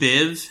G.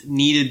 Biv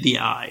needed the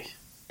eye.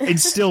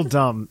 It's still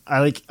dumb.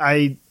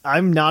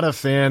 I'm not a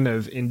fan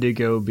of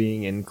Indigo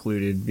being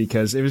included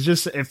because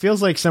it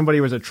feels like somebody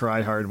was a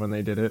tryhard when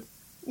they did it.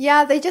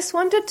 Yeah, they just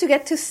wanted to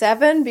get to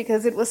 7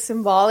 because it was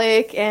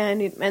symbolic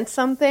and it meant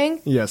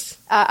something. Yes.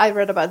 I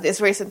read about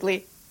this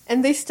recently.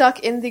 And they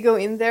stuck Indigo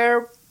in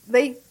there.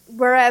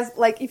 Whereas,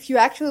 like, if you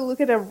actually look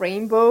at a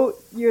rainbow,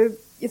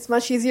 it's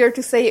much easier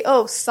to say,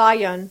 oh,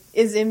 cyan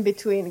is in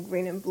between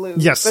green and blue.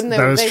 Yes, but no,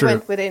 that is they true.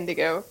 went with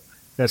Indigo.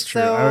 That's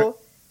true. So,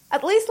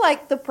 at least,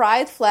 like, the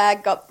Pride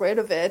flag got rid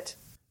of it.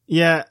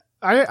 Yeah,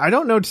 I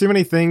don't know too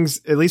many things,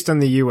 at least in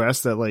the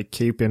U.S., that, like,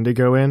 keep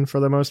Indigo in for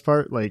the most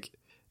part. Like,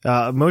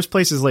 most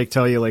places, like,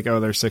 tell you, like,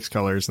 oh, there's 6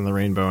 colors in the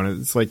rainbow, and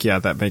it's like, yeah,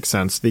 that makes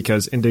sense,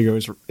 because Indigo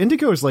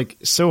is, like,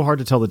 so hard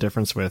to tell the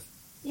difference with.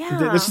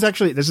 Yeah. This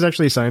is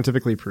actually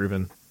scientifically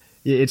proven.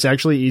 It's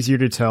actually easier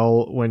to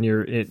tell when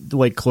you're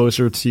like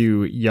closer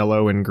to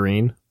yellow and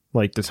green,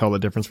 like to tell the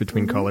difference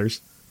between colors.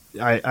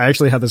 I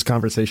actually had this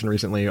conversation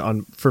recently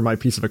for my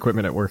piece of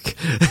equipment at work.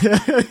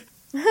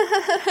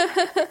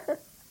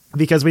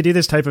 Because we do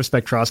this type of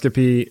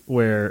spectroscopy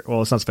where,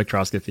 well, it's not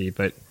spectroscopy,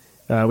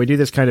 but we do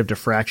this kind of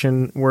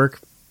diffraction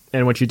work.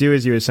 And what you do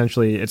is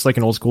it's like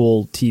an old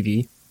school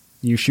TV.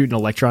 You shoot an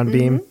electron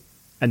beam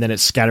and then it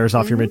scatters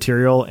off your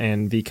material.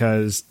 And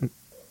because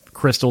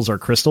crystals are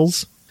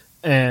crystals,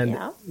 and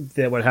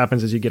then what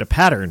happens is you get a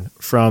pattern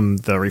from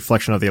the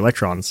reflection of the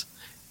electrons.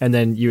 And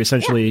then you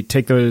essentially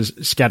take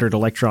those scattered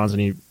electrons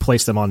and you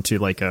place them onto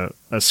like a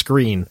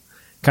screen,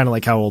 kind of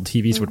like how old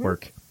TVs would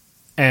work.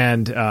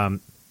 And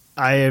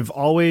I have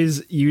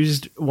always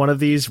used one of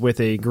these with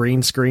a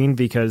green screen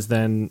because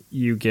then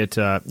you get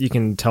you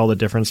can tell the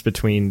difference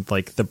between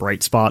like the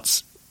bright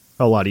spots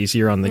a lot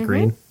easier on the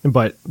green.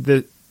 But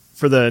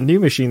for the new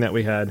machine that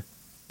we had,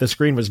 the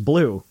screen was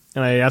blue.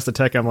 And I asked the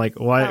tech, I'm like,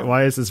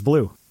 why is this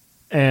blue?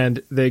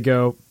 And they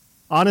go,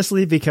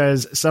 honestly,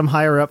 because some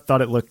higher up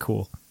thought it looked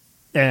cool.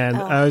 And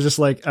I was just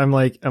like, I'm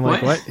like,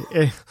 what?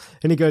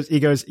 And he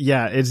goes,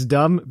 yeah, it's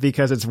dumb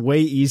because it's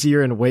way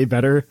easier and way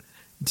better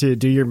to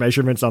do your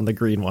measurements on the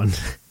green one.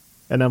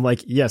 And I'm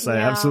like, yes, I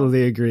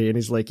absolutely agree. And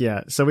he's like,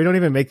 yeah, so we don't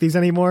even make these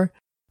anymore.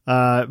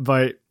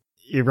 But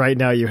right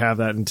now you have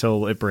that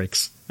until it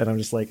breaks. And I'm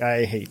just like,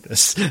 I hate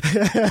this.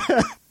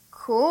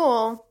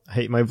 Cool. I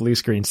hate my blue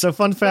screen. So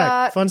fun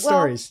fact, fun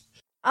stories.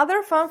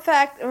 Other fun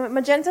fact,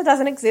 magenta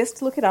doesn't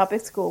exist. Look it up.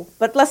 It's cool.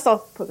 But let's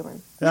talk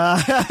Pokemon.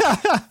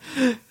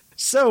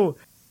 So,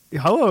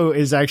 Ho-Oh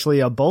is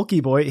actually a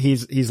bulky boy.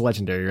 He's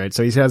legendary, right?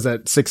 So he has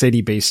that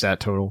 680 base stat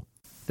total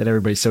that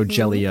everybody's so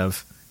jelly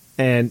of.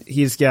 And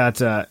he's got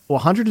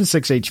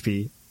 106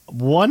 HP,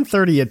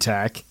 130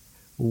 attack,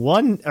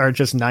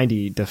 just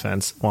 90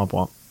 defense, womp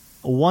womp,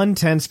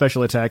 110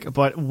 special attack,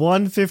 but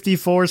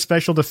 154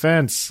 special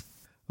defense.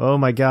 Oh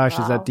my gosh,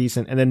 is that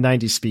decent? And then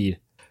 90 speed.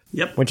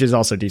 Yep. Which is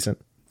also decent.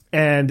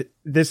 And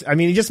this, I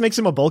mean, he just makes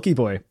him a bulky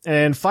boy.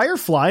 And Fire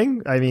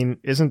Flying, I mean,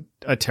 isn't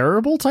a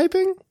terrible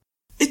typing.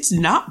 It's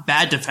not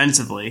bad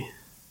defensively.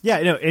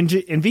 Yeah, no, in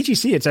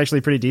VGC, it's actually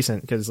pretty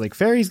decent, because, like,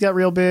 Fairy's got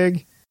real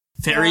big.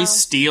 Fairy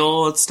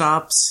Steel, it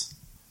stops.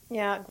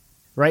 Yeah.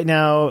 Right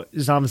now,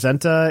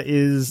 Zamazenta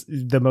is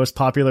the most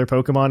popular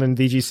Pokemon in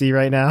VGC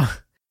right now.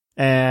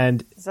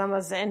 And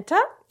Zamazenta?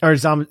 Or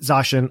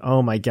Zacian.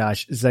 Oh my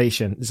gosh.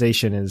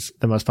 Zacian is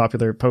the most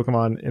popular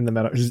Pokemon in the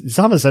meta.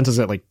 Zamazenta's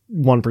at like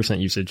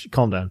 1% usage.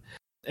 Calm down.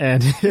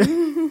 And,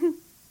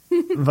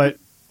 but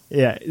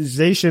yeah,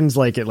 Zacian's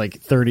like at like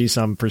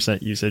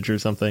 30% usage or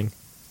something.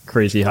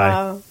 Crazy high.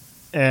 Wow.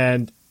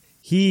 And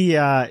he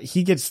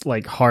gets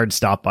like hard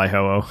stopped by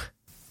Ho-Oh.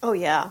 Oh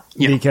yeah.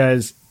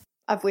 Because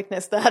I've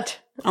witnessed that.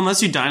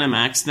 Unless you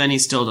Dynamax, then he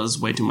still does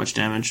way too much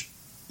damage.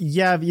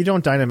 Yeah, you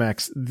don't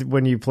Dynamax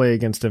when you play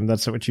against him.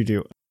 That's what you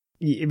do.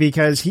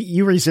 Because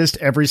you resist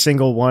every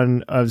single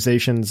one of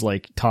Zacian's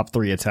like top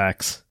 3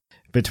 attacks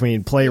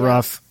between Play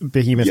Rough,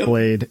 Behemoth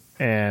Blade,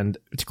 and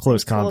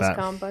Close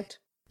Combat.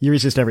 You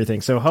resist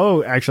everything. So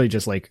Ho actually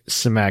just like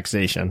smacks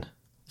Zacian.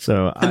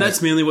 And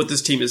that's mainly what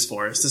this team is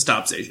for, is to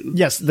stop Zacian.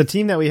 Yes, the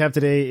team that we have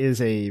today is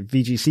a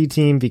VGC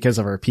team because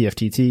of our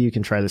PFTT. You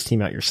can try this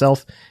team out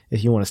yourself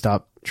if you want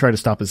to try to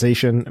stop a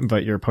Zacian,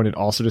 but your opponent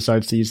also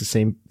decides to use the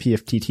same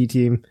PFTT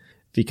team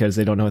because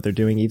they don't know what they're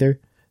doing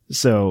either.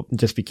 So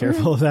just be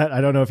careful of that.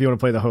 I don't know if you want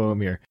to play the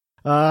Ho-Oh-Mir.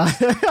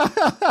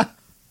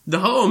 The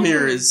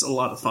Ho-Oh-Mir is a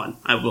lot of fun,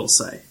 I will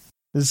say.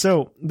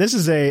 So this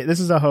is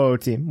a Ho-Oh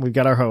team. We've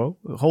got our Ho-Oh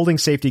holding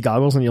safety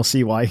goggles, and you'll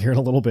see why here in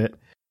a little bit.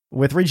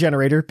 With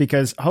Regenerator,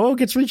 because Ho-Oh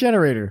gets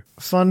Regenerator.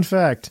 Fun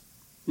fact.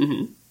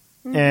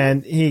 Mm-hmm.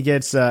 And he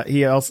gets,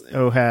 he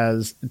also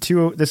has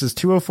this is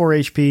 204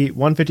 HP,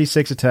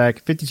 156 attack,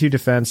 52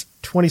 defense,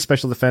 20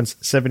 special defense,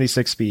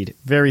 76 speed.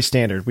 Very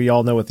standard. We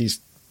all know what these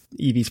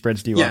EV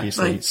spreads do,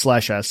 obviously.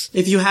 /S.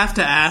 If you have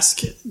to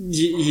ask,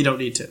 you don't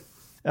need to.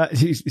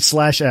 /S.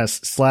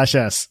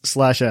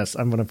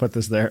 I'm going to put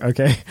this there,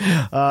 okay?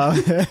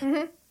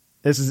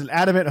 This is an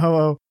adamant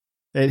Ho-Oh.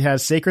 It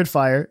has Sacred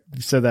Fire,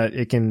 so that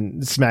it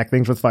can smack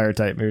things with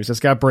fire-type moves.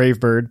 It's got Brave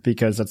Bird,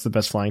 because that's the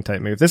best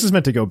flying-type move. This is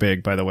meant to go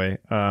big, by the way,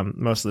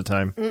 most of the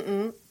time.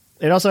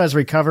 It also has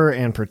Recover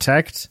and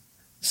Protect,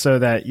 so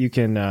that you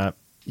can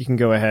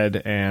go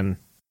ahead and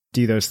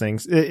do those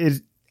things.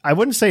 I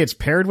wouldn't say it's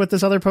paired with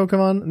this other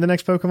Pokemon, the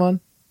next Pokemon,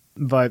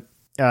 but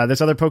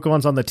this other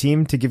Pokemon's on the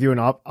team to give you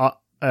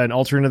an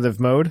alternative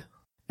mode,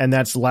 and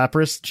that's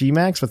Lapras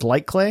G-Max with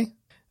Light Clay.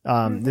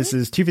 This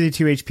is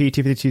 252 HP,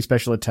 252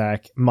 special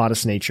attack,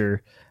 modest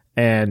nature,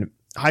 and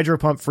Hydro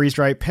Pump, Freeze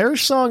Dry.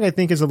 Perish Song, I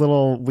think, is a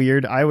little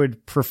weird. I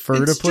would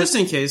prefer to put... just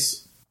in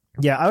case.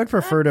 Yeah, I would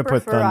prefer to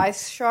put Thunder.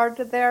 Ice Shard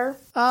there.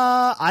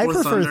 I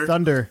prefer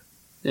Thunder.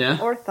 Yeah.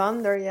 Or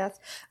Thunder, yes.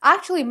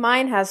 Actually,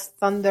 mine has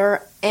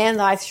Thunder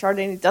and Ice Shard,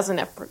 and it doesn't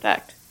have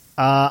Protect.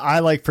 I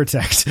like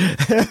Protect.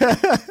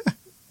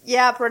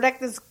 Yeah,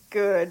 Protect is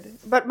good,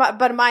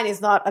 but mine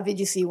is not a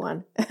VGC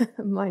one.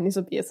 Mine is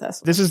a BSS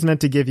one. This is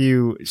meant to give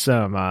you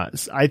some,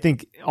 I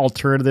think,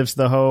 alternatives to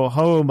the Ho.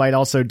 Ho might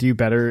also do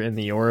better in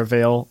the Aura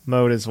Veil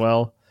mode as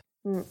well.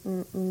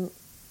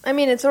 I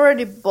mean, it's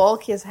already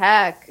bulky as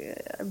heck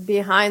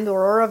behind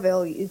Aurora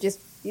Veil. You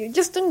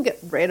just don't get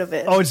rid of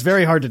it. Oh, it's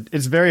very hard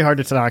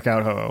to knock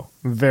out Ho.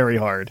 Very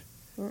hard.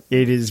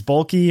 It is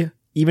bulky.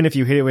 Even if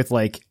you hit it with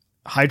like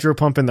Hydro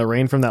Pump in the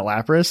rain from that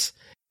Lapras,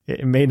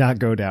 it may not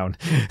go down.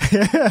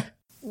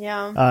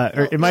 Yeah.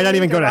 Or it might not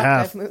even go to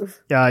half.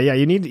 Yeah,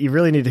 you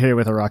really need to hit it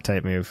with a rock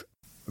type move.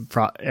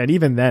 And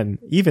even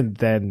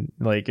then,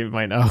 like, it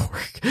might not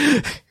work.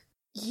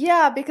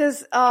 Yeah,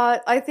 because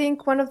I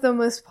think one of the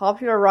most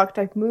popular rock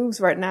type moves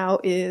right now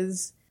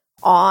is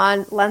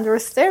on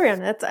Landorus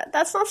Therian.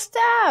 That's not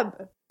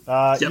Stab.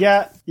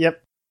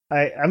 Yep.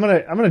 I'm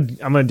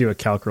gonna do a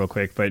calc real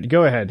quick, but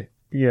go ahead.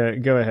 Yeah,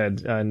 go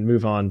ahead and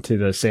move on to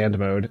the sand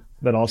mode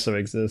that also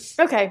exists.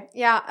 Okay,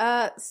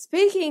 yeah.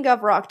 Speaking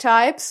of rock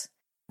types,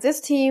 this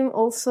team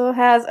also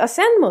has a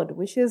sand mode,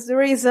 which is the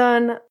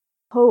reason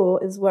Ho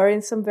is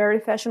wearing some very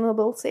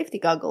fashionable safety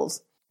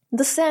goggles.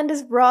 The sand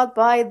is brought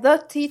by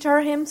the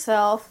Teetar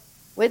himself,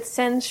 with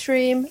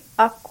Sandstream,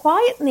 a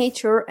quiet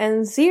nature,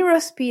 and 0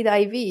 speed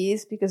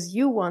IVs, because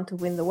you want to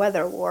win the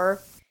weather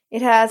war.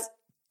 It has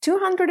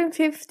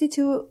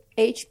 252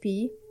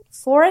 HP,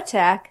 4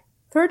 attack,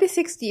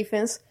 36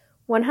 defense,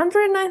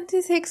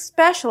 196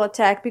 special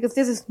attack, because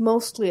this is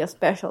mostly a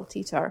special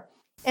Teetar,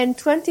 and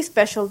 20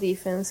 special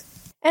defense.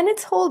 And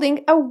it's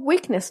holding a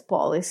weakness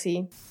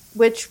policy,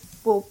 which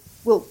we'll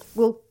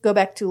go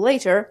back to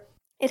later.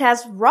 It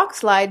has Rock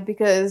Slide,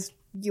 because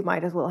you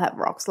might as well have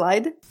Rock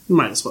Slide.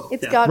 Might as well.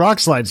 It's got Rock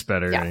Slide's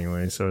better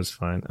anyway, so it's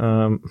fine.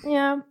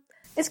 Yeah.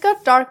 It's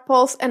got Dark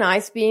Pulse and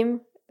Ice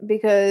Beam,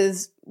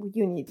 because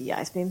you need the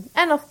Ice Beam.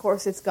 And of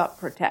course it's got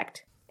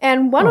Protect.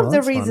 And one of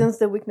the reasons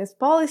the weakness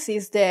policy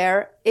is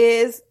there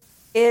is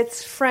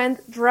its friend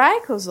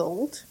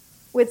Dracozolt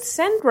with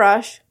Sand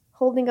Rush,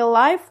 holding a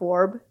Life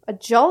Orb, a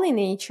Jolly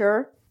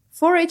Nature,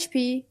 4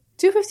 HP,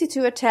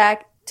 252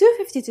 attack,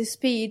 252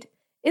 speed.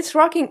 It's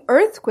rocking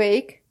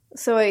Earthquake,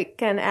 so it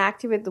can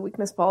activate the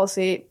weakness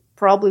policy.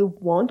 Probably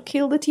won't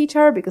kill the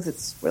Teetar because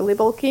it's really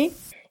bulky.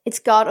 It's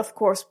got, of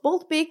course,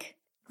 Bolt Beak,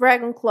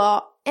 Dragon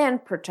Claw,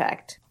 and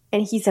Protect.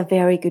 And he's a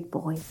very good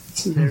boy.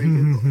 Very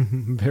good boy.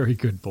 Very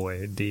good boy,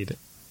 indeed.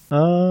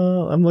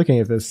 I'm looking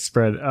at this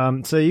spread.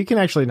 So you can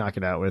actually knock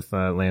it out with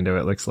Lando,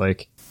 it looks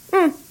like.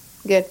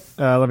 Good.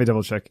 Let me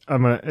double check.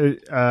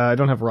 I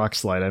don't have Rock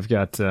Slide. I've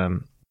got.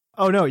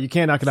 Oh no, you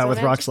can't knock it out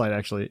with Rock Slide.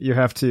 Actually, you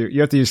have to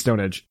use Stone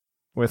Edge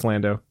with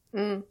Lando.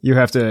 You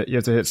have to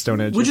hit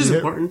Stone Edge, which is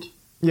important.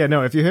 Yeah,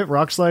 no. If you hit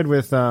Rock Slide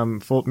with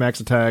full max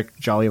attack,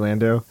 Jolly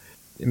Lando,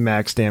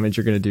 max damage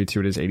you're going to do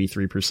to it is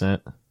 83%.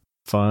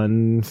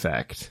 Fun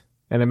fact.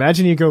 And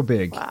imagine you go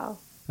big. Wow.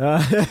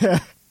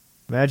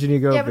 Imagine you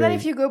go big. Yeah, but then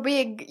if you go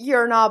big,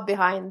 you're not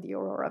behind the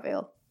Aurora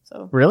Veil.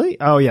 So. Really?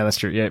 Oh, yeah, that's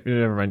true. Yeah,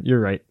 never mind. You're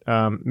right.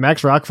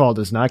 Max Rockfall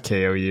does not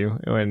KO you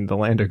when the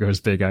Lando goes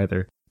big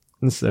either.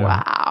 So,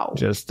 wow.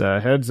 Just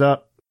heads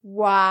up.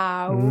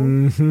 Wow.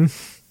 Mm-hmm.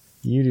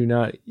 You do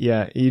not.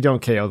 Yeah, you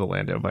don't KO the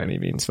Lando by any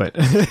means, but.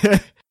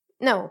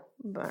 No,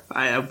 but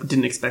I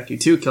didn't expect you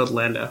to kill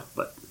Lando,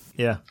 but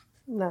yeah.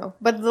 No,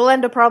 but the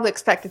Lando probably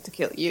expected to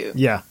kill you.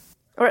 Yeah.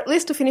 Or at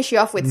least to finish you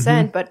off with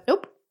sand, but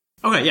nope.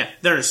 Okay, yeah.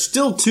 There are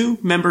still 2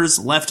 members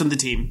left on the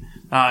team.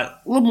 A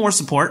little more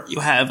support. You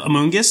have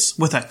Amoonguss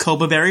with a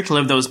Koba Berry to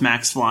live those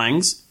max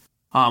flyings.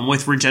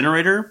 With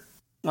Regenerator,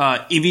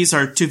 EVs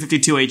are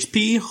 252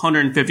 HP,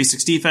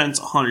 156 defense,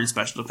 100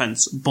 special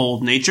defense,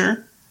 bold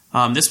nature.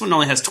 This one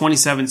only has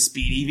 27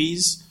 speed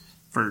EVs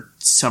for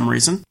some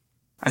reason.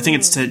 I think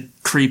it's to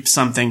creep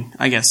something,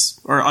 I guess,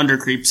 or under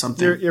creep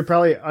something. You're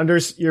probably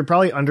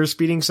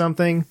underspeeding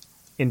something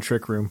in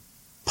Trick Room,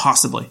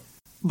 possibly.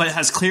 But it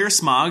has Clear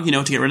Smog,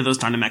 to get rid of those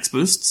Dynamax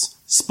boosts.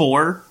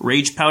 Spore,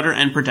 Rage Powder,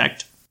 and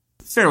Protect.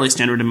 Fairly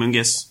standard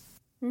Amoonguss.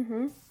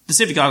 Mm-hmm. The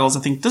safety goggles,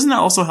 I think, doesn't that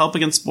also help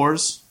against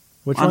spores?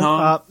 Which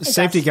one?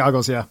 Safety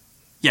goggles, yeah.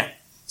 Yeah.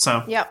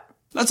 So yep.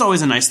 That's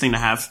always a nice thing to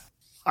have.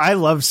 I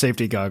love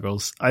safety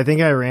goggles. I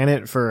think I ran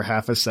it for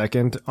half a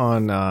second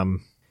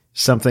on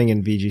something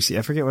in VGC.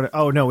 I forget what.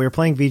 We were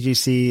playing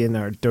VGC in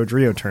our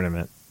Dodrio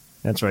tournament.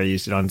 That's where I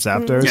used it on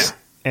Zapdos. Yeah.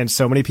 And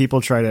so many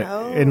people try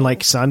to, in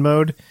like Sun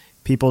mode,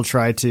 people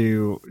try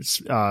to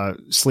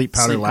sleep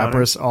powder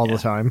Lapras all the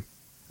time.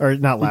 Or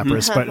not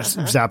Lapras, but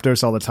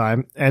Zapdos all the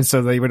time. And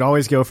so they would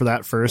always go for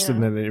that first,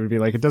 and then it would be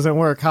like, it doesn't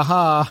work,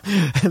 haha.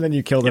 And then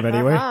you kill them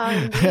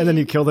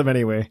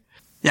anyway.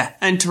 Yeah,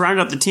 and to round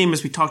out the team,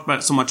 as we talked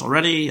about so much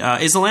already,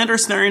 is a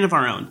Landorus variant of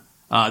our own.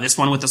 This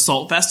one with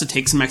Assault Vest to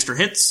take some extra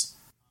hits.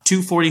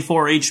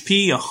 244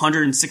 HP,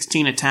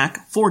 116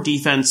 attack, 4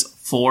 defense,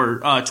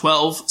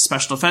 12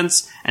 special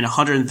defense, and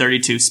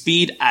 132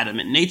 speed,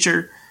 adamant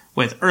nature,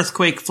 with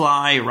Earthquake,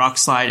 Fly, Rock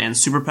Slide, and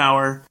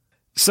Superpower.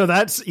 So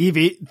that's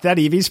EV. That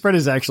EV spread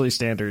is actually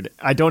standard.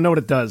 I don't know what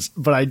it does,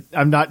 but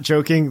I'm not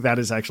joking. That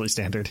is actually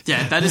standard.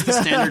 Yeah, that is the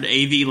standard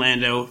AV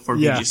Lando for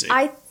VGC.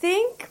 I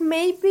think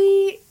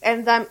maybe,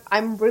 and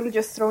I'm really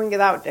just throwing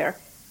it out there,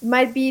 it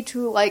might be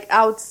to like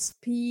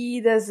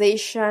outspeed a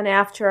Zacian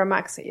after a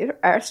max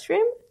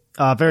Airstream.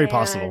 Very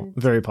possible.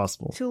 Very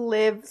possible. To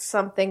live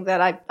something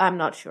that I'm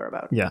not sure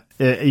about. Yeah,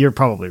 you're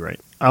probably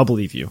right. I'll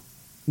believe you.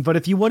 But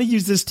if you want to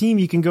use this team,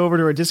 you can go over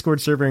to our Discord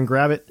server and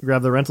grab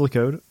the rental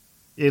code.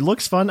 It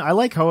looks fun. I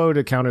like Ho-Oh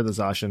to counter the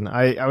Zacian.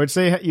 I would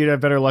say you'd have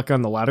better luck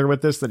on the ladder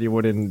with this than you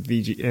would in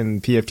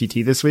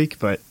PFTT this week,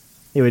 but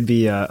it would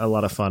be a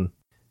lot of fun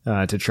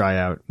to try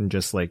out and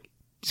just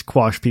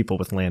quash people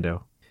with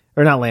Lando.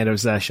 Or not Lando,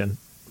 Zacian.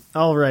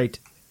 All right.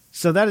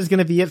 So that is going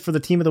to be it for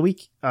the team of the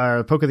week,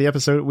 our poke of the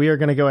episode. We are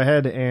going to go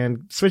ahead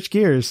and switch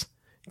gears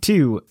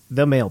to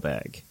the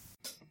mailbag.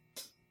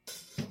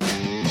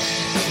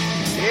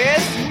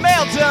 It's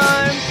mail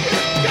time!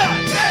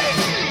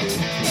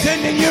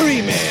 Send in your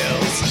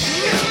emails!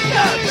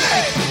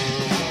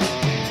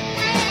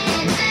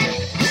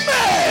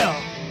 Mail!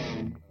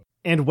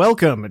 And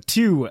welcome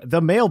to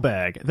the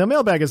mailbag. The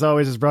mailbag, as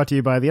always, is brought to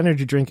you by the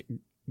energy drink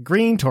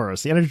Green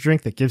Tauros, the energy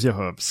drink that gives you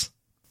hooves.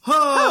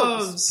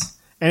 Hooves!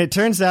 And it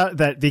turns out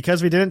that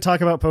because we didn't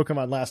talk about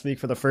Pokemon last week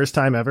for the first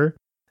time ever,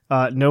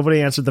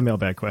 nobody answered the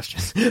mailbag question.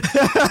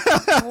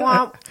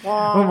 Womp,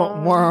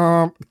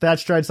 womp.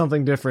 Thatch tried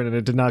something different and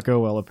it did not go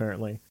well,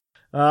 apparently.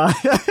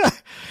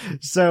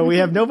 So we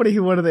have nobody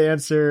who wanted to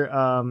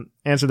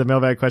answer the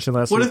mailbag question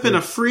last week. Would have been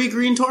a free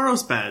Green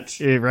Tauros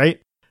badge.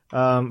 Right?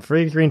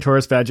 Free Green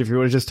Tauros badge if you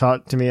would have just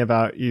talked to me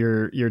about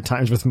your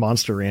times with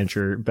Monster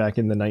Rancher back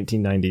in the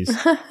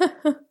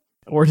 1990s.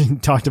 Or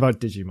talked about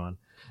Digimon.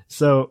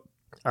 So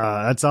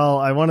that's all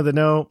I wanted to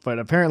know, but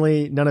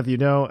apparently none of you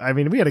know. I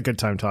mean, we had a good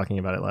time talking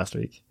about it last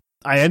week.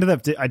 I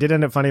did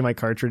end up finding my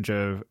cartridge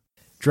of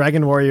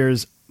Dragon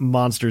Warriors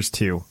Monsters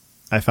 2.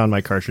 I found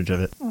my cartridge of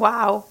it.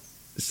 Wow.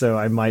 So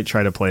I might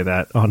try to play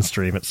that on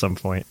stream at some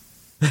point.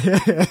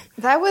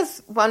 That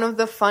was one of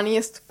the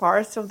funniest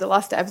parts of the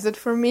last episode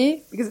for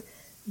me, because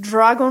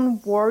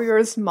Dragon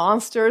Warriors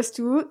Monsters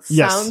 2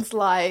 sounds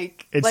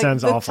like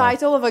sounds the awful.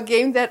 Title of a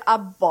game that a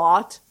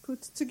bot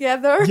put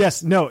together.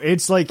 Yes, no,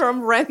 it's like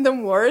from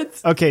random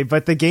words. Okay,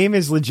 but the game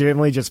is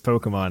legitimately just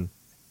Pokemon,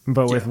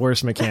 but with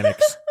worse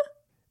mechanics.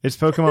 It's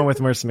Pokemon with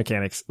worse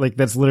mechanics. Like,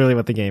 that's literally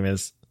what the game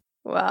is.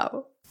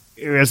 Wow.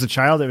 As a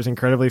child, it was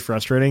incredibly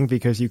frustrating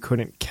because you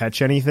couldn't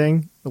catch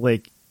anything.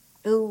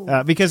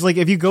 Because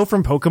if you go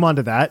from Pokemon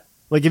to that,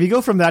 if you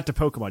go from that to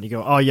Pokemon, you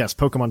go, oh yes,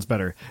 Pokemon's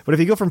better. But if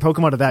you go from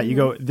Pokemon to that, you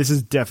go, this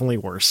is definitely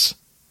worse.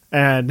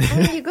 And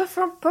you go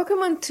from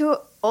Pokemon to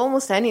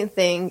almost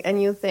anything,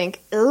 and you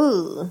think,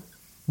 ooh.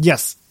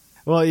 Yes.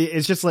 Well,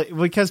 it's just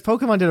because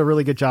Pokemon did a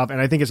really good job,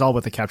 and I think it's all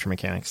with the capture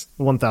mechanics.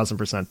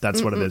 1000%.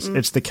 That's what it is.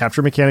 It's the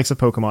capture mechanics of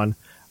Pokemon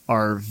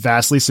are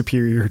vastly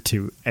superior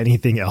to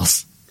anything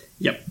else.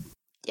 Yep.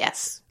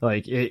 Yes.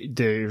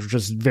 They're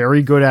just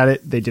very good at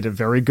it. They did a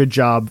very good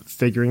job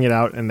figuring it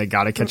out, and they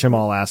got to catch them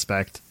all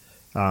aspect.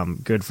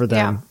 Good for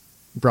them.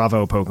 Yeah.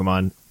 Bravo,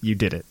 Pokemon. You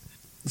did it.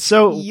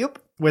 So,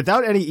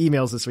 without any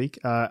emails this week,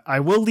 I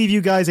will leave you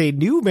guys a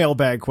new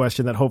mailbag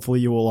question that hopefully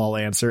you will all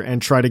answer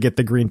and try to get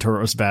the Green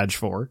Tauros badge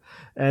for.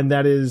 And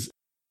that is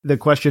the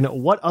question,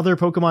 what other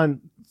Pokemon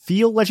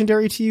feel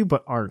legendary to you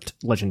but aren't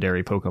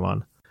legendary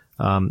Pokemon?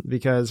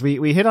 Because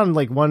we hit on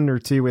like one or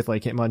two with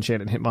like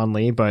Hitmonchan and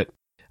Hitmonlee, but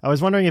I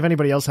was wondering if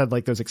anybody else had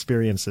like those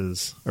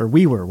experiences, or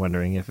we were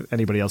wondering if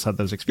anybody else had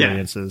those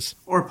experiences.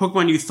 Yeah. Or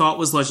Pokemon you thought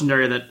was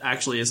legendary that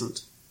actually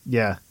isn't.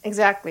 Yeah.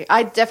 Exactly.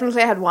 I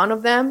definitely had one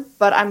of them,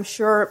 but I'm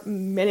sure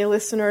many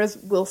listeners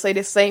will say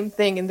the same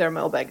thing in their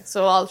mailbag,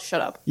 so I'll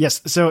shut up.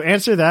 Yes, so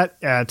answer that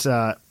at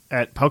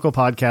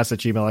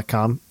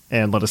pokelpodcast@gmail.com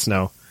and let us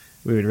know.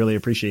 We would really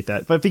appreciate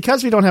that. But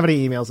because we don't have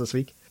any emails this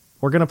week,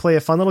 we're going to play a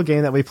fun little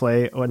game that we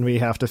play when we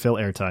have to fill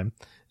airtime.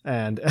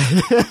 And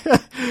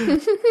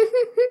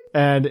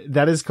and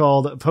that is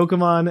called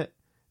Pokemon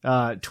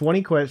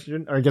 20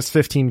 questions, or I guess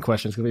 15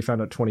 questions, because we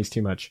found out 20 is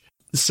too much.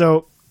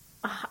 So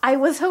I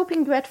was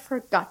hoping you had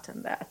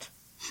forgotten that.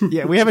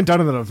 Yeah, we haven't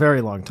done it in a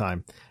very long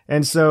time.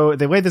 And so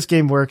the way this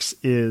game works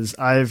is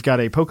I've got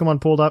a Pokemon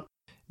pulled up.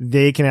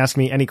 They can ask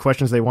me any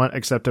questions they want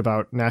except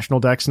about National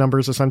Dex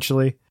numbers,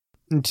 essentially,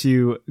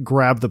 to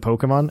grab the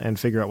Pokemon and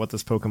figure out what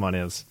this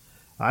Pokemon is.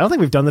 I don't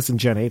think we've done this in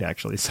Gen 8,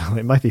 actually, so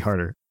it might be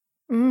harder.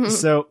 Mm-hmm.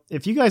 So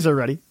if you guys are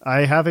ready,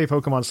 I have a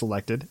Pokemon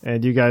selected,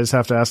 and you guys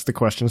have to ask the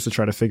questions to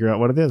try to figure out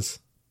what it is.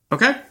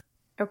 Okay.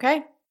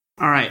 Okay.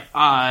 All right.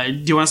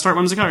 Do you want to start,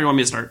 Whimsicott, or do you want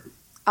me to start?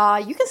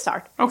 You can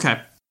start.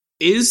 Okay.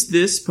 Is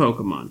this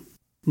Pokemon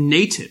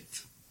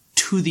native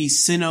to the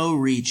Sinnoh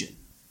region?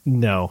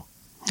 No.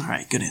 All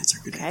right. Good answer.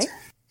 Good answer.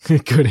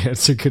 Good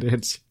answer. Good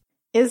answer.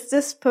 Is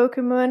this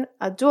Pokemon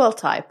a dual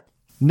type?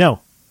 No.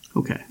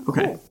 Okay.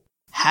 Okay. Cool.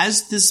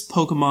 Has this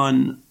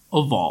Pokemon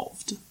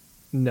evolved?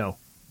 No.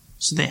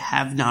 So they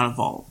have not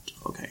evolved.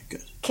 Okay,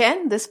 good.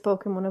 Can this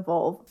Pokemon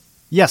evolve?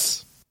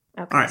 Yes.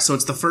 Okay. All right, so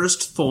it's the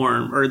first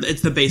form, or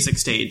it's the basic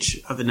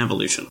stage of an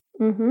evolution.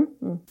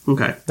 Mm-hmm.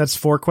 Okay. That's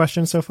 4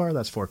 questions so far?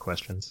 That's 4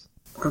 questions.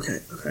 Okay.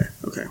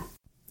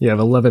 You have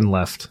 11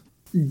 left.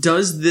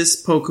 Does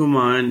this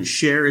Pokemon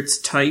share its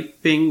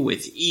typing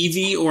with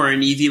Eevee or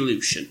an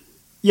evolution?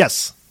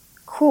 Yes.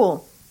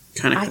 Cool.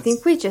 Kind of. I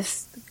think we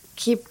just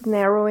keep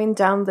narrowing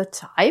down the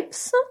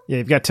types. Yeah,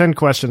 you've got 10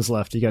 questions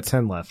left. You got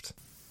 10 left.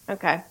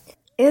 Okay.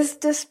 Is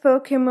this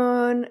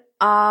Pokemon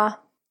a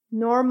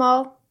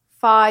normal,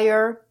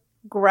 fire,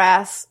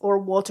 grass, or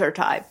water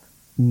type?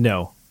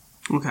 No.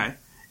 Okay.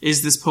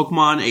 Is this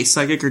Pokemon a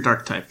psychic or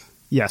dark type?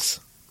 Yes.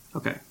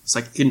 Okay.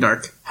 Psychic and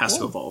dark has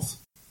to evolve.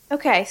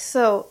 Okay,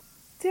 so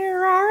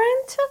there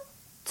aren't a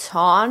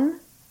ton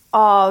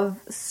of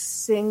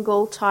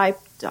single-type,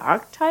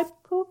 dark-type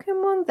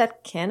Pokemon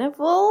that can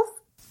evolve.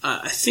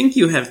 I think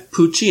you have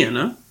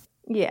Poochyena.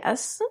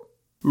 Yes.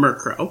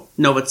 Murkrow.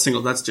 No, it's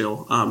single. That's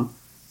dual.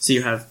 So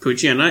you have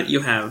Poochyena.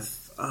 You have,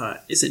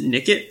 is it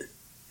Nickit?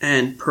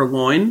 And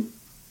Purloin?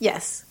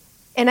 Yes.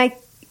 And I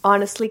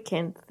honestly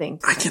can't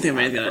think. I can't think of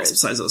anything else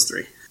besides those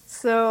 3.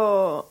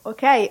 So,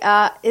 okay.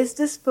 Is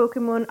this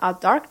Pokemon a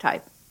dark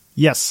type?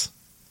 Yes.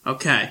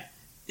 Okay.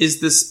 Is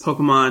this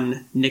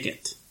Pokemon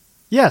Nickit?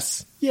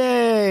 Yes.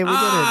 Yay, we did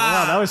it.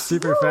 Wow, that was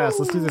super fast.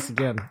 Let's do this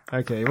again.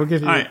 Okay, we'll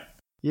give you... All right.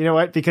 You know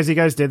what? Because you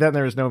guys did that and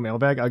there was no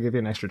mailbag, I'll give you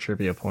an extra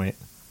trivia point.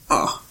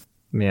 Oh.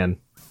 Man.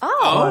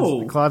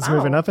 Oh. Claude's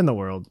moving up in the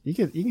world. You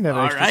can have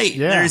all extra... right.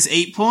 Yeah. There's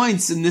 8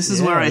 points, and this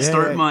is where I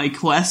start my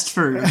quest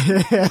for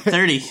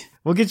 30.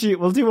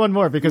 We'll do one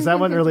more because that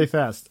went really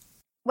fast.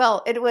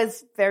 Well, it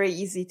was very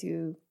easy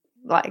to...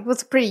 it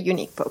was a pretty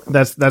unique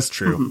Pokemon. That's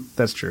true. Mm-hmm.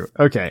 That's true.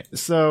 Okay,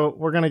 so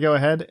we're going to go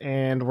ahead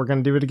and we're going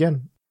to do it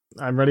again.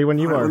 I'm ready when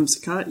you are.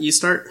 Whimsicott, you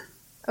start.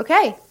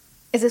 Okay.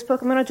 Is this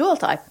Pokemon a dual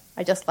type?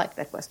 I just like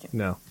that question.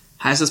 No.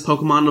 Has this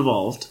Pokemon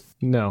evolved?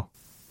 No.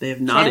 They have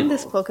not Can evolved.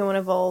 this Pokemon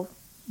evolve?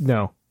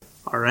 No.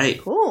 All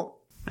right. Cool.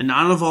 A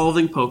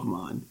non-evolving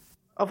Pokemon.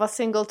 Of a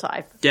single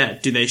type. Yeah.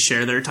 Do they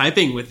share their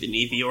typing with an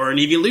Eevee or an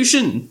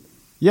evolution?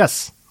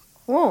 Yes.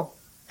 Cool.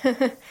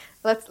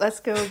 Let's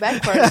go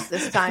backwards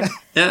this time.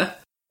 Yeah.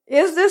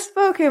 Is this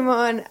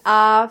Pokemon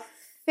a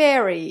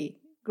fairy,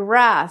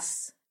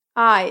 grass,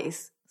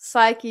 ice,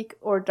 psychic,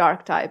 or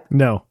dark type?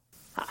 No.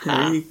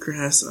 Fairy,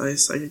 grass,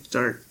 ice, psychic,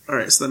 dark.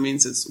 Alright, so that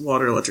means it's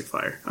water, electric,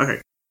 fire.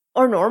 Okay.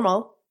 Or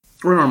normal.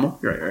 Or normal.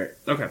 You're right.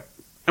 Okay.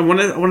 I want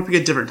to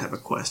pick a different type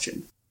of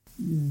question.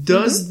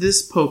 Does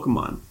this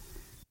Pokemon...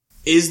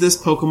 Is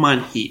this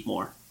Pokemon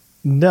Heatmore?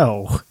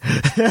 No.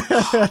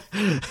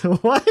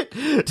 What?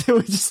 Did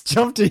we just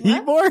jump to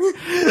Heatmore?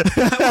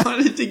 I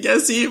wanted to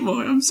guess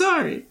Heatmore. I'm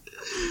sorry.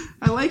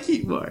 I like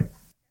Heatmore.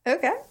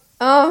 Okay.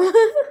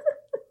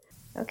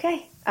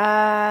 Okay.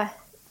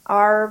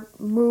 Are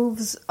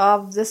moves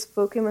of this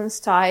Pokemon's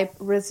type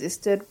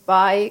resisted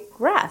by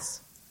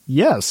grass?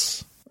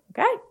 Yes.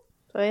 Okay.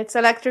 So it's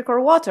electric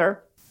or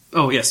water.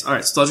 Oh, yes.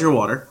 Alright, so electric or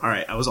water.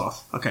 Alright, I was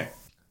off. Okay.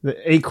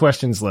 8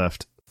 questions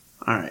left.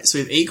 Alright, so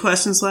we have 8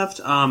 questions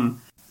left.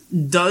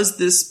 Does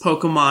this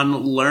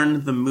Pokemon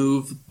learn the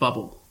move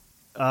Bubble?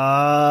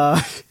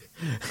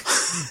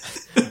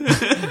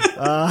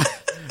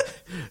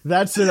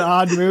 That's an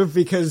odd move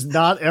because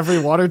not every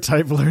water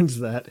type learns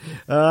that.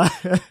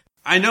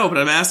 I know, but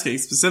I'm asking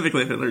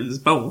specifically if it learns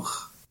Bubble.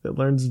 It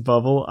learns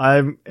Bubble?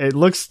 It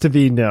looks to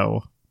be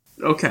no.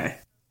 Okay.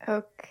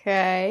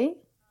 Okay.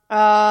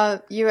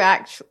 You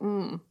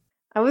actually...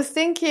 I was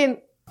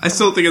thinking... I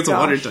still think it's a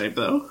water type,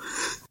 though.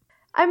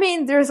 I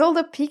mean, there's all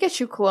the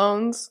Pikachu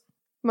clones.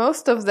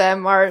 Most of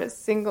them are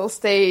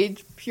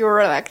single-stage, pure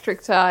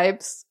electric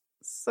types.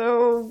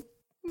 So...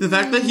 The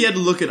fact that he had to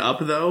look it up,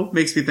 though,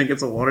 makes me think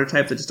it's a water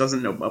type that just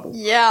doesn't know Bubble.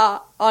 Yeah,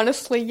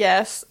 honestly,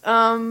 yes.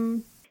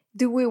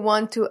 Do we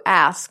want to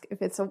ask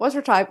if it's a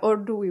water type, or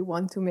do we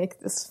want to make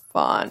this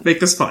fun? Make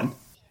this fun.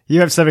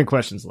 You have 7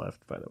 questions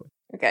left, by the way.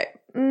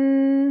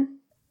 Okay.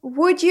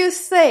 Would you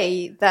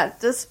say that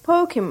this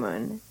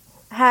Pokemon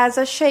has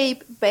a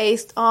shape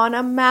based on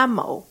a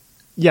mammal?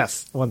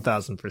 Yes,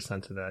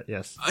 1,000% to that,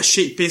 yes. A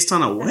shape based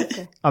on a what?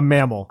 Okay. A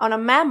mammal. On a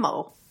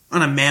mammal.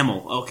 On a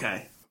mammal,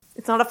 okay.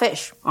 It's not a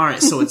fish.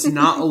 Alright, so it's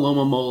not a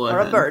Lomomola. Or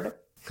a bird.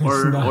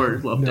 Or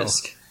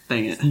Loptisk. No.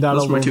 Dang it. Not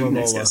Those a were my 2 Lomomola.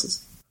 next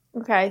guesses.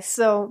 Okay,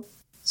 so...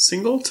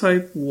 Single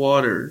type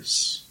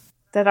waters.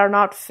 That are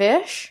not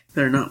fish?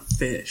 They're not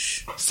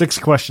fish. 6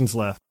 questions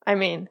left. I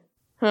mean,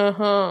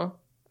 you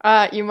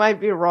might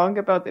be wrong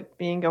about it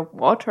being a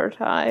water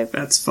type.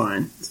 That's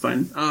fine. It's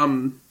fine.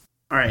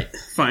 Alright,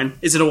 fine.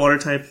 Is it a water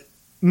type?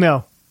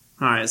 No.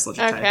 Alright, it's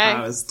electric type.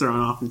 I was thrown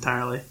off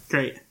entirely.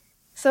 Great.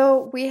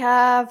 So we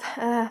have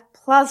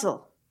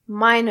Plusle,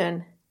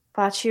 Minun,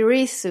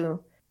 Pachirisu.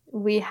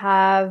 We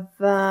have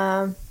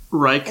Raikou.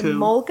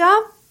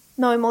 Emolga.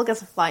 No,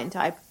 Emolga's a flying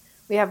type.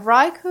 We have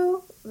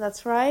Raikou.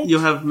 That's right. You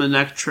have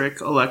Manectric,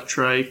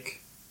 Electrike.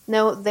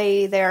 No,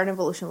 they are an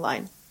evolution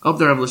line. Oh,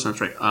 they're evolution.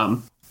 That's right.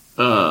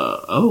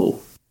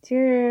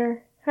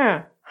 Dear,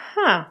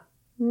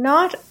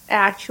 not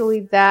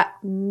actually that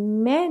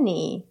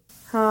many.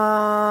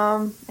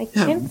 I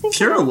can't think.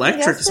 Pure of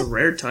Electric is a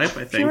rare type,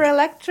 I think. Pure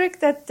Electric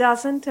that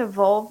doesn't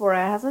evolve or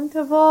hasn't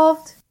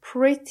evolved,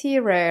 pretty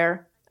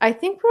rare. I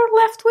think we're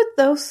left with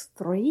those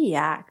 3,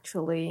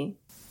 actually.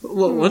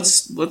 Well,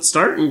 let's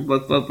start and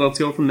let's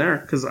go from there,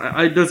 because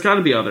there's got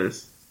to be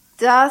others.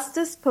 Does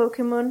this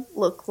Pokemon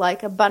look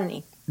like a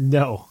bunny?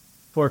 No.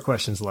 4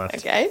 questions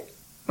left.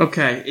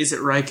 Okay, is it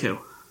Raikou?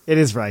 It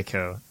is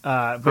Raikou.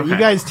 But Okay. you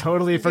guys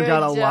totally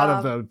forgot a lot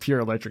of the pure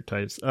electric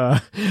types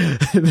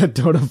that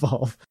don't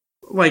evolve.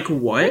 Like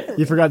what?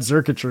 You forgot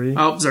Xurkitree.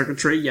 Oh,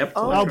 Xurkitree, yep.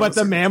 Oh, but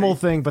the mammal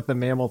thing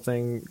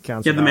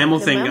counts. Yeah, the mammal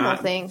The thing mammal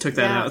thing, took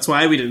that yeah. out. That's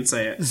why we didn't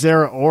say it.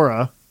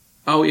 Zeraora.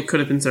 Oh, it could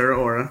have been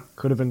Zeraora.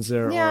 Could have been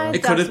Zeraora. Yeah,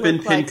 It could have been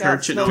does look like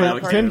Pincurchin. a No,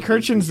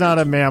 Pincurchin's not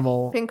a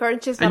mammal.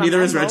 Pincurchin's not And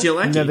neither a is mammal.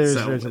 Regieleki. Neither is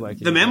so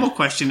Regieleki. The mammal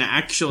question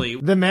actually...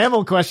 The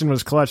mammal question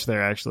was clutch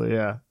there, actually,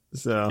 yeah.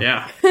 So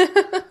Yeah.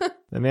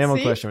 The mammal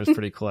question was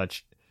pretty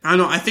clutch. I don't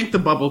know, I think the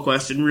bubble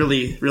question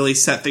really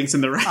set things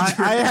in the right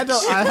direction. I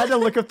had to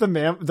look up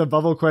the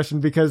bubble question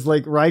because,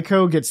 like,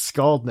 Raikou gets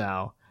scald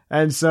now.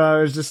 And so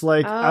I was just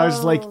like,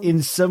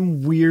 in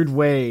some weird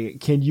way,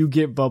 can you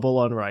get bubble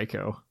on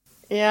Raikou?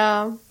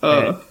 Yeah.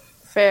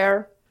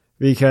 Fair.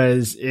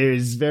 Because it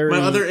was very... My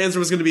other answer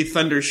was going to be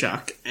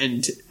Thundershock,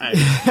 and I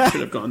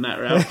should have gone that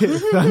route.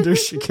 Learn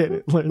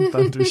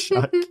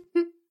Thundershock.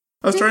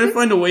 I was trying to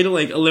find a way to,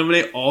 like,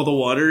 eliminate all the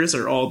waters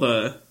or all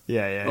the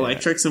Yeah.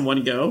 electrics in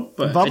one go,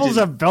 but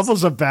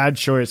Bubble's a bad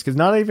choice because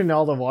not even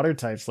all the water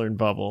types learn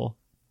Bubble.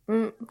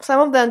 Some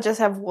of them just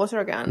have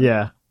Water Gun.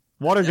 Yeah,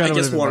 Water Gun. I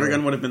guess Water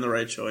Gun would have been the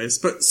right choice,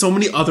 but so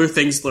many other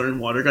things learn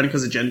Water Gun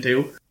because of Gen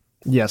 2.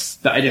 Yes,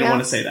 that I didn't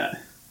want to say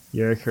that.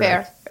 You're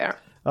correct. Fair.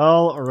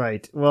 All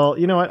right. Well,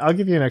 you know what? I'll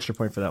give you an extra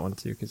point for that one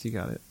too because you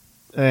got it.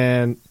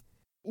 And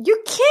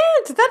you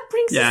can't. That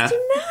brings us to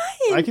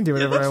 9. I can do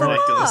whatever I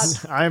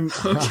want.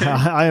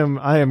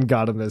 I am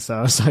God in this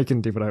house. I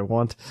can do what I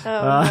want.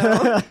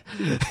 Oh,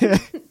 no.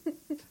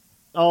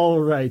 All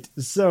right.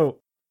 So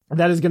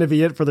that is going to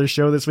be it for the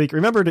show this week.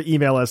 Remember to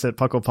email us at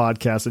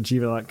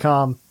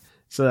pucklepodcast@gmail.com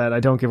so that I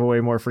don't give away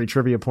more free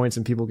trivia points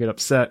and people get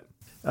upset.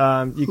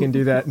 You can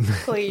do that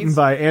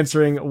by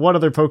answering what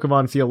other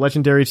Pokemon feel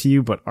legendary to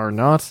you but are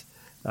not.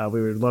 We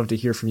would love to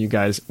hear from you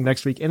guys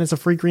next week. And it's a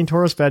free Green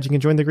Tauros badge. You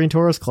can join the Green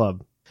Tauros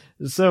Club.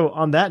 So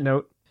on that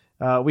note,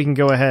 we can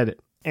go ahead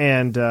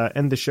and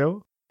end the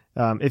show.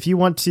 If you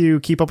want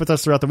to keep up with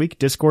us throughout the week,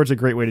 Discord's a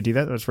great way to do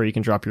that. That's where you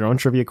can drop your own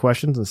trivia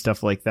questions and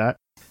stuff like that.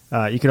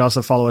 You can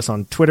also follow us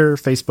on Twitter,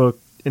 Facebook,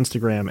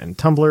 Instagram, and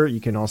Tumblr.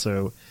 You can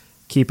also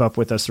keep up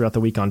with us throughout the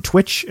week on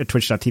Twitch at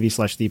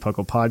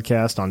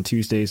twitch.tv/thepucklepodcast on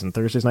Tuesdays and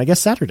Thursdays, and I guess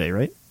Saturday,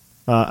 right?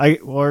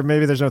 Or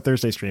maybe there's no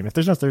Thursday stream. If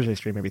there's no Thursday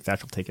stream, maybe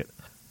Thatch will take it.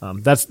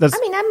 That's. I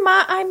mean,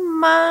 I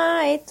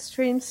might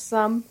stream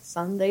some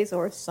Sundays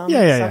or some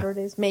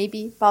Saturdays,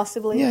 maybe,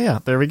 possibly. Yeah.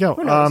 There we go.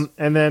 Who knows?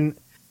 And then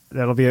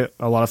that'll be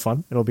a lot of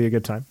fun. It'll be a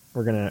good time.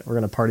 We're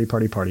gonna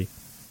party.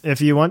 If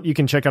you want, you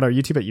can check out our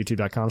YouTube at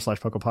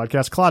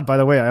youtube.com/PucklePodcast. Claude, by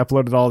the way, I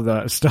uploaded all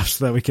the stuff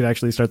so that we could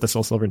actually start the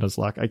Soul Silver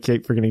Nuzlocke. I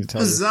keep forgetting to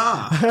tell you.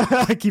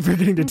 I keep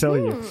forgetting to tell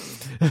you.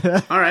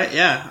 All right,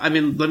 yeah. I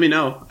mean, let me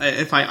know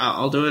if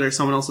I'll do it or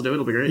someone else will do it.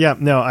 It'll be great. Yeah,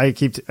 no, I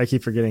keep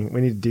forgetting. We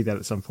need to do that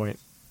at some point.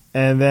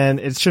 And then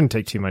it shouldn't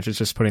take too much. It's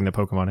just putting the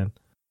Pokemon in.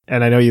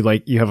 And I know you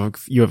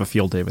have a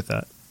field day with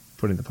that,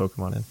 putting the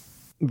Pokemon in.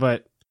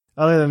 But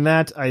Other than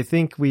that, I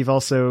think we've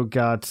also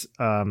got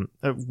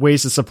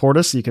ways to support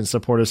us. You can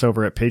support us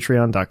over at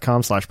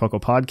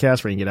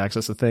patreon.com/PocoPodcast, where you can get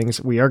access to things.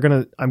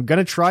 I'm going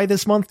to try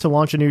this month to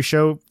launch a new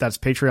show that's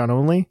Patreon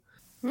only.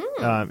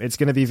 It's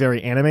going to be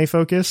very anime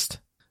focused.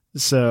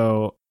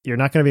 So you're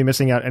not going to be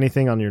missing out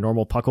anything on your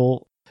normal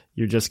Puckle.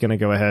 You're just going to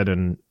go ahead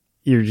and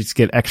you just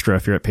get extra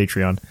if you're at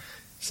Patreon.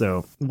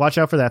 So watch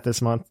out for that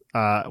this month.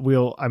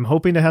 I'm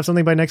hoping to have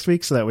something by next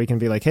week so that we can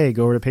be like, hey,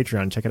 go over to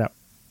Patreon, check it out.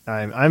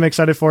 I'm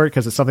excited for it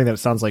because it's something that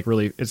sounds like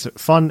it's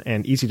fun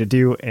and easy to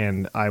do,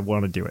 and I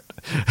want to do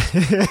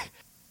it.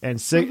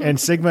 and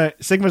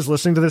Sigma's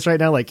listening to this right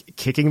now, like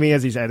kicking me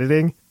as he's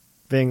editing,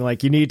 being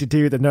like, you need to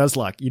do the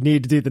Nuzlocke. You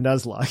need to do the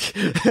Nuzlocke.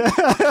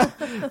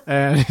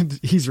 And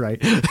he's right.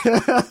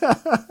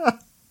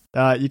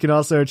 You can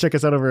also check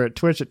us out over at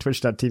Twitch at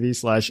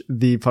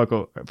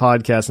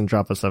twitch.tv/thepodcast and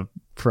drop us a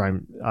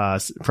Prime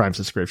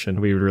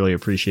subscription. We would really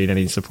appreciate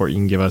any support you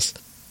can give us.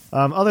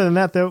 Other than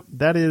that, though,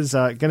 that is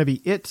going to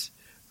be it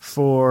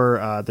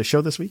for the show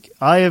this week.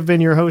 I have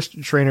been your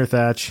host, Trainer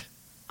Thatch.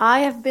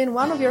 I have been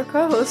one of your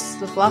co-hosts,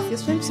 the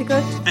Fluffiest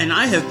Whimsicott. And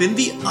I have been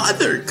the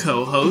other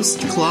co-host,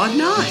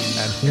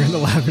 Claude9. And here in the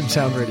Lavender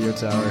Town Radio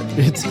Tower,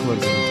 it's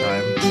closing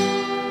time.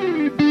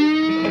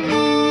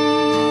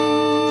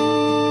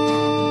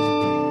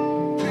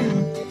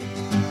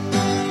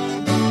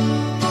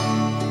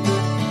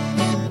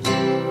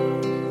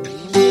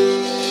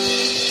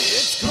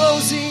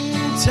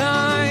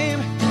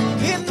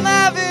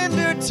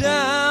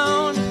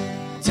 Town,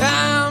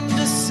 time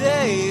to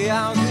say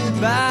our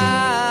goodbyes.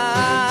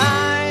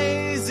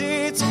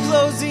 It's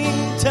closing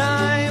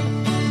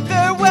time.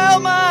 Farewell,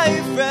 my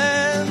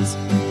friends.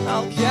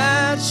 I'll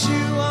catch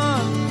you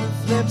on the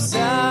flip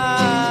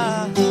side.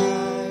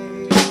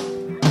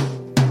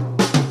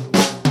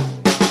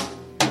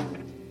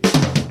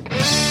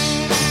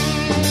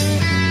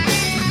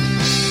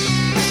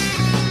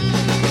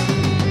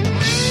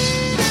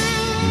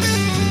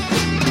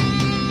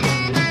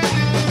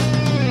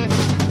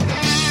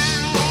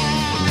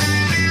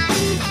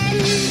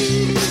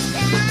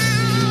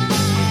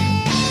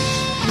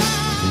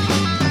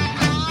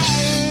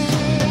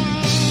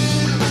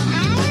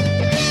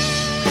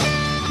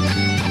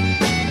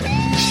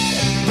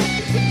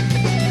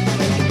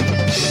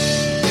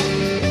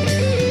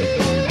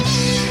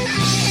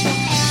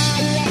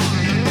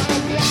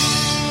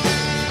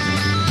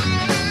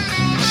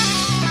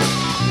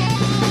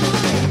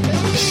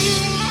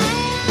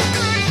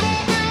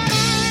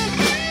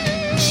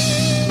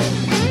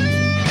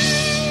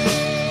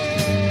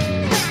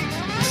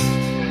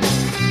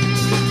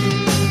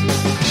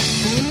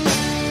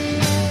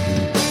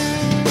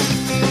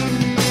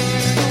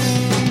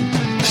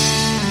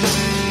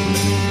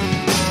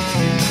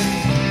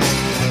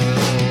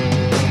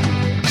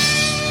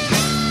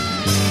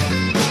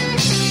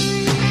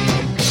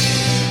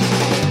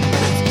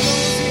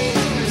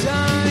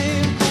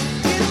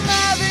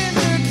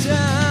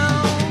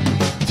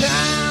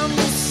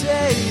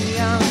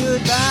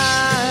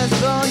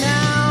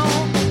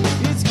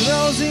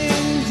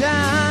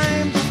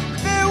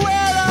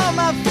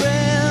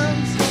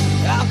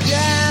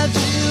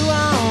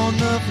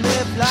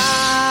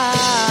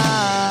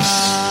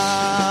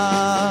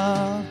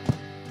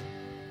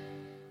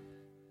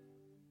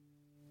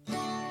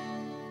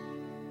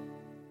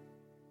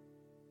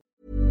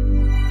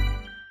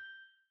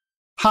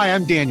 Hi,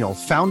 I'm Daniel,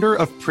 founder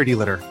of Pretty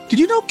Litter. Did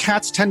you know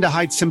cats tend to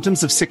hide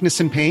symptoms of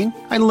sickness and pain?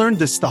 I learned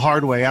this the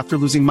hard way after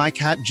losing my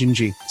cat,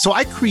 Gingy. So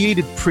I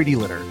created Pretty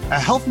Litter, a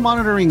health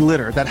monitoring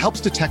litter that helps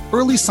detect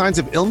early signs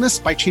of illness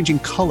by changing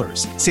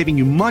colors, saving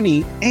you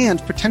money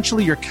and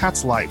potentially your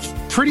cat's life.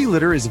 Pretty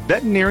Litter is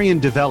veterinarian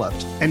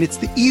developed, and it's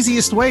the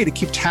easiest way to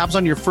keep tabs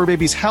on your fur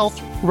baby's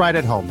health right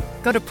at home.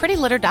 Go to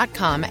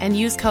prettylitter.com and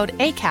use code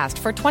ACAST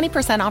for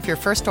 20% off your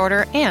first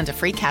order and a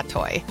free cat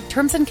toy.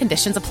 Terms and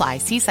conditions apply.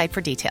 See site for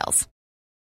details.